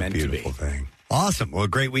be. Beautiful thing. Awesome. Well, a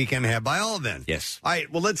great weekend to have by all then. Yes. All right.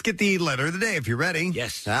 Well, let's get the letter of the day if you're ready.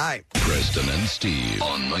 Yes. All right. Preston and Steve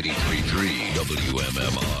on 93.3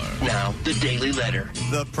 WMMR. Now, the Daily Letter.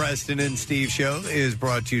 The Preston and Steve Show is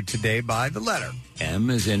brought to you today by the letter M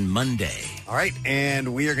is in Monday. All right.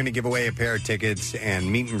 And we are going to give away a pair of tickets and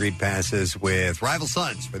meet and greet passes with Rival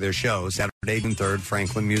Sons for their show, Saturday, June 3rd,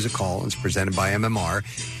 Franklin Music Hall. It's presented by MMR.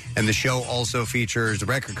 And the show also features The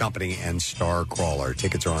Record Company and Star Crawler.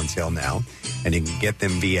 Tickets are on sale now, and you can get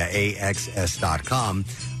them via AXS.com.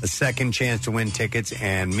 A second chance to win tickets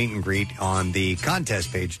and meet and greet on the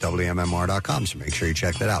contest page, WMMR.com. So make sure you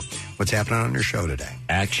check that out. What's happening on your show today?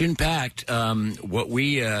 Action-packed. What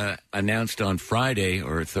we announced on Friday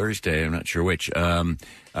or Thursday, I'm not sure which,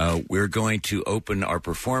 we're going to open our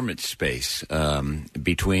performance space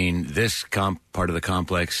between this part of the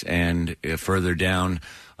complex and further down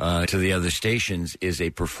to the other stations is a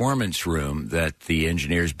performance room that the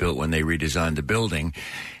engineers built when they redesigned the building.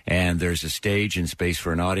 And there's a stage and space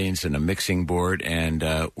for an audience and a mixing board, and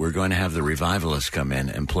we're going to have the Revivalists come in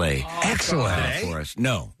and play. Excellent. For us.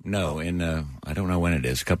 No, in I don't know when it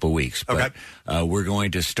is, a couple of weeks. But we're going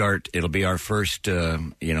to start, it'll be our first,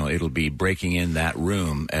 it'll be breaking in that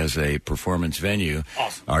room as a performance venue,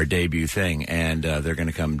 our debut thing. And they're going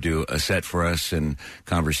to come do a set for us and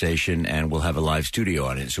conversation, and we'll have a live studio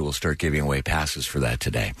on it. So we'll start giving away passes for that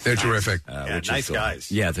today. They're terrific. Nice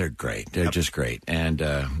guys. Yeah, they're great. They're just great. And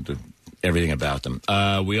everything about them.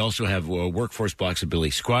 We also have Workforce Blocks of Billy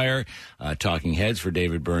Squire, Talking Heads for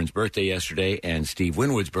David Byrne's birthday yesterday, and Steve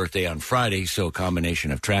Winwood's birthday on Friday. So a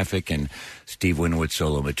combination of Traffic and Steve Winwood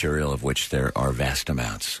solo material, of which there are vast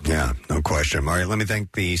amounts. Yeah, no question. All right, let me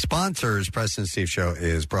thank the sponsors. Preston and Steve Show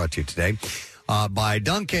is brought to you today by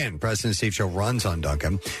Dunkin'. Preston and Steve Show runs on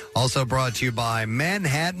Dunkin'. Also brought to you by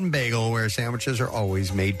Manhattan Bagel, where sandwiches are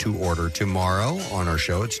always made to order. Tomorrow on our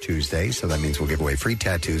show, it's Tuesday, so that means we'll give away free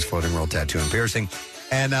tattoos, floating roll tattoo and piercing.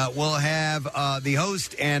 And we'll have the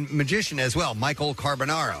host and magician as well, Michael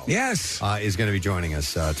Carbonaro. Yes. Is going to be joining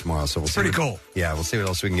us tomorrow. So we'll see. Pretty cool. Yeah, we'll see what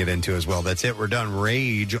else we can get into as well. That's it. We're done.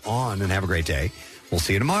 Rage on and have a great day. We'll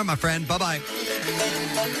see you tomorrow, my friend. Bye-bye.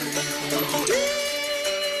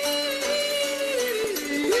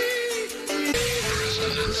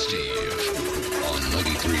 Steve on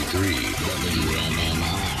 93.3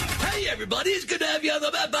 WMMR. Hey, everybody, it's good to have you on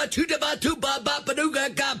the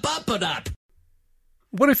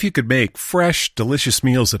What if you could make fresh, delicious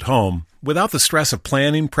meals at home without the stress of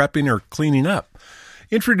planning, prepping, or cleaning up.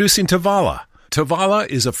 Introducing Tavala. Tavala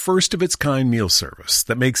is a first-of-its-kind meal service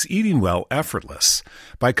that makes eating well effortless.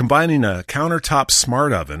 By combining a countertop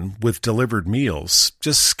smart oven with delivered meals,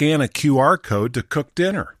 just scan a QR code to cook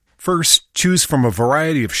dinner. First, choose from a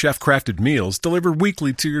variety of chef-crafted meals delivered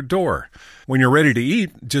weekly to your door. When you're ready to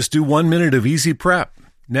eat, just do 1 minute of easy prep.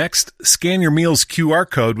 Next, scan your meal's QR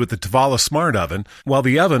code with the Tavala Smart Oven, while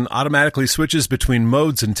the oven automatically switches between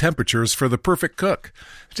modes and temperatures for the perfect cook.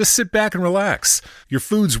 Just sit back and relax. Your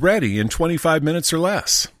food's ready in 25 minutes or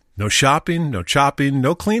less. No shopping, no chopping,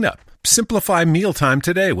 no cleanup. Simplify mealtime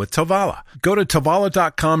today with Tavala. Go to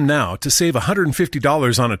Tavala.com now to save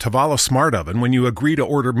 $150 on a Tavala Smart Oven when you agree to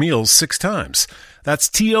order meals 6 times. That's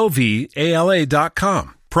TOVALA.com.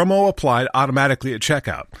 Promo applied automatically at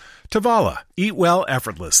checkout. Tavala. Eat well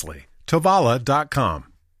effortlessly. Tavala.com.